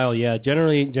the style, yeah.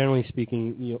 Generally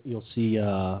speaking, you'll see,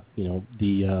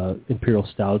 the imperial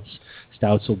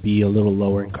stouts will be a little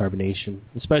lower in carbonation,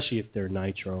 especially if they're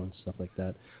nitro and stuff like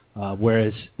that.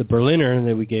 Whereas the Berliner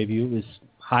that we gave you is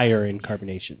higher in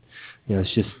carbonation.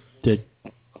 It's just the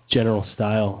general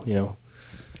style.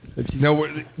 Now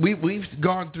we've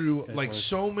gone through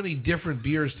so many different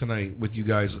beers tonight with you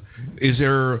guys. Is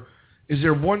there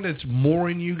one that's more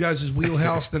in you guys'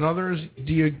 wheelhouse than others?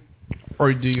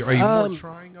 Are you more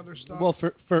trying other stuff? Well,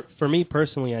 for me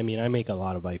personally, I mean, I make a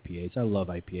lot of IPAs. I love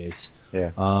IPAs.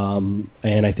 Yeah.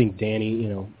 And I think Danny,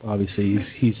 obviously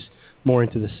he's more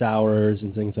into the sours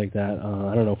and things like that.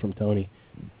 I don't know from Tony.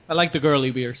 I like the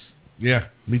girly beers. Yeah,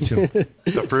 me too.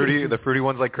 the fruity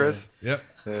ones like Chris. Yep.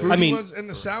 Fruity ones and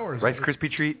the sours. Rice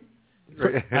Krispie treat.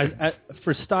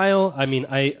 For style, I mean,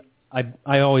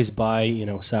 I always buy,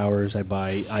 sours. I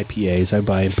buy IPAs. I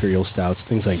buy imperial stouts,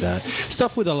 things like that.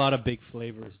 Stuff with a lot of big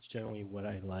flavors is generally what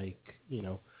I like,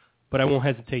 But I won't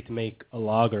hesitate to make a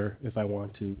lager if I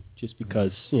want to, just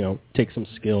because, it takes some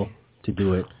skill to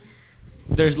do it.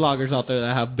 There's lagers out there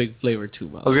that have big flavor too.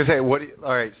 I was gonna say,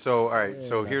 all right.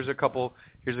 So here's a couple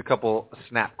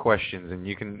snap questions, and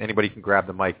anybody can grab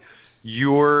the mic.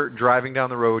 You're driving down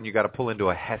the road, and you got to pull into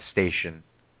a Hess station.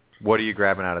 What are you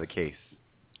grabbing out of the case?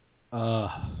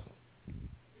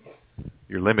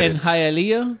 You're limited. In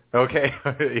Hialeah? Okay.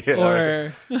 Yeah,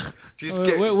 or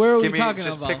where are we talking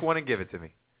about? Just pick one and give it to me.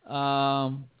 I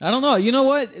don't know. You know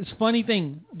what? It's a funny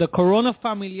thing. The Corona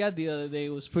Familiar the other day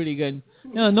was pretty good.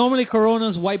 Normally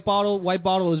Corona's white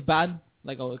bottle is bad.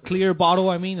 Like a clear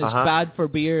bottle, it's bad for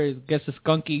beer. It gets a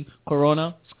skunky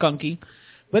Corona, skunky.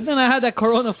 But then I had that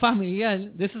Corona Familiar.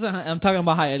 I'm talking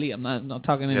about Hialeah. I'm not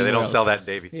talking anywhere they don't else. sell that in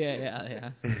Davie.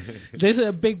 Yeah. This is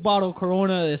a big bottle of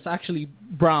Corona that's actually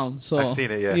brown. So I've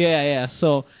seen it, yeah. Yeah.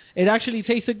 So it actually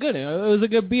tasted good. It was a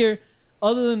good beer.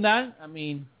 Other than that,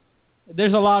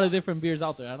 there's a lot of different beers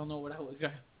out there. I don't know what I would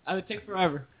grab. I would take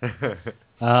forever.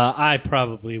 I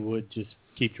probably would just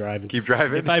keep driving. Keep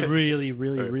driving? If I really,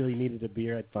 really, really needed a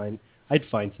beer, I'd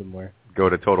find somewhere. Go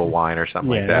to Total Wine or something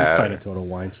like that. Yeah, I'd find a Total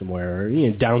Wine somewhere.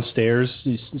 Or, downstairs,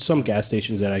 some gas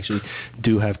stations that actually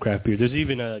do have craft beer. There's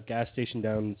even a gas station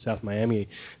down in South Miami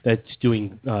that's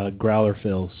doing growler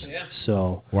fills. Yeah.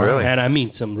 So, really?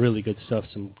 And some really good stuff,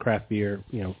 some craft beer,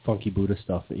 Funky Buddha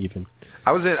stuff even.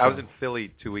 I was in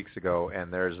Philly 2 weeks ago,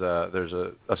 and there's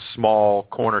a small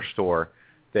corner store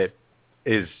that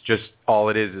is just all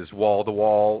it is wall to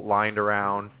wall lined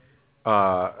around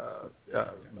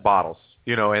bottles,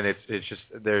 and it's just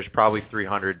there's probably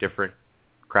 300 different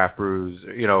craft brews,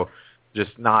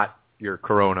 just not your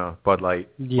Corona, Bud Light,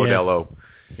 Modelo,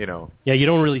 Yeah, you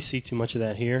don't really see too much of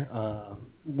that here.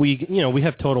 We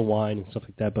have Total Wine and stuff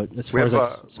like that, but as far as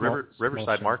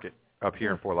Riverside Market up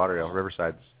here in Fort Lauderdale,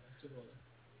 Riverside's.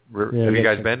 Have you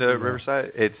guys been to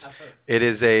Riverside? It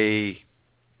is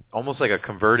almost like a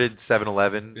converted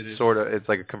 7-Eleven, sort of. It's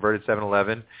like a converted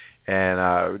 7-Eleven,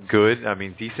 and good.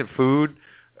 Decent food.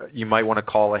 You might want to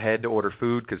call ahead to order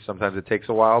food because sometimes it takes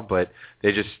a while. But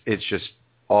it's just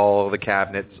all the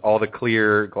cabinets, all the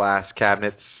clear glass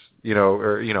cabinets,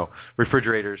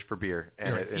 refrigerators for beer.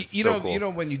 And it's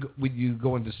cool. when you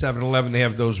go into 7-Eleven, they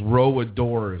have those row of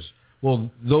doors. Well,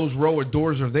 those row of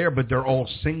doors are there, but they're all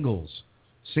single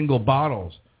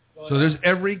bottles. So there's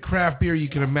every craft beer you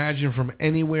can imagine from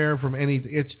anywhere, from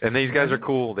anything. And these guys are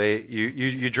cool.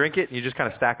 You drink it, and you just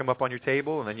kind of stack them up on your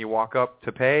table, and then you walk up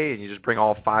to pay, and you just bring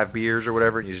all 5 beers or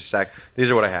whatever, and you just stack. These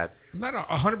are what I had. I'm not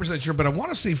 100% sure, but I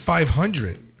want to say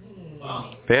 500.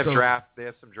 Wow. They have draft. They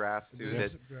have some drafts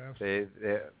too. They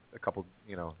a couple.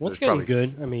 What's getting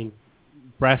good?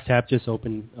 Brass Tap just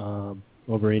opened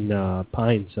over in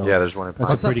Pine. So yeah, there's one in Pine.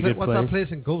 What's pretty good What's place. that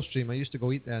place in Gulfstream? I used to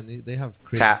go eat there, and they have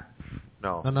crazy. Tap.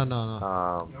 No.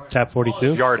 Tap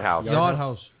 42? Yard House. Yard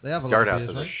House. They have a Yard lot House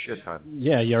of has beers, a shit ton.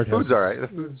 Yeah, Yard House. Food's all right. The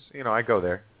food's, I go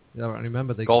there. Yeah, I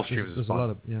remember Gulfstream is a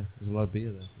lot of there's a lot of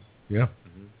beer there. Yeah.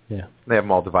 Mm-hmm. Yeah. They have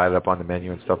them all divided up on the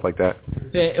menu and stuff like that.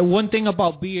 One thing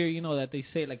about beer, that they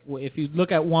say, like, if you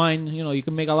look at wine, you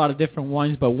can make a lot of different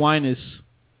wines, but wine is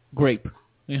grape.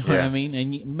 You know what I mean?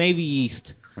 And maybe yeast.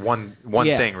 One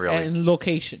thing, really. And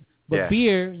location. But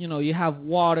beer, you have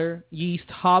water, yeast,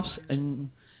 hops,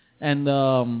 and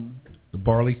the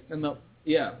barley. And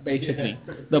basically.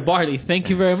 The barley. Thank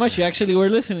you very much. You actually were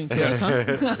listening to us,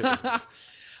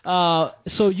 huh?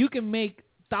 So you can make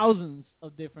thousands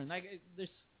of different, there's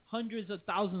hundreds of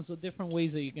thousands of different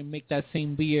ways that you can make that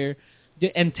same beer,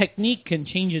 and technique can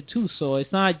change it too. So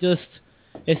it's not just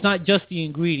the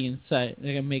ingredients that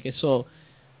can make it. So,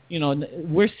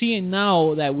 we're seeing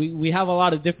now that we have a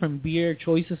lot of different beer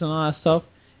choices and all that stuff,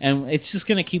 and it's just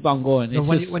gonna keep on going. So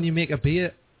when you make a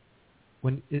beer,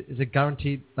 is it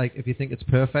guaranteed? Like, if you think it's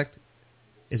perfect,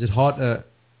 is it hard to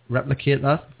replicate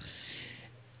that?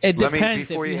 It depends.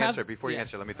 Before you answer,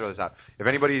 let me throw this out. If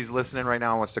anybody's listening right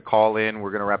now and wants to call in,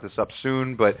 we're going to wrap this up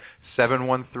soon, but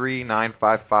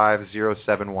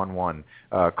 713-955-0711.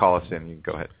 Call us in. You can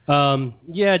go ahead. On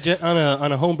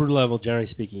a homebrew level, generally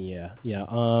speaking, yeah.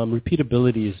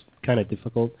 Repeatability is kind of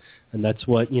difficult, and that's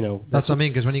what, That's what I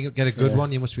mean, because when you get a good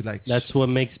one, you must be like... That's what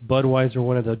makes Budweiser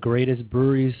one of the greatest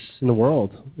breweries in the world,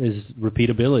 is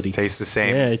repeatability. Tastes the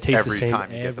same it tastes every the same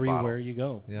time you get the bottle. everywhere you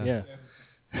go. Yeah.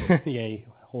 He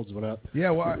holds one up. Yeah,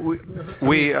 well,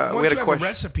 we had a question.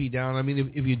 Recipe down.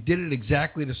 If you did it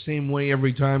exactly the same way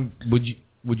every time, would you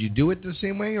do it the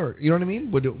same way, or you know what I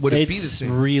mean? Would it be the same?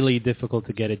 It's really difficult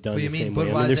to get it done the same way.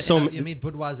 You mean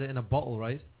Budweiser in a bottle,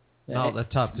 right? Not at the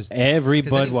top. Every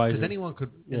Budweiser. Because anyone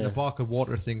could, in the bar, could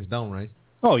water things down, right?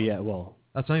 Oh, yeah, well.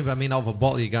 That's not even, I mean, out of a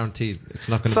bottle, you guaranteed it's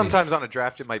not going to be. Sometimes on a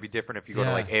draft, it might be different if you go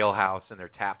to like Ale House and their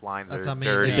tap lines are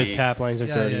dirty. The tap lines are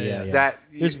dirty, yeah.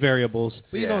 There's variables.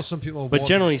 But you know, some people. But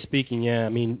generally speaking, I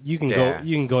mean, you can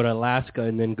go to Alaska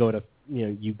and then go to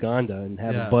Uganda and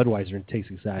have a Budweiser and it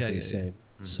tastes exactly the same.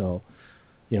 Mm-hmm. So,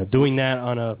 doing that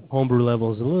on a homebrew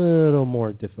level is a little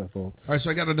more difficult. All right, so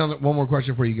I got one more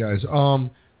question for you guys.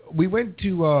 We went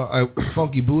to a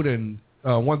Funky Buddha, and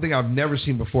one thing I've never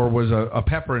seen before was a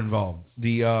pepper involved,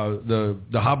 the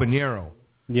habanero.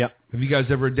 Yep. Have you guys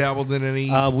ever dabbled in any?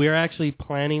 We're actually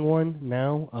planning one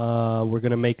now. We're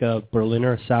going to make a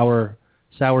Berliner, sour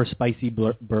spicy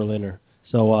Berliner.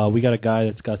 So we got a guy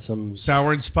that's got some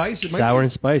sour and spice. Sour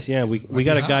and spice, yeah. We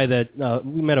got a guy that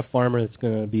we met a farmer that's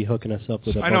going to be hooking us up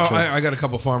with a bunch of I got a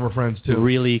couple farmer friends too.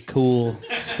 Really cool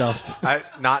stuff.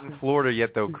 Not in Florida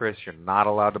yet, though, Chris. You're not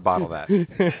allowed to bottle that.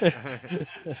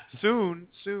 Soon.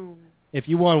 If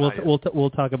you want, we'll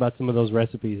talk about some of those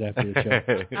recipes after the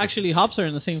show. Actually, hops are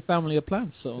in the same family of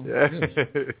plants, so.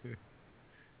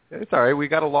 It's all right. We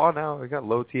got a law now. We got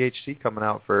low THC coming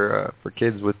out for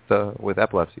kids with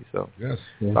epilepsy. So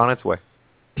it's on its way.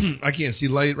 I can't see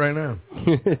light right now.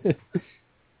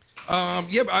 But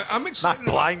I'm excited. Not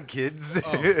blind kids.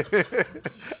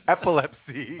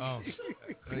 Epilepsy. Oh.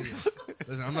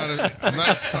 Listen, I'm not a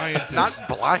scientist. Not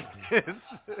blindness.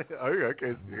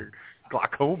 Okay.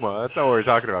 Glaucoma. That's not what we're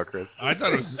talking about, Chris. I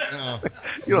thought it was.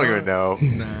 You don't even know.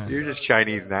 Nah. You're just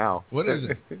Chinese now. What is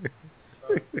it?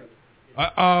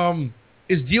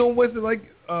 Is dealing with it like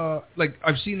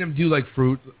I've seen them do like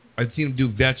fruit. I've seen them do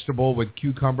vegetable with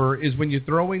cucumber. Is when you're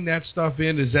throwing that stuff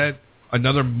in, is that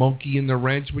another monkey in the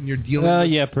wrench when you're dealing with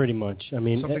yeah, pretty much. I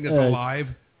mean, something that's alive?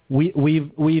 We've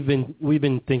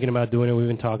been thinking about doing it. We've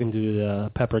been talking to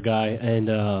the pepper guy,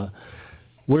 and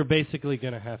we're basically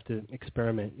going to have to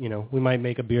experiment. We might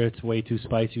make a beer that's way too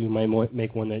spicy. We might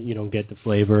make one that you don't get the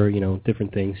flavor,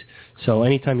 different things. So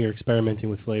anytime you're experimenting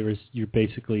with flavors, you're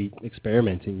basically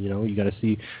experimenting. You got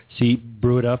to see,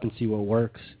 brew it up and see what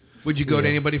works. Would you go to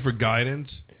anybody for guidance?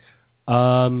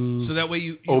 So that way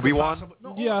you Obi-Wan?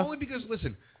 Only because,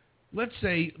 listen, let's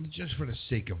say, just for the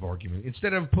sake of argument,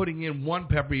 instead of putting in one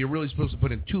pepper, you're really supposed to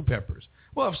put in two peppers.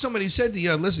 Well, if somebody said to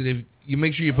you, listen, if you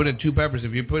make sure you put in two peppers,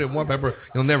 if you put in one pepper,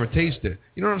 you'll never taste it.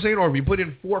 You know what I'm saying? Or if you put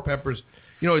in four peppers,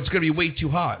 it's going to be way too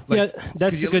hot. Like,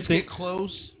 that's a good thing. Get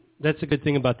close? That's a good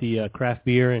thing about the craft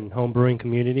beer and home brewing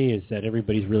community is that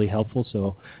everybody's really helpful.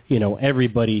 So,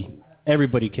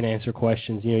 everybody can answer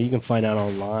questions. You can find out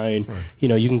online. Right.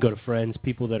 You can go to friends,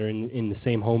 people that are in the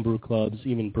same homebrew clubs,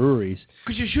 even breweries.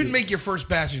 Because you shouldn't make your first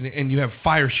batch and you have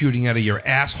fire shooting out of your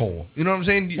asshole. You know what I'm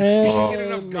saying? You get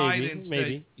enough guidance.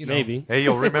 Maybe. Hey,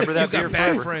 you'll remember that beer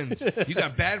forever. Friends. You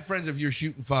got bad friends if you're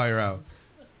shooting fire out.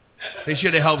 They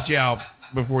should have helped you out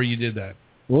before you did that.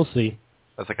 We'll see.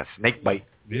 That's like a snake bite.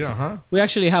 Yeah, huh? We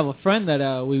actually have a friend that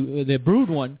they brewed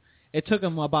one. It took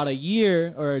him about a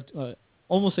year or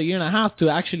almost a year and a half to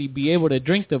actually be able to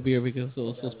drink the beer because it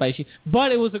was so spicy.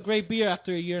 But it was a great beer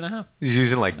after a year and a half. He's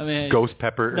using ghost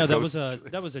pepper. No, that was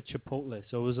a chipotle,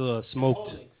 so it was a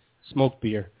smoked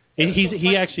beer.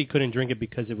 He actually couldn't drink it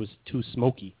because it was too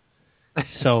smoky.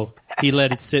 So he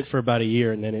let it sit for about a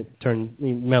year, and then it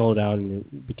mellowed out, and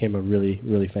it became a really,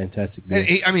 really fantastic beer.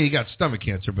 He got stomach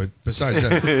cancer, but besides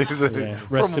that,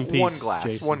 rest in peace, one glass.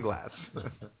 Jason. One glass.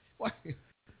 What?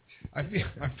 That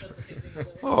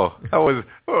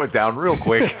was down real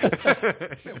quick.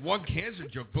 One cancer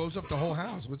joke blows up the whole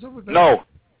house. What's up with that? No.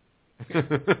 All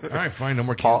right, fine. No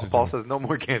more cancer jokes. Paul says no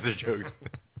more cancer jokes.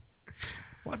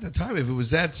 Well, at the time, if it was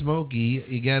that smoky,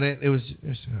 you get it. It was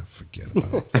forget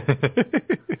about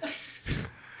it.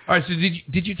 All right. So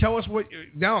did you tell us what?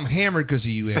 Now I'm hammered because of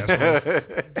you, asshole.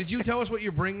 Did you tell us what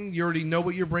you're bringing? You already know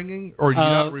what you're bringing, or you're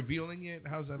not revealing it?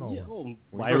 How's that all?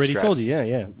 Yeah, I already told you.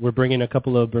 Yeah. We're bringing a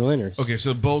couple of Berliners. Okay,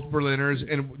 so both Berliners,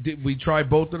 and did we try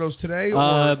both of those today?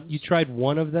 You tried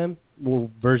one of them,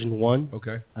 version 1.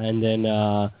 Okay. And then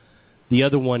the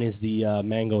other one is the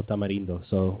mango tamarindo.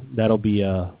 So that'll be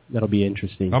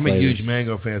interesting. I'm a huge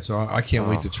mango fan, so I can't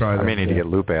wait to try that. I may need to get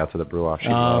Lupe out to the brew off. She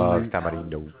loves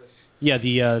tamarindo. Yeah,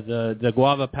 the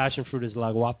guava passion fruit is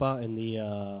La Guapa, and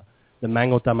the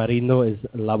mango tamarindo is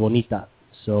La Bonita.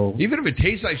 So even if it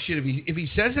tastes like shit, if he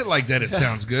says it like that, it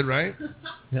sounds good, right?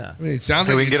 Yeah. I mean, it sounds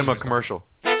like we can get him a commercial.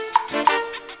 Yeah,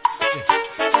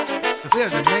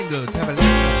 the mango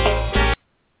tamarindo.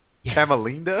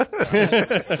 Tamalinda?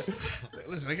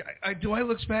 Listen, do I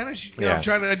look Spanish? Yeah. I'm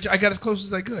trying to. I got as close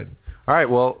as I could. All right,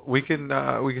 well, we can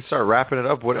start wrapping it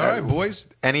up. All right, boys.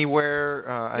 Anywhere,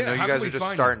 I know you guys are just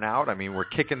starting out. I mean, we're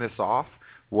kicking this off.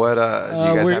 What do you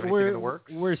guys have anything in the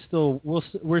works? We're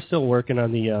still working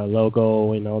on the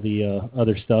logo and all the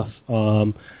other stuff.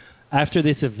 After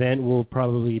this event, we'll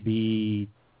probably be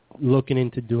looking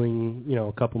into doing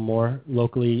a couple more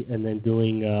locally, and then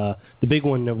doing the big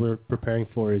one that we're preparing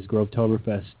for is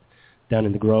Grovetoberfest down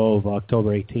in the Grove, October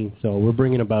 18th. So we're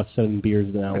bringing about 7 beers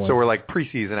to that one. So we're like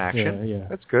preseason action. Yeah.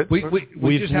 That's good. We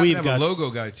just happen to have a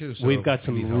logo guy too. So we've got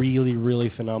some really, really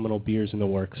phenomenal beers in the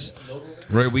works.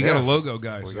 Right, we got a logo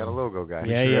guy. We got a logo guy.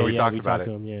 We talked about it.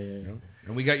 To him. Yeah.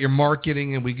 And we got your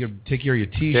marketing, and we could take care of your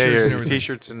T-shirts and everything.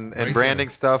 T-shirts and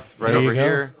branding stuff right over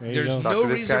here. There's no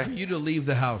reason for you to leave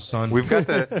the house, son. We've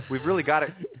really got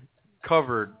it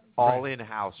covered all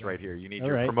in-house right here. You need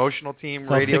your promotional team,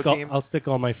 radio team. I'll stick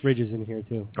all my fridges in here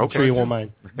too. Okay. I'm sure you won't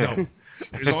mind. No,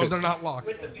 as long as they're not locked.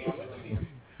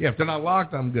 Yeah, if they're not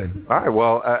locked, I'm good. All right.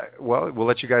 Well, we'll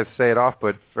let you guys say it off.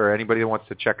 But for anybody that wants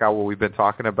to check out what we've been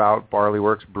talking about, Barley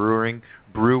Works Brewing.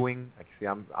 See,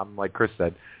 I'm like Chris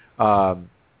said.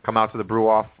 Come out to the Brew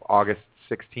Off August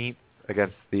 16th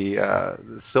against the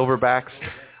Silverbacks.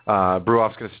 Brew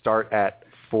Off's going to start at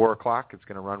 4 o'clock. It's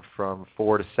going to run from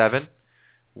 4 to 7.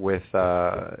 With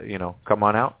come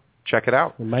on out, check it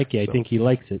out. And Mikey, I think he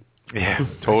likes it. Yeah,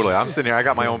 totally. I'm sitting here. I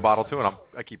got my own bottle too, and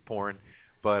I keep pouring.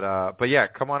 But yeah,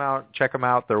 come on out, check them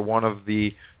out. They're one of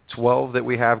the 12 that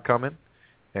we have coming,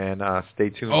 and stay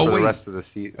tuned for the rest of the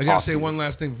season. I gotta say one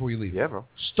last thing before you leave. Yeah, bro.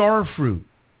 Star fruit.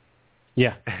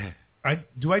 Yeah.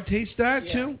 Do I taste that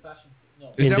too?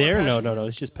 In there? No.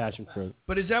 It's just passion fruit.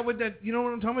 But is that what you know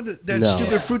what I'm talking about? That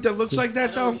stupid fruit that looks like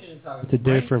that, though? It's a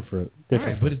different fruit.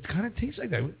 But it kind of tastes like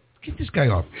that. Get this guy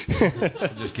off.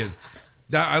 I'm just kidding.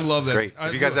 I love that. Great.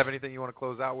 If you guys have anything you want to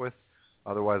close out with,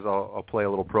 otherwise I'll play a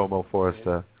little promo for us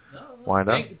to wind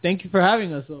up. Thank you for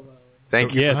having us.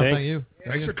 Thank you. Thank you.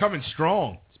 Thanks for coming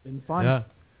strong. It's been fun. Yeah.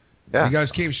 You guys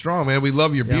came strong, man. We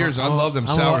love your beers. I love them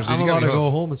sours. I'm about to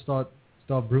go home and start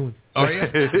brewing. Oh, yeah?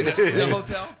 In the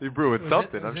hotel? You're brewing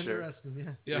something, I'm sure.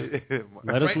 Yeah.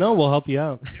 Let us know. We'll help you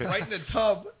out. Right in the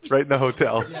tub. Right in the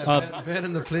hotel.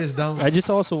 Bedding the place down. I just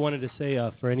also wanted to say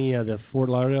for any of the Fort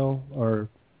Lauderdale or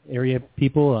area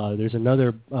people, there's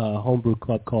another homebrew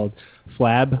club called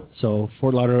FLAB. So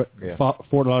Fort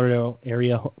Lauderdale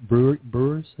area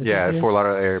brewers. Yeah, Fort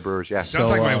Lauderdale area brewers. Yeah. Sounds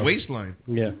like my waistline.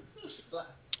 Yeah.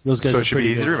 Those guys. So it should be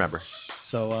easy to remember.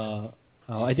 So.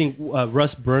 I think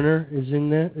Russ Berner is in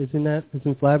that. Is in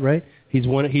FLAB, right? He's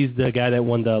the guy that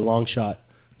won the long shot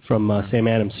from Sam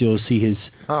Adams. You'll see his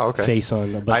face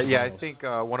on the bus. I think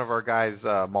one of our guys,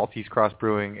 Maltese Cross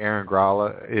Brewing, Aaron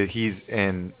Gralla, he's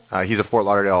a Fort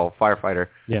Lauderdale firefighter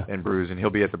and brews, and he'll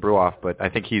be at the Brew Off. But I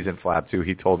think he's in FLAB too.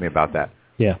 He told me about that.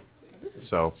 Yeah.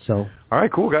 So all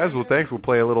right, cool guys. Well, thanks. We'll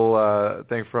play a little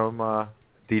thing from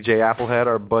DJ Applehead,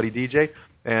 our buddy DJ,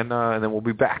 and then we'll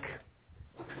be back.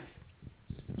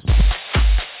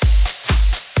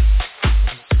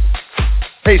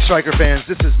 Hey Striker fans,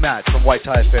 this is Matt from White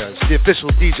Tie Affairs, the official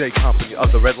DJ company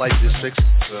of the Red Light District's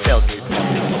Tailgate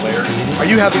Show. Are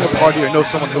you having a party or know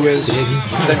someone who is?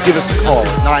 Then give us a call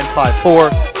at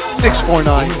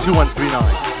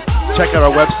 954-649-2139. Check out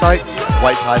our website,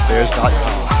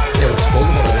 whitetieaffairs.com.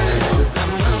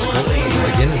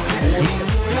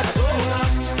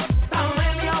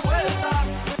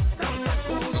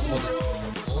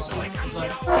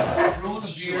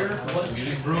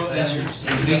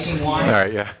 All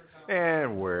right, yeah.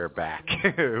 And we're back.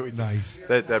 Nice.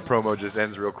 That promo just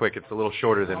ends real quick. It's a little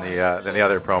shorter than the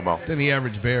other promo. Than the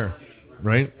average bear,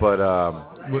 right? But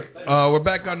we're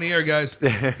back on the air, guys.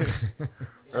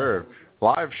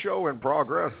 Live show in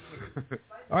progress.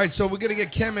 All right, so we're gonna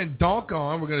get Kem and Donka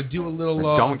on. We're gonna do a little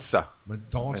Mendonca,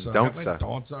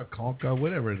 Conca,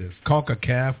 whatever it is, Conca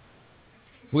Calf.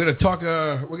 We're gonna talk.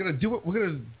 We're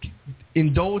gonna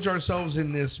indulge ourselves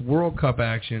in this World Cup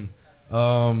action.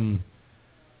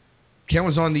 Ken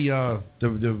was on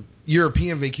the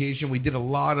European vacation. We did a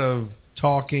lot of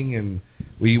talking, and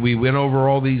we went over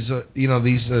all these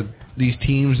these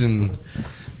teams, and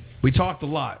we talked a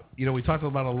lot. We talked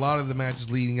about a lot of the matches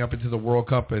leading up into the World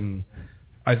Cup, and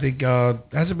I think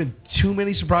hasn't been too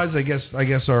many surprises. I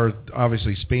guess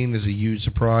obviously Spain is a huge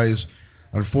surprise.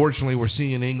 Unfortunately, we're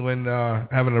seeing England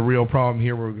having a real problem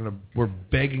here. We're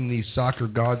begging these soccer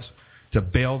gods to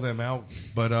bail them out,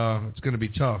 but it's going to be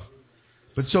tough.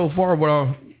 But so far,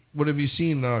 what have you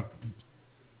seen,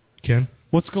 Ken?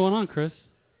 What's going on, Chris?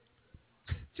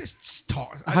 Just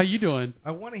talk. How you doing?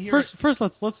 I want to hear. First,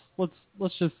 let's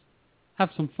just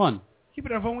have some fun. Yeah,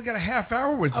 but I've only got a half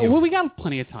hour with you. Well, we got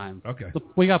plenty of time. Okay.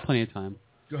 We got plenty of time.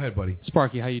 Go ahead, buddy.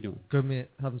 Sparky, how you doing? Good, mate.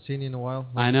 Haven't seen you in a while.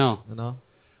 I know.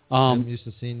 I'm used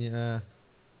to seeing you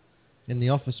in the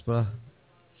office, but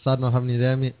Sad not having you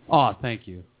there, mate. Oh, thank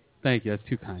you. Thank you. That's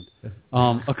too kind.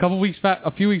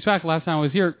 A few weeks back, last time I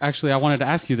was here, actually, I wanted to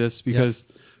ask you this because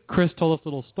Chris told us a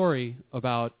little story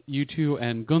about you two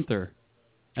and Gunther,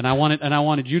 and I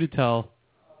wanted you to tell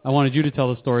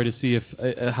the story to see if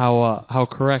how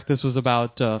correct this was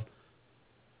about. Go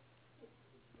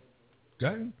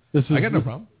ahead. I got no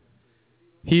problem.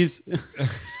 This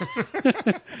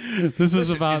is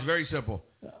about. It's very simple.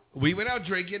 We went out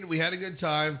drinking. We had a good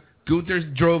time. Gunther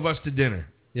drove us to dinner.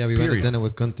 Yeah, we went to dinner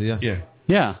with Gunther. Yeah.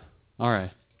 Yeah. All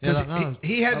right. Yeah,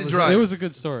 he had to drive. It was a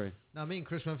good story. Now, me and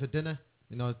Chris went for dinner.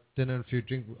 Dinner and a few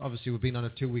drinks. Obviously, we've been on a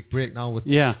 2-week break now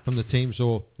from the team.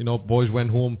 So, boys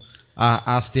went home.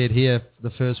 I stayed here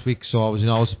the first week, so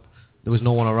there was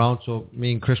no one around. So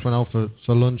me and Chris went out for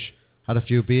lunch, had a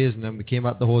few beers, and then we came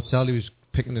back to the hotel. He was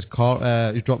picking his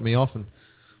car. He dropped me off, and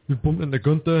we bumped into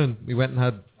Gunther, and we went and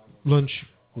had lunch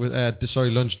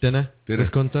dinner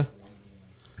with Gunther.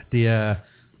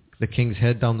 The King's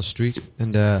Head down the street,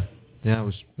 and it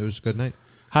was a good night.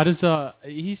 How does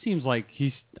he seems like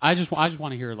I just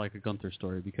want to hear like a Gunther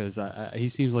story because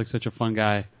he seems like such a fun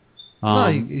guy.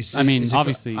 He's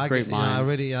obviously great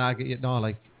mind. I get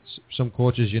like some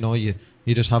coaches, you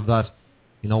just have that,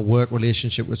 work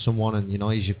relationship with someone, and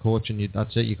he's your coach, and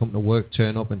that's it. You come to work,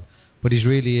 turn up, but he's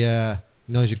really,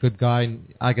 he's a good guy,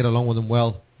 and I get along with him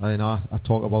well. I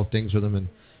talk about things with him, and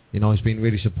he's been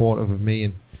really supportive of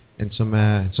me in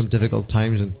some difficult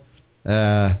times, and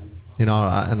and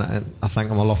I thank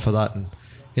him a lot for that. And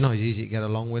he's easy to get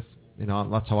along with.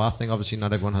 That's how I think. Obviously,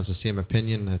 not everyone has the same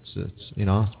opinion. It's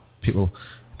people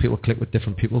click with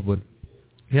different people, but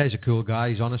yeah, he's a cool guy.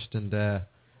 He's honest, and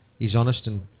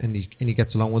he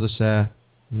gets along with us,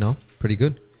 pretty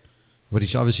good. But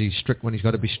he's obviously strict when he's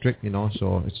got to be strict,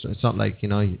 So it's not like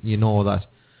that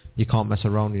you can't mess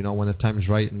around, when the time is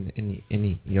right, and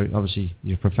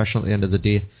you're professional at the end of the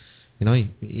day.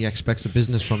 He expects the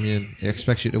business from you, and he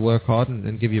expects you to work hard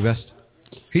and give your best.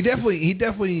 He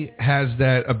definitely has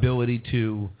that ability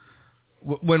to,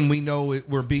 when we know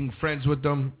we're being friends with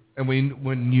them, and when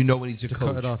when he's a coach.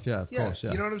 Cut it off, yeah, of course,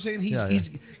 yeah. You know what I'm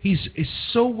saying? He's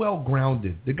so well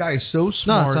grounded. The guy is so smart.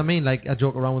 No, that's what I mean. Like, I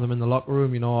joke around with him in the locker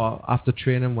room, after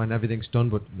training when everything's done,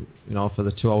 but for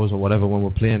the 2 hours or whatever when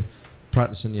we're playing,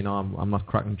 practicing, I'm not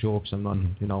cracking jokes. I'm not,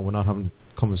 we're not having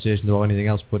conversations or anything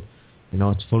else, but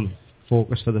it's full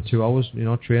focus for the 2 hours,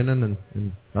 training,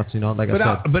 and that's, like I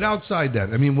said. But outside that,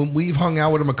 when we've hung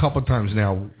out with him a couple of times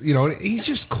now, he's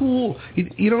just cool.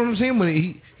 You know what I'm saying?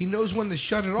 When he knows when to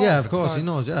shut it off. Yeah, of course, he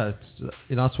knows. Yeah,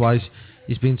 that's why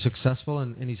he's been successful,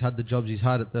 and he's had the jobs he's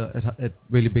had at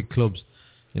really big clubs.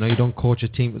 You don't coach a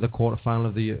team to the quarterfinal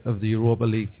of the Europa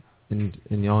League, and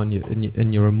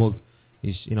you're a mug.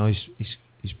 He's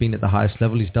been at the highest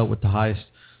level. He's dealt with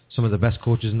some of the best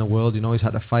coaches in the world. He's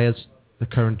had to fire the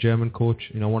current German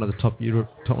coach, one of the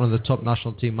top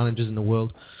national team managers in the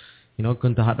world.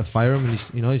 Gunther had to fire him, and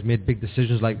he's made big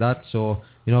decisions like that. So,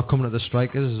 coming at the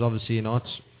strikers is obviously,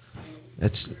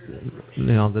 it's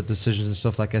the decisions and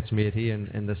stuff that gets made here,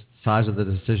 and the size of the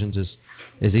decisions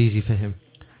is easy for him.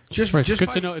 It's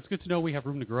good to know we have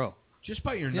room to grow. Just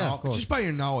by your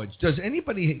knowledge, does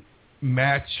anybody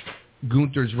match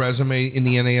Gunther's resume in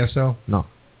the NASL? No,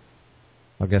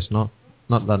 I guess not.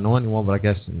 Not that I know anyone, but I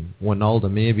guess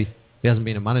Wijnaldum maybe. He hasn't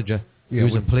been a manager. He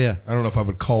was a player. I don't know if I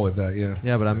would call it that, yeah.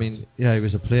 Yeah, but he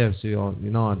was a player. So,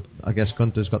 I guess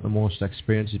Gunther's got the most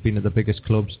experience. He's been at the biggest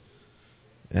clubs.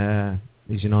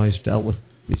 He's dealt with.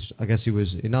 I guess he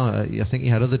was, I think he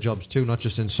had other jobs too, not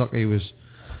just in soccer. He was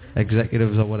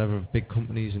executives or whatever of big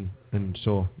companies, and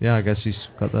so, yeah, I guess he's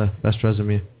got the best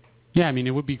resume. Yeah,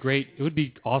 it would be great. It would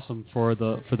be awesome for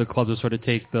the club to sort of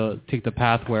take the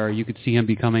path where you could see him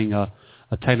becoming a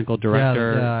technical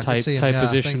director type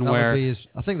position where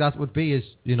I think that would be his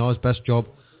best job,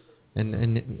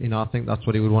 and I think that's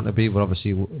what he would want to be. But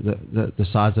obviously the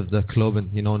size of the club,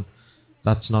 and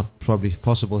that's not probably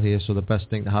possible here. So the best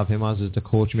thing to have him as is the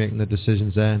coach making the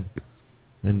decisions there,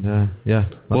 and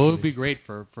Well, it would be great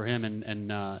for him and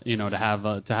to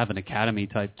have an academy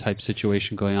type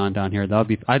situation going on down here. That would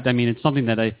be. It's something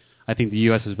that I think the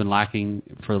U.S. has been lacking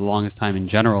for the longest time in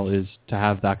general, is to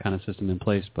have that kind of system in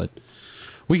place. But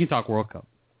we can talk World Cup.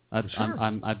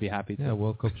 I'd be happy to. Yeah,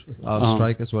 World Cup,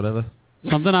 strikers, whatever.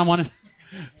 Something I wanted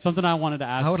to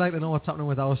ask. I would like to know what's happening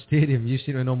with our stadium. You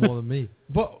seem to know more than me.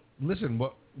 But listen,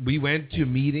 we went to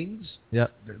meetings. Yeah.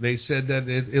 They said that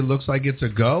it looks like it's a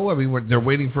go. They're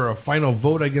waiting for a final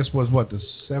vote. I guess was the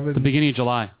 7th. The beginning of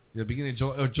July. The beginning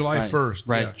of July 1st.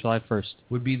 Right, yeah. July 1st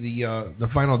would be the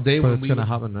final day. But it's going to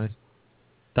happen, right?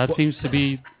 That seems to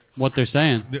be what they're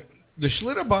saying. the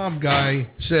Schlitterbaum guy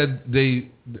said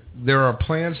there are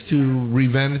plans to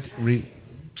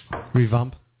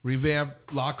revamp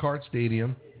Lockhart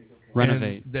Stadium,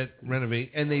 renovate,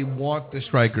 and they want the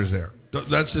strikers there.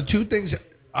 That's the two things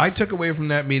I took away from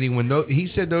that meeting. When he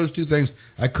said those two things,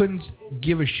 I couldn't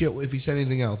give a shit if he said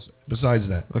anything else besides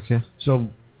that. Okay. So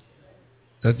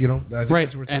that I think right,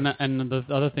 that's what and the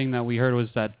other thing that we heard was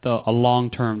that a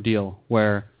long-term deal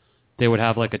where they would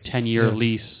have like a 10-year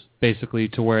lease, basically,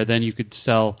 to where then you could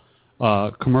sell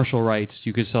commercial rights,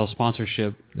 you could sell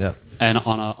sponsorship, and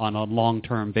on a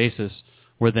long-term basis,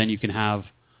 where then you can have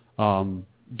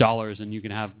dollars and you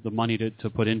can have the money to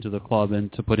put into the club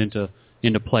and to put into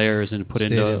players and put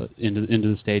into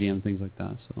the stadium, things like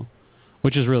that. So,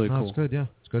 which is really cool. It's good, yeah.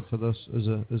 It's good for us as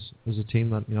a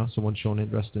team that someone's shown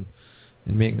interest in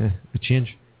making a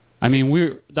change. I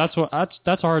mean, that's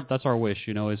our wish,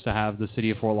 is to have the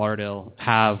city of Fort Lauderdale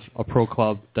have a pro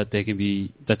club that they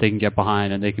can get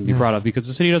behind and they can be proud of, because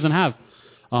the city doesn't have,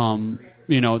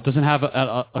 doesn't have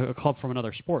a club from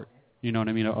another sport. You know what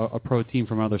I mean? A pro team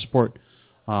from another sport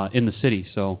in the city.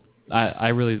 So I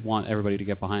really want everybody to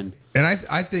get behind. And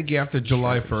I think after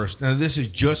July 1st, now this is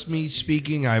just me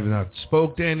speaking. I have not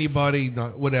spoke to anybody,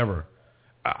 whatever.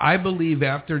 I believe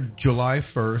after July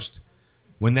 1st,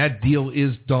 when that deal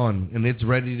is done and it's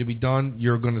ready to be done,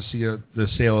 you're going to see the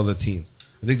sale of the team.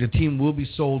 I think the team will be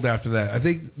sold after that. I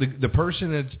think the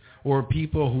person or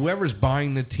people, whoever's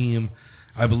buying the team,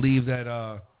 I believe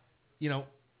that you're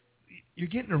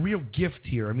getting a real gift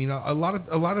here. I mean, a lot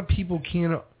of people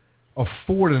can't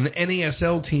afford an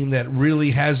NASL team that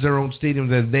really has their own stadium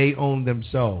that they own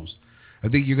themselves. I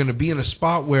think you're going to be in a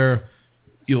spot where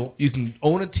you can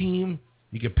own a team,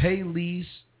 you can pay lease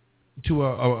to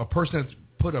a person that's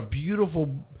put a beautiful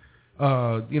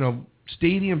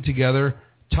stadium together,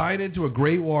 tied into a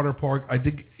great water park. I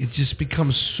think it just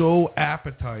becomes so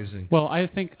appetizing. Well, I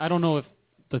don't know if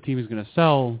the team is going to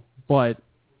sell, but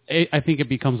I think it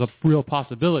becomes a real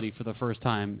possibility for the first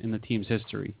time in the team's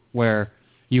history, where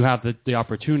you have the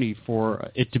opportunity for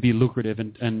it to be lucrative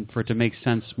and for it to make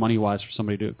sense money-wise for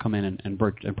somebody to come in and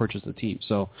purchase the team.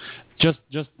 So just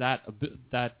that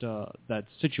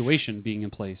situation being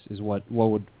in place is what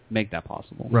would make that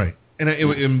possible. Right. And it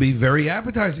would be very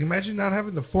appetizing. Imagine not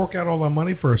having to fork out all that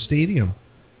money for a stadium,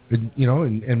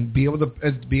 and be able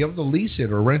to lease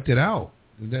it or rent it out.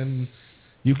 And then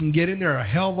you can get in there a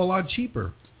hell of a lot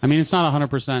cheaper. I mean, it's not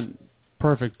 100%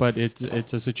 perfect, but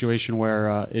it's a situation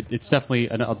where it's definitely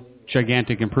a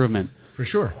gigantic improvement. For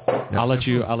sure. I'll let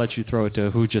you throw it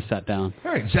to who just sat down.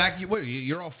 All right, Zach,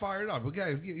 you're all fired up.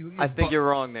 Okay. I think you're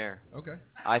wrong there. Okay.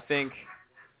 I think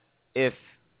if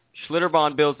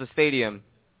Schlitterbahn builds a stadium,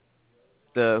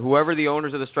 whoever the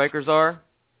owners of the Strikers are,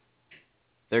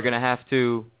 they're going to have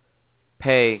to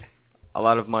pay a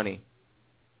lot of money.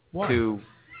 Why?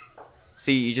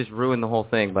 See, you just ruined the whole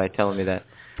thing by telling me that.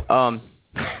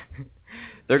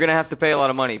 They're going to have to pay a lot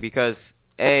of money because,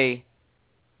 A,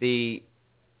 the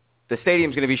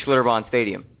stadium's going to be Schlitterbahn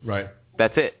Stadium. Right.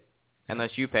 That's it,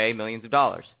 unless you pay millions of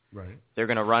dollars. Right. They're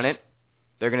going to run it.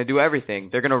 They're going to do everything.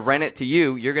 They're going to rent it to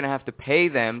you. You're going to have to pay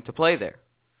them to play there.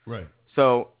 Right.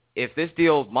 So if this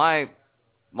deal, my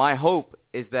hope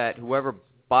is that whoever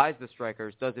buys the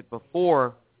Strikers does it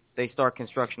before they start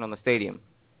construction on the stadium,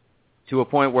 to a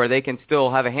point where they can still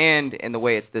have a hand in the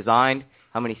way it's designed,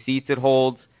 how many seats it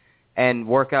holds, and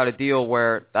work out a deal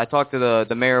where I talked to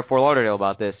the mayor of Fort Lauderdale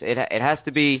about this. It has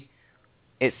to be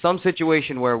some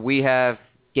situation where we have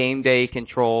game day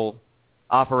control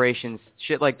operations,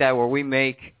 shit like that, where we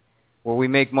make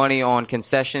money on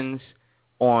concessions,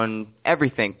 on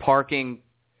everything, parking,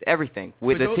 everything.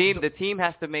 With the team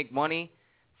has to make money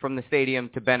from the stadium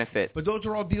to benefit. But those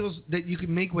are all deals that you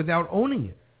can make without owning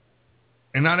it,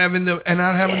 and not having to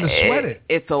sweat it.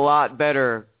 It's a lot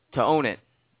better to own it,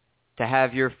 to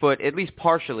have your foot, at least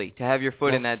partially, to have your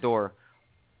foot in that door.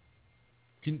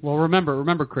 Well,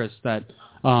 remember, Chris, that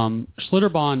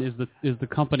Schlitterbahn is the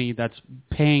company that's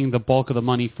paying the bulk of the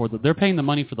money they're paying the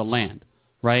money for the land,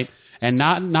 right? And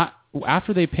not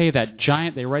after they pay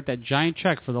they write that giant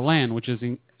check for the land, which is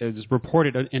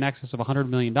reported in excess of $100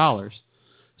 million.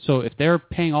 So if they're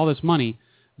paying all this money,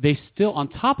 they still, on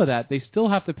top of that, they still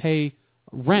have to pay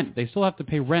rent. They still have to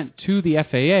pay rent to the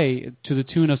FAA to the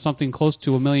tune of something close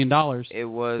to $1 million. It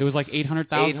was like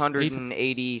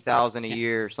 $880,000 a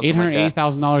year, something like that.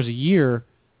 $880,000 a year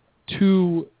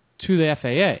to the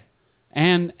FAA,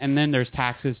 and then there's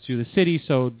taxes to the city.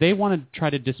 So they want to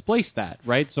try to displace that,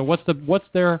 right? So what's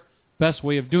their best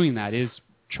way of doing that is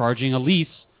charging a lease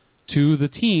to the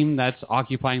team that's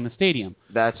occupying the stadium.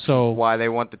 That's why they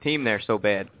want the team there so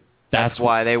bad. That's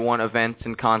why they want events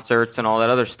and concerts and all that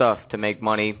other stuff to make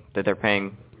money that they're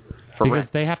paying for because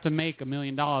rent. they have to make $1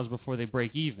 million before they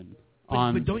break even.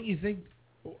 But don't you think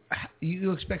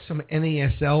you expect some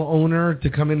NASL owner to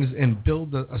come in and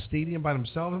build a stadium by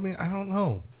themselves? I mean, I don't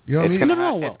know. You know what I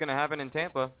mean? It's going to happen in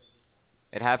Tampa.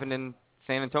 It happened in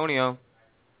San Antonio.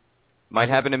 Might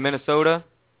happen in Minnesota.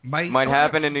 Might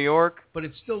happen in New York. But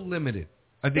it's still limited.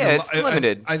 I think it's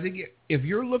limited. I think if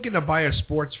you're looking to buy a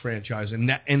sports franchise, and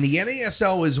the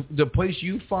NASL is the place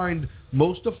you find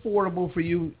most affordable for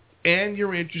you, and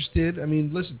you're interested. I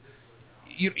mean, listen,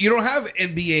 you don't have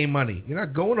NBA money. You're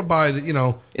not going to buy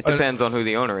It depends on who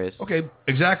the owner is. Okay,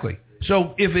 exactly.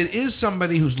 So if it is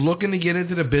somebody who's looking to get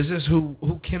into the business, who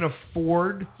can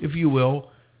afford, if you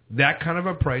will, that kind of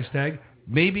a price tag,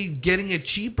 maybe getting it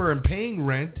cheaper and paying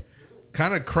rent,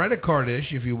 kind of credit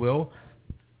card-ish, if you will,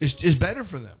 is better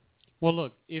for them. Well,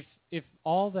 look, if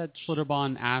all that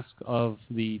Schlitterbahn asks of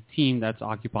the team that's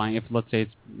occupying, if let's say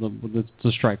it's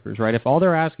the Strikers, right? If all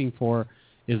they're asking for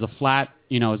is a flat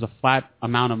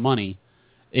amount of money,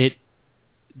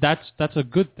 that's a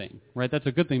good thing, right? That's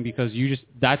a good thing because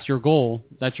that's your goal.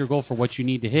 That's your goal for what you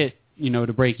need to hit,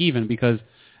 to break even, because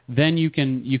then you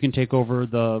can take over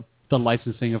the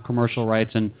licensing of commercial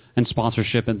rights and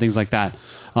sponsorship and things like that.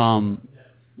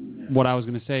 What I was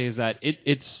going to say is that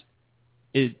it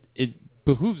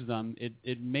behooves them.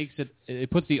 It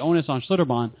puts the onus on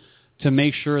Schlitterbahn to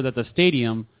make sure that the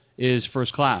stadium is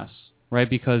first class, right?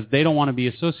 Because they don't want to be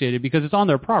associated, because it's on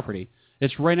their property.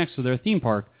 It's right next to their theme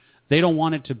park. They don't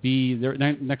want it to be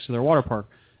next to their water park.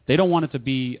 They don't want it to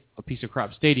be a piece of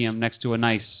crap stadium next to a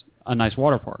nice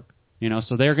water park.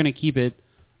 So they're going to keep it.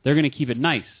 They're going to keep it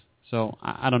nice. So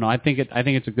I don't know. I think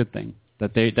it's a good thing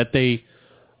that they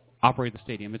operate the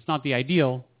stadium. It's not the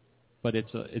ideal, but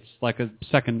it's like a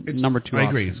number two. I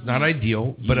agree. It's not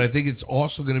ideal, but I think it's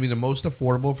also going to be the most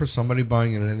affordable for somebody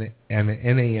buying an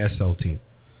NASL team.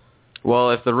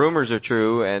 Well, if the rumors are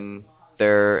true and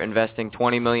they're investing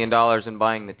 $20 million in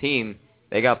buying the team,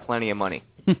 they got plenty of money.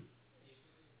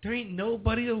 There ain't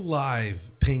nobody alive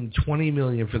paying $20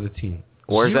 million for the team.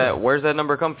 Where's that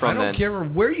number come from? I don't care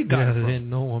where you got it from. There ain't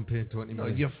no one paying $20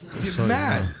 million. You're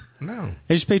mad. No.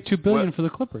 They just paid $2 billion for the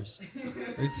Clippers.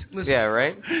 Listen, yeah,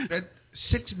 right.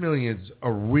 $6 million's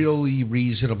a really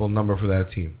reasonable number for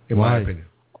that team, in my opinion.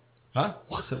 Huh?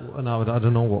 No, I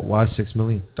don't know why $6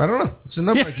 million. I don't know. It's a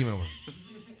number I came up with.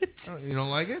 You don't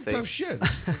like it? Tough shit.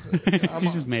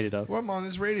 You just made it up. Well, I'm on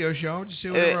this radio show. I'm just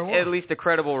saying whatever I want. At least a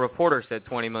credible reporter said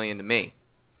 $20 million to me.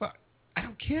 Well, I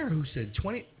don't care who said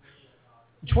 $20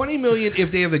 million.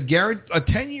 If they have a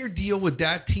 10-year deal with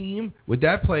that team, with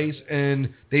that place,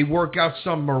 and they work out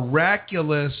some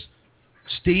miraculous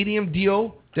stadium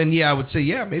deal, then I would say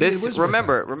maybe it was.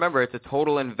 Remember, it's a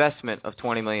total investment of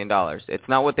 $20 million. It's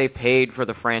not what they paid for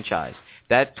the franchise.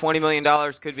 That $20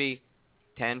 million could be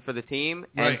 10 for the team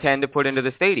and 10 to put into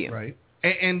the stadium. Right,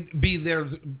 and be there,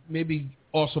 maybe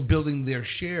also building their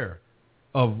share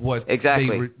of what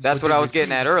exactly. That's what I was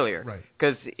getting at earlier. Right.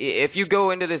 Because if you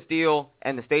go into this deal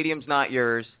and the stadium's not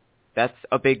yours, that's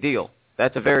a big deal.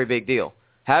 That's a very big deal.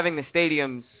 Having the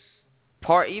stadiums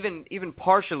even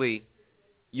partially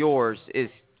yours is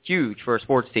huge for a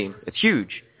sports team. It's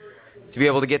huge to be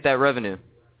able to get that revenue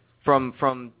from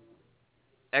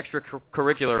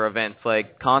extracurricular events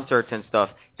like concerts and stuff.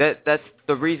 That's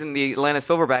the reason the Atlanta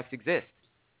Silverbacks exist,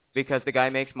 because the guy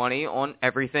makes money on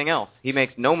everything else. He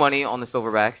makes no money on the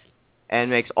Silverbacks and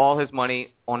makes all his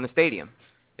money on the stadium.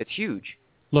 It's huge.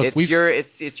 Look,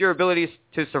 it's your ability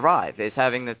to survive is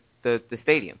having the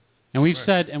stadium. And we've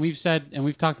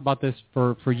talked about this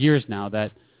for years now,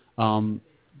 that the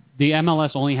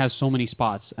MLS only has so many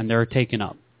spots and they're taken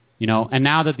up. And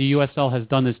now that the USL has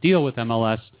done this deal with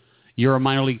MLS, you're a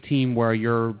minor league team where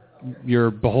you're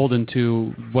beholden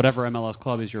to whatever MLS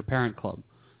club is your parent club.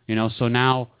 So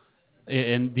now,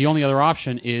 and the only other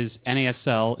option is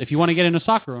NASL. If you want to get into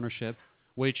soccer ownership,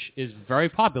 which is very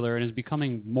popular and is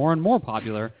becoming more and more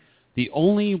popular, the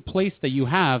only place that you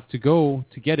have to go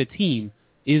to get a team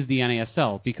is the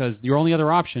NASL, because your only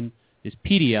other option is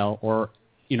PDL or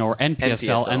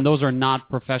NPSL, and those are not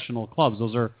professional clubs.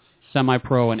 Those are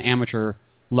semi-pro and amateur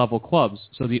level clubs.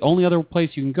 So the only other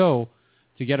place you can go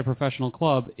to get a professional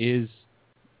club is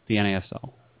the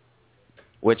NASL.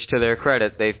 Which, to their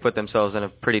credit, they've put themselves in a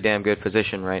pretty damn good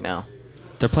position right now.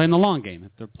 They're playing the long game.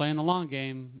 If they're playing the long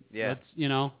game,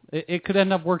 it could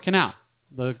end up working out.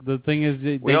 The thing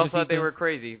is, we all thought they were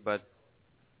crazy, but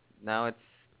now it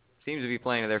seems to be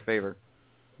playing to their favor.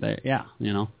 The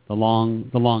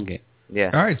long game.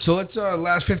 Yeah. All right, so let's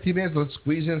last 15 minutes. Let's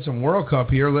squeeze in some World Cup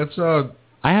here. Let's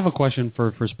I have a question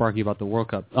for Sparky about the World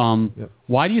Cup.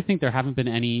 Why do you think there haven't been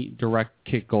any direct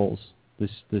kick goals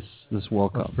this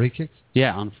World Cup? Free kicks?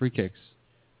 Yeah, on free kicks.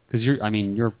 Because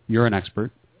you're an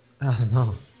expert.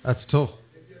 No, that's tough.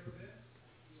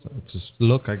 So just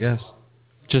look, I guess.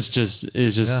 You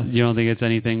don't think it's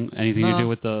anything to do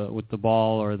with the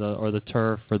ball or the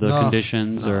turf or the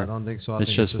conditions? No, I don't think so.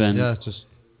 It's just been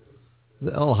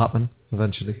it'll happen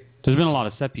eventually. There's been a lot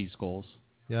of set piece goals.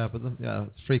 Yeah, but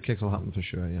free kicks will happen for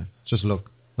sure. Yeah, just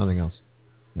look, nothing else.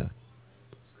 Yeah.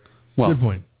 Well, good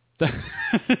point. All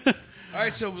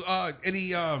right, so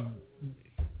any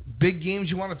big games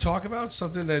you want to talk about?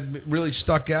 Something that really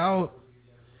stuck out?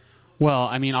 Well,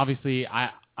 I mean, obviously,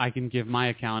 I can give my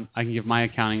account. I can give my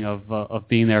accounting of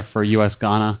being there for U.S.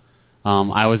 Ghana.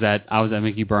 I was at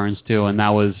Mickey Burns too, and that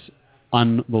was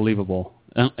unbelievable,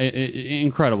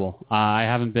 incredible. I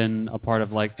haven't been a part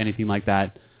of anything like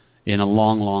that in a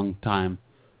long time,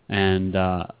 and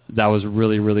that was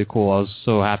really, really cool. I was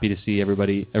so happy to see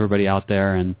everybody out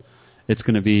there, and it's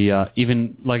going to be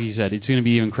even, like you said, it's going to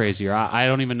be even crazier. I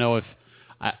don't even know if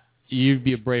you'd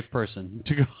be a brave person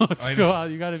to go out.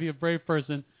 You got to be a brave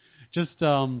person. Just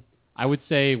I would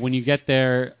say when you get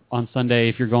there on Sunday,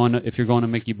 if you're going to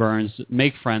Mickey Burns,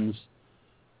 make friends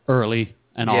early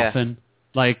and often.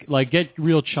 Like get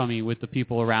real chummy with the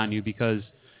people around you, because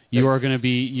you're going to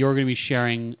be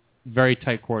sharing very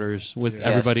tight quarters with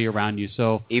everybody around you.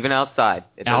 So even outside,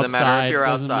 it doesn't matter if you're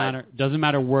outside. Doesn't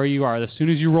matter where you are. As soon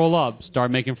as you roll up,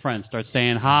 start making friends. Start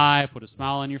saying hi. Put a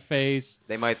smile on your face.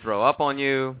 They might throw up on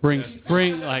you. Bring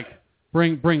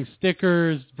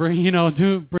stickers. Bring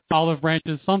olive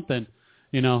branches, something,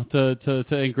 to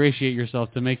ingratiate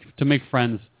yourself, to make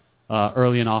friends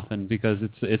early and often, because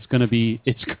it's gonna be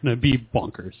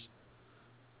bonkers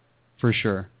for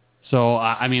sure. So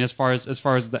I mean, as far as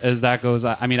that goes,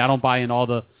 I mean, I don't buy in all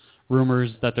the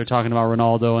rumors that they're talking about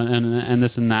Ronaldo and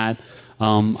this and that.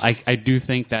 I do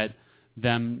think that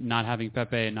them not having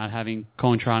Pepe and not having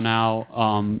Coentrao now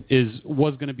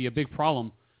was going to be a big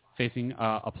problem facing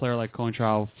a player like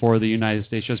Coentrao for the United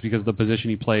States, just because of the position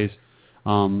he plays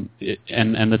and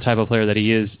the type of player that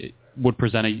he is. It would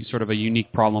present a sort of a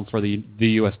unique problem for the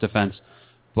U.S. defense.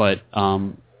 But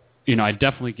I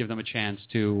definitely give them a chance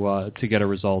to get a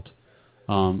result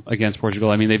against Portugal.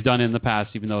 I mean, they've done it in the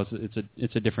past, even though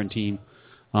it's a different team.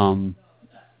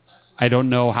 I don't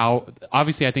know how.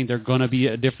 Obviously, I think they're going to be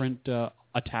a different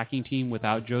attacking team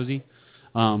without Josie,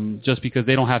 just because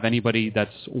they don't have anybody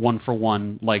that's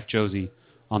 1-for-1 like Josie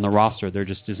on the roster. There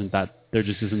just isn't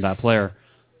that player.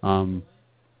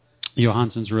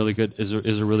 Johansson's really good. Is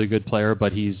a really good player,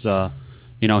 but he's he's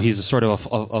a sort of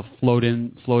a float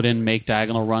in, make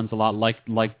diagonal runs a lot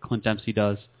like Clint Dempsey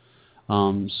does.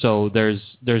 So there's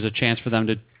a chance for them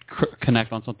to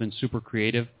connect on something super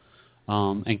creative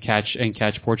and catch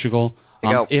Portugal. They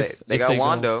got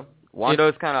Wando.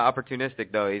 Wando's kind of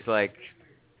opportunistic though. He's like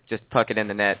just tuck it in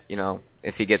the net,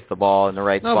 if he gets the ball in the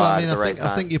right spot at the right time.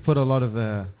 I think you put a lot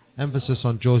of emphasis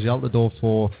on Josie Altidore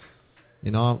for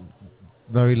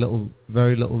very little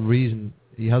reason.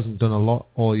 He hasn't done a lot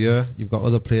all year. You've got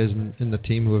other players in the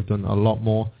team who have done a lot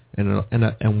more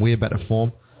in way better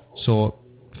form. So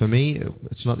for me,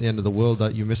 it's not the end of the world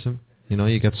that you miss him.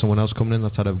 You get someone else coming in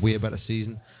that's had a way better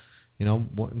season.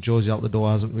 Josie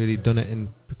Altidore hasn't really done it in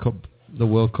the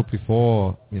World Cup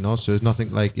before. So there's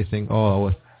nothing like you think,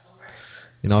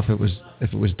 if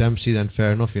it was Dempsey, then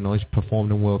fair enough. He's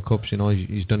performed in World Cups.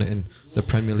 He's done it in the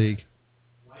Premier League.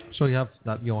 So you have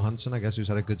that Johansson, I guess, who's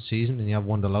had a good season, and you have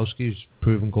Wondolowski, who's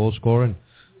proven goal scoring.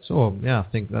 So I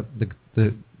think that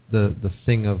the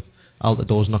thing of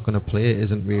Altidore's not going to play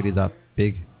isn't really that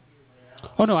big.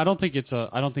 Oh no, I don't think it's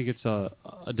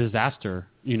a disaster,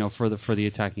 for the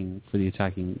attacking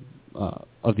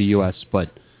of the U.S. But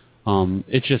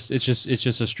it's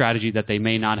just a strategy that they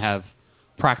may not have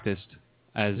practiced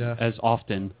as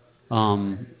often.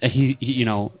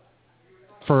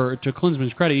 To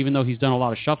Klinsmann's credit, even though he's done a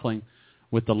lot of shuffling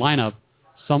with the lineup,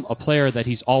 a player that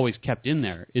he's always kept in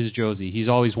there is Josie. He's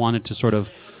always wanted to sort of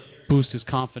boost his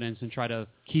confidence and try to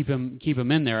keep him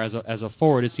in there as a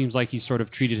forward. It seems like he sort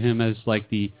of treated him as like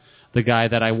the guy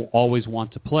that I always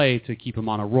want to play to keep him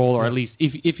on a roll, or at least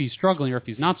if he's struggling or if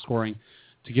he's not scoring,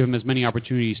 to give him as many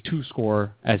opportunities to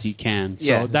score as he can.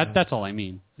 So that's all I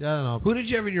mean. Yeah, no. Who did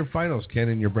you have in your finals, Ken,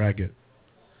 in your bracket?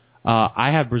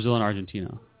 I have Brazil and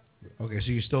Argentina. Okay,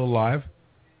 so you're still alive?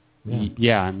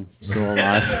 Yeah, I'm still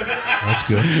alive. That's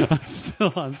good.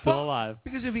 I'm still alive.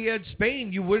 Because if he had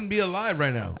Spain, you wouldn't be alive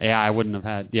right now. Yeah, I wouldn't have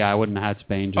had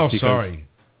Spain. Just because, sorry.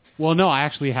 Well, no, I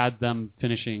actually had them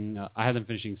finishing. I had them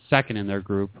finishing second in their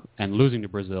group and losing to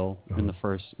Brazil in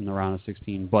the round of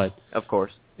 16. But of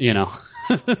course,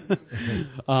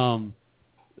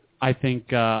 I think,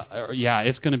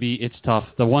 it's tough.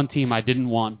 The one team I didn't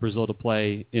want Brazil to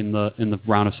play in the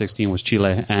round of 16 was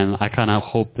Chile, and I kind of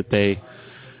hope that they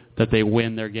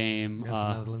win their game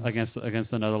against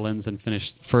the Netherlands and finish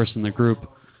first in the group.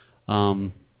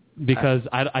 Because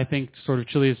I think sort of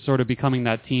Chile is sort of becoming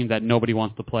that team that nobody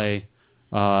wants to play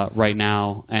right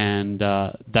now, and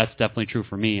that's definitely true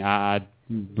for me. I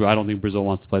don't think Brazil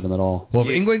wants to play them at all. Well,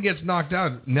 if England gets knocked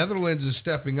out, Netherlands is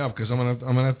stepping up because I'm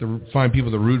gonna have to find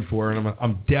people to root for, and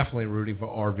I'm definitely rooting for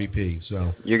RVP.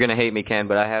 So you're gonna hate me, Ken,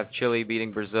 but I have Chile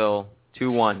beating Brazil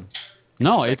 2-1.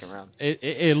 No,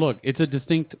 look,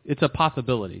 it's a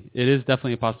possibility. It is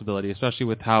definitely a possibility, especially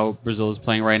with how Brazil is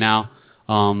playing right now.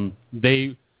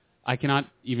 I cannot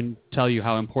even tell you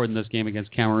how important this game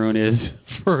against Cameroon is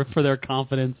for their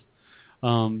confidence.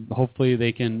 Hopefully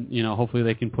they can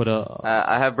put a.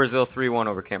 I have Brazil 3-1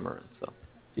 over Cameroon. So.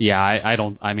 Yeah, I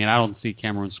don't see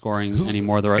Cameroon scoring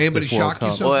anymore the rest of the World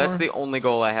Cup. Well, that's the only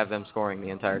goal I have them scoring the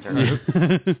entire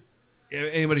tournament.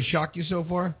 Anybody shock you so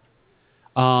far?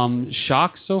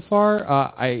 Shocked so far?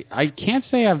 I can't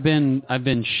say I've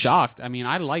been shocked. I mean,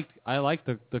 I like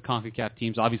the CONCACAF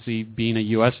teams. Obviously, being a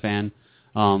U.S. fan,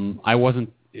 I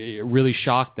wasn't really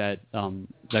shocked that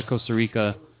Costa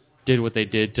Rica did what they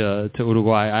did to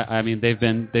Uruguay. I mean, they've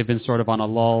been sort of on a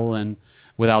lull, and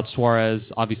without Suarez,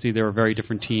 obviously they're a very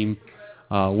different team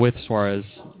with Suarez.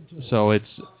 So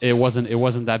it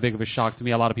wasn't that big of a shock to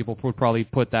me. A lot of people would probably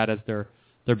put that as their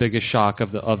biggest shock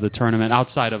of the tournament,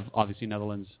 outside of obviously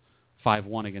Netherlands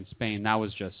 5-1 against Spain. That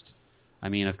was just, I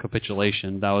mean, a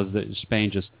capitulation. That was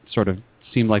Spain just sort of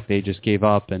seemed like they just gave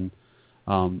up, and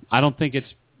I think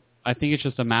it's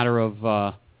just a matter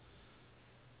of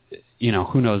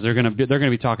who knows? They're gonna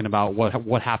be talking about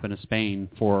what happened to Spain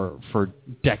for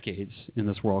decades in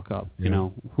this World Cup. Yeah.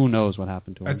 Who knows what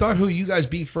happened to them? I thought who you guys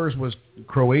beat first was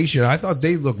Croatia. I thought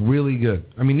they looked really good.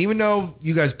 I mean, even though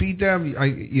you guys beat them,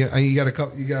 you got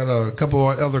a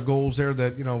couple of other goals there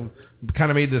that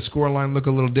kind of made the scoreline look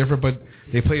a little different. But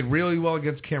they played really well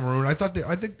against Cameroon. I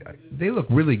think they look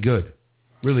really good,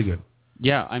 really good.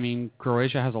 Yeah, I mean,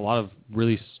 Croatia has a lot of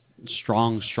really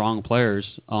strong players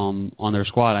on their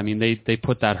squad. I mean, they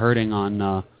put that hurting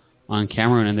on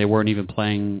Cameroon, and they weren't even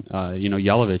playing.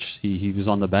 Jelavic, he was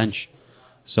on the bench.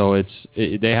 So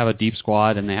they have a deep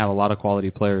squad, and they have a lot of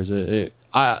quality players.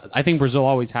 I think Brazil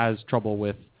always has trouble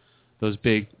with those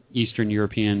big Eastern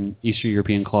European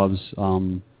clubs,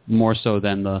 more so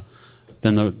than the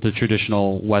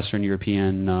traditional Western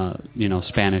European,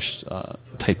 Spanish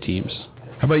type teams.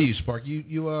 How about you, Spark?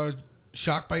 You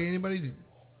shocked by anybody?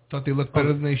 Thought they looked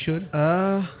better than they should?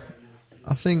 I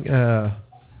think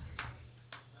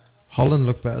Holland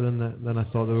looked better than I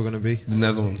thought they were going to be. The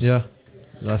Netherlands. Yeah.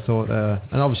 I thought,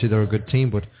 and obviously they're a good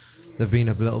team, but they've been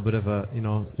a little bit of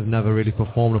they've never really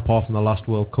performed apart from the last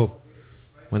World Cup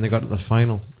when they got to the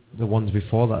final. The ones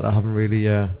before that, I haven't really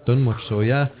done much. So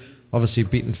yeah, obviously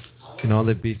beaten,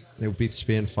 they beat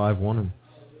Spain 5-1,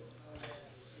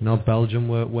 and Belgium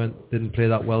didn't play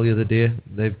that well the other day.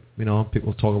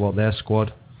 People talk about their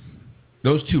squad.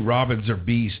 Those two Robins are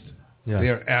beast. Yeah. They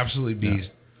are absolutely beast.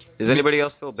 Yeah. Does anybody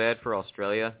else feel bad for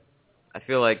Australia? I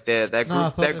feel like the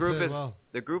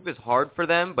group is hard for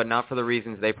them, but not for the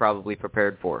reasons they probably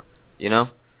prepared for.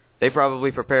 They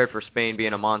probably prepared for Spain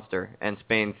being a monster, and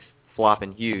Spain's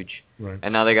flopping huge. Right.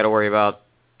 And now they got to worry about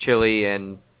Chile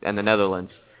and the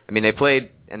Netherlands. I mean, they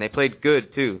played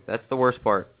good too. That's the worst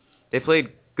part. They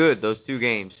played good those two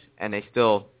games, and they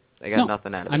got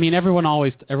nothing out of it. I mean, everyone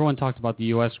talked about the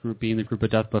U.S. group being the group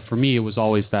of death, but for me, it was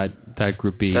always that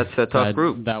Group B. That's a tough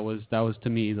group. That was to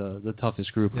me the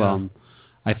toughest group. Yeah.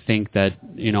 I think that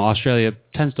Australia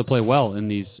tends to play well in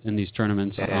these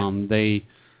tournaments. Yeah. They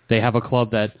have a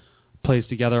club that plays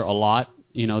together a lot.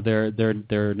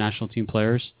 They're national team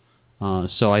players.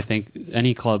 So I think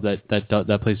any club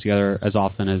that plays together as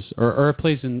often as or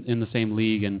plays in the same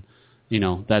league, and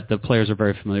that the players are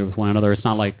very familiar with one another. It's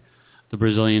not like the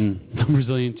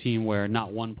Brazilian team where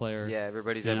not one player. Yeah,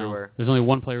 everybody's everywhere. There's only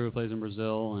one player who plays in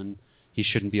Brazil, and he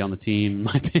shouldn't be on the team, in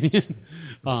my opinion.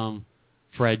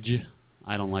 Fredge,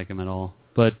 I don't like him at all.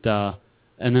 But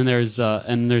and then there's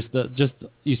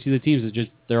you see the teams that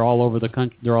they're all over the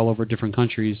country. They're all over different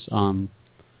countries.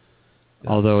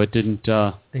 Although it didn't.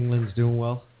 England's doing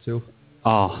well too.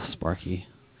 Oh, Sparky.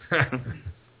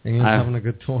 England's having a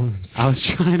good tournament. I was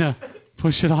trying to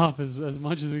push it off as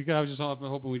much as we could. I was just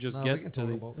hoping we just get to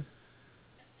the...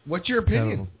 What's your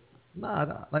opinion?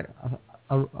 I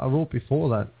wrote before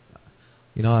that,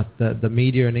 the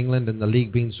media in England and the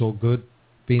league being so good,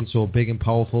 being so big and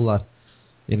powerful that,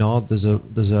 there's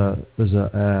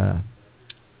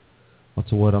what's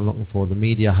the word I'm looking for? The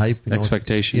media hype.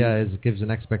 Expectation. It gives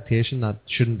an expectation that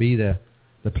shouldn't be there.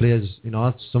 The players,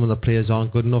 some of the players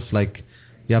aren't good enough. Like,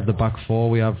 you have the back four,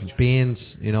 we have Baines,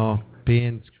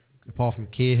 apart from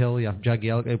Cahill, you have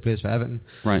Jagielka who plays for Everton,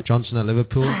 right. Johnson at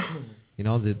Liverpool.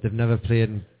 They've never played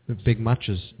in big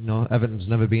matches. Everton's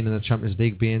never been in the Champions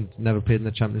League. Baines never played in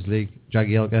the Champions League.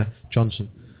 Jagielka, Johnson.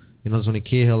 There's only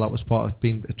Cahill that was part of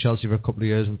being at Chelsea for a couple of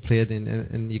years and played in,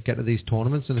 and you get to these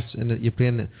tournaments and you're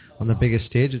playing on the biggest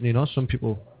stage, and some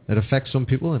people, it affects some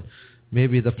people, and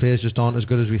maybe the players just aren't as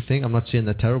good as we think. I'm not saying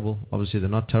they're terrible. Obviously they're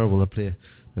not terrible.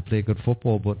 They play good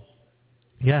football, but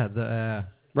yeah,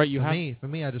 for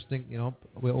me, I just think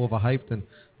we're overhyped and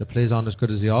the players aren't as good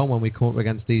as they are. When we come up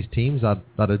against these teams that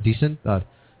are decent, that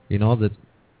that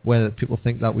where people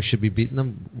think that we should be beating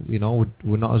them,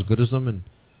 we're not as good as them, and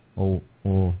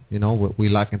we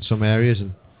lack in some areas,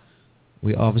 and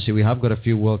we have got a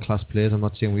few world class players. I'm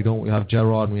not saying we don't. We have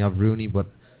Gerrard and we have Rooney,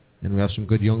 and we have some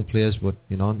good young players, but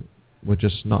we're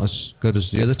just not as good as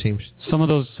the other teams. Some of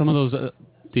those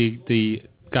the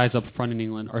guys up front in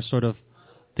England are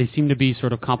they seem to be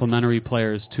sort of complementary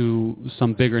players to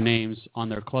some bigger names on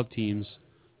their club teams,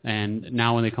 and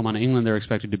now when they come on to England, they're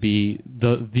expected to be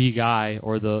the guy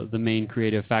or the main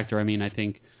creative factor. I mean, I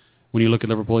think when you look at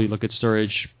Liverpool, you look at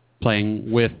Sturridge playing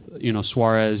with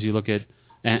Suarez, you look at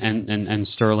and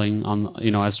Sterling on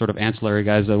as sort of ancillary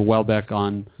guys. Welbeck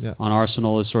on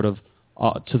Arsenal is sort of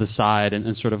to the side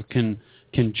and sort of can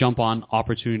jump on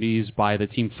opportunities by the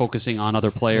team focusing on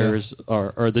other players,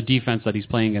 or the defense that he's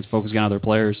playing against focusing on other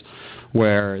players,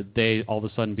 where they all of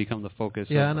a sudden become the focus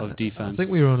of defense. I think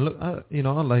we were, we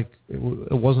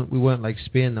weren't like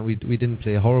Spain, that we didn't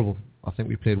play horrible. I think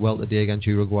we played well today against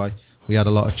Uruguay. We had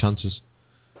a lot of chances.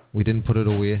 We didn't put it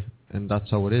away, and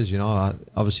that's how it is.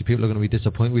 Obviously people are going to be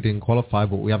disappointed we didn't qualify,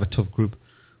 but we have a tough group.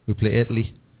 We play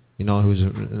Italy, who's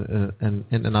an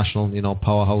international,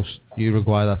 powerhouse.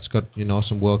 Uruguay, that's got,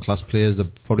 some world-class players. They're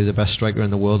probably the best striker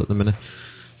in the world at the minute.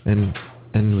 And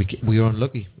we were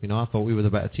unlucky. I thought we were the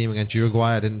better team against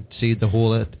Uruguay. I didn't see the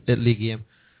whole Italy game.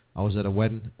 I was at a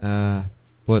wedding.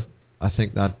 But I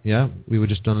think that, we were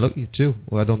just unlucky too.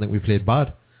 Well, I don't think we played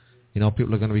bad.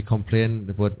 People are going to be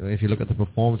complaining, but if you look at the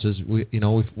performances,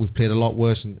 we've played a lot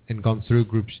worse and gone through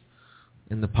groups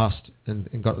in the past and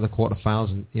got to the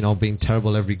quarterfinals and being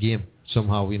terrible every game.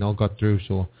 Somehow got through.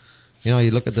 So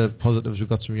you look at the positives. We've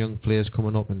got some young players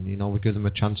coming up, and we give them a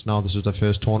chance now. This is their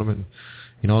first tournament.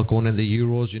 Going into the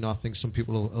Euros, I think some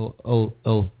people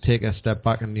will take a step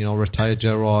back and retire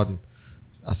Gerrard, and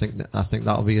I think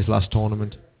that'll be his last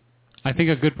tournament. I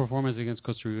think a good performance against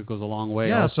Costa Rica goes a long way.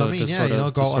 Yeah, also,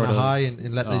 so go out on a high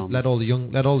and let all the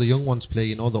young ones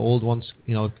play. The old ones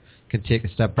can take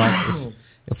a step back.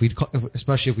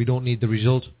 Especially if we don't need the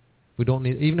result,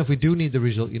 even if we do need the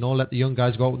result, let the young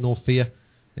guys go out with no fear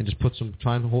and just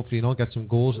try and hopefully get some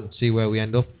goals and see where we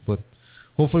end up. But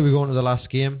hopefully we go into the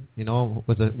last game,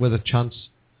 with a chance.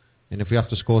 And if we have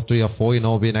to score 3 or 4,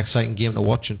 it'll be an exciting game to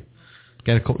watch and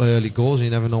get a couple of early goals. And you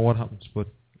never know what happens. But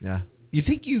yeah. You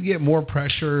think you get more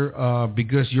pressure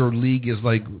because your league is,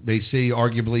 like they say,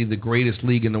 arguably the greatest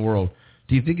league in the world?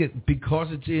 Do you think because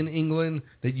it's in England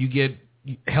that you get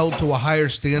held to a higher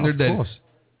standard? Of course.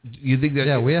 You think that?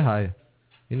 Yeah, we're high.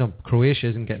 Croatia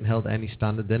isn't getting held to any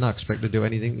standard. They're not expected to do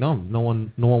anything. No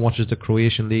one watches the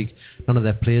Croatian league. None of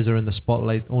their players are in the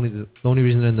spotlight. The only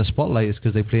reason they're in the spotlight is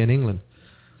because they play in England.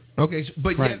 Okay,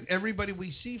 but yet everybody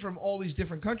we see from all these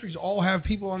different countries all have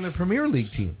people on the Premier League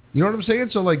team. You know what I'm saying?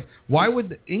 So, why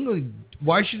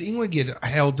should England get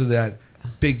held to that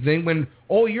big thing when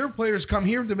all your players come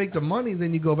here to make the money,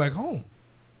 then you go back home?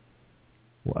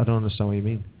 Well, I don't understand what you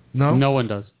mean. No one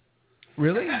does.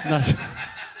 Really?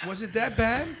 Was it that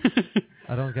bad?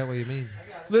 I don't get what you mean.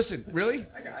 Listen, really?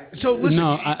 So listen,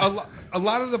 a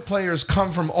lot of the players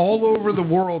come from all over the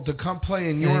world to come play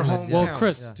in your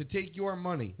hometown to take your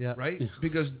money, right?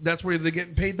 Because that's where they're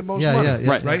getting paid the most money,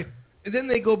 right? And then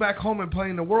they go back home and play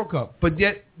in the World Cup, but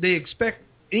yet they expect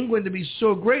England to be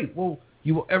so great. Well,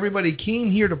 everybody came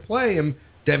here to play, and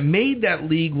that made that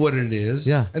league what it is,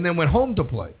 and then went home to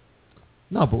play.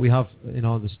 No, but we have,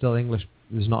 there's still English.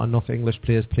 There's not enough English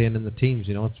players playing in the teams.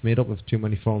 It's made up of too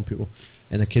many foreign people,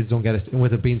 and the kids don't get it. And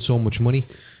with it being so much money,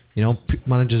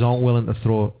 managers aren't willing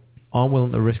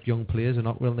to risk young players. They're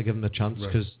not willing to give them a chance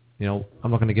because I'm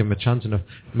not going to give them a chance, and if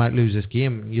you might lose this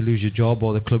game, you lose your job,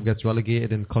 or the club gets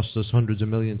relegated and costs us hundreds of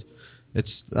millions.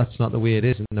 That's not the way it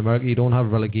is. In America, you don't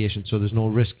have relegation, so there's no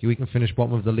risk. We can finish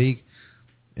bottom of the league.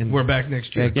 And we're back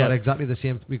next year. Got exactly the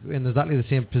same in exactly the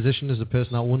same position as the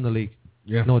person that won the league.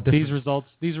 Yeah. No difference.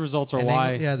 These results are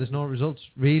why. There's no results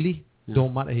really.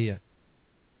 Don't matter here.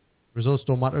 results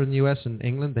don't matter in the US and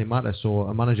England. They matter. So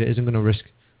a manager isn't going to risk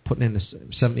putting in a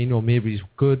 17-year-old. Maybe he's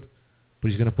good, but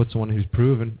he's going to put someone who's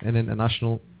proven in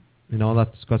international.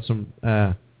 That's got some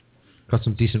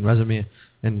decent resume,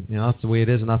 and that's the way it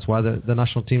is, and that's why the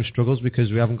national team struggles,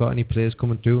 because we haven't got any players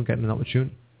coming through and getting an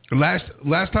opportunity.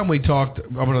 Last time we talked,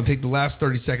 I'm going to take the last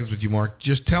 30 seconds with you, Mark.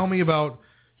 Just tell me about.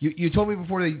 You told me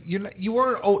before that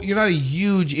you're not a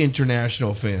huge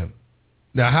international fan.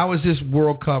 Now, how is this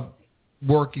World Cup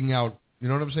working out? You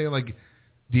know what I'm saying? Like,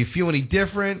 do you feel any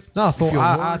different? No, I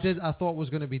thought it was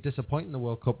going to be disappointing, the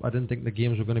World Cup. I didn't think the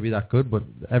games were going to be that good, but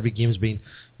every game's been,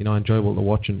 enjoyable to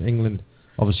watch. And England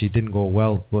obviously didn't go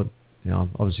well, but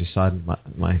obviously sad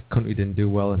my country didn't do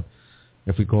well. And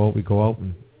if we go out, we go out,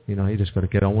 and you just got to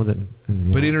get on with it.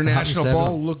 But international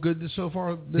ball look good so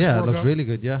far. Yeah, it looks really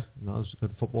good. Yeah, there's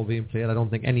good football being played. I don't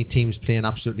think any team's playing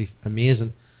absolutely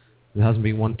amazing. There hasn't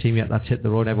been one team yet that's hit the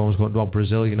road. Everyone's going about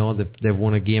Brazil. They've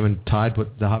won a game and tied,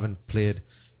 but they haven't played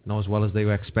as well as they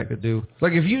were expected to do.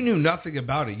 Like, if you knew nothing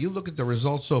about it, you look at the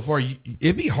results so far,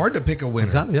 it'd be hard to pick a winner.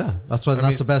 Exactly, yeah. That's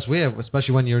the best way,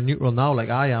 especially when you're neutral now, like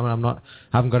I am, and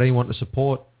haven't got anyone to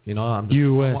support. I'm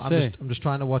just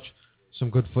trying to watch some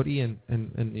good footy and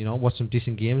watch some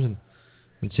decent games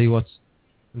and see what's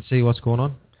going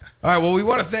on. All right. Well, we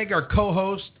want to thank our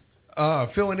co-host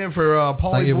filling in for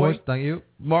Paulie Thank you, Boy. boys. Thank you,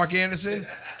 Mark Anderson.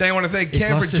 I want to thank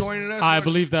Ken for joining us. I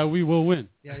believe that we will win.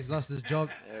 Yeah, he's lost his job.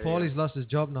 Paulie's lost his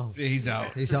job now. He's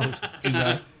out. He's out. He's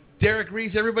out. Derek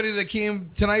Reese, everybody that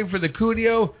came tonight for the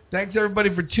Cudio, thanks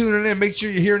everybody for tuning in. Make sure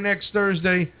you're here next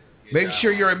Thursday. Make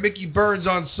sure you're at Mickey Burns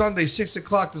on Sunday, 6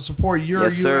 o'clock, to support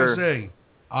your USA.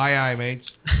 Aye, mates.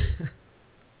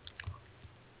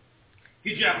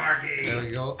 Good job, Marky. There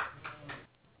we go.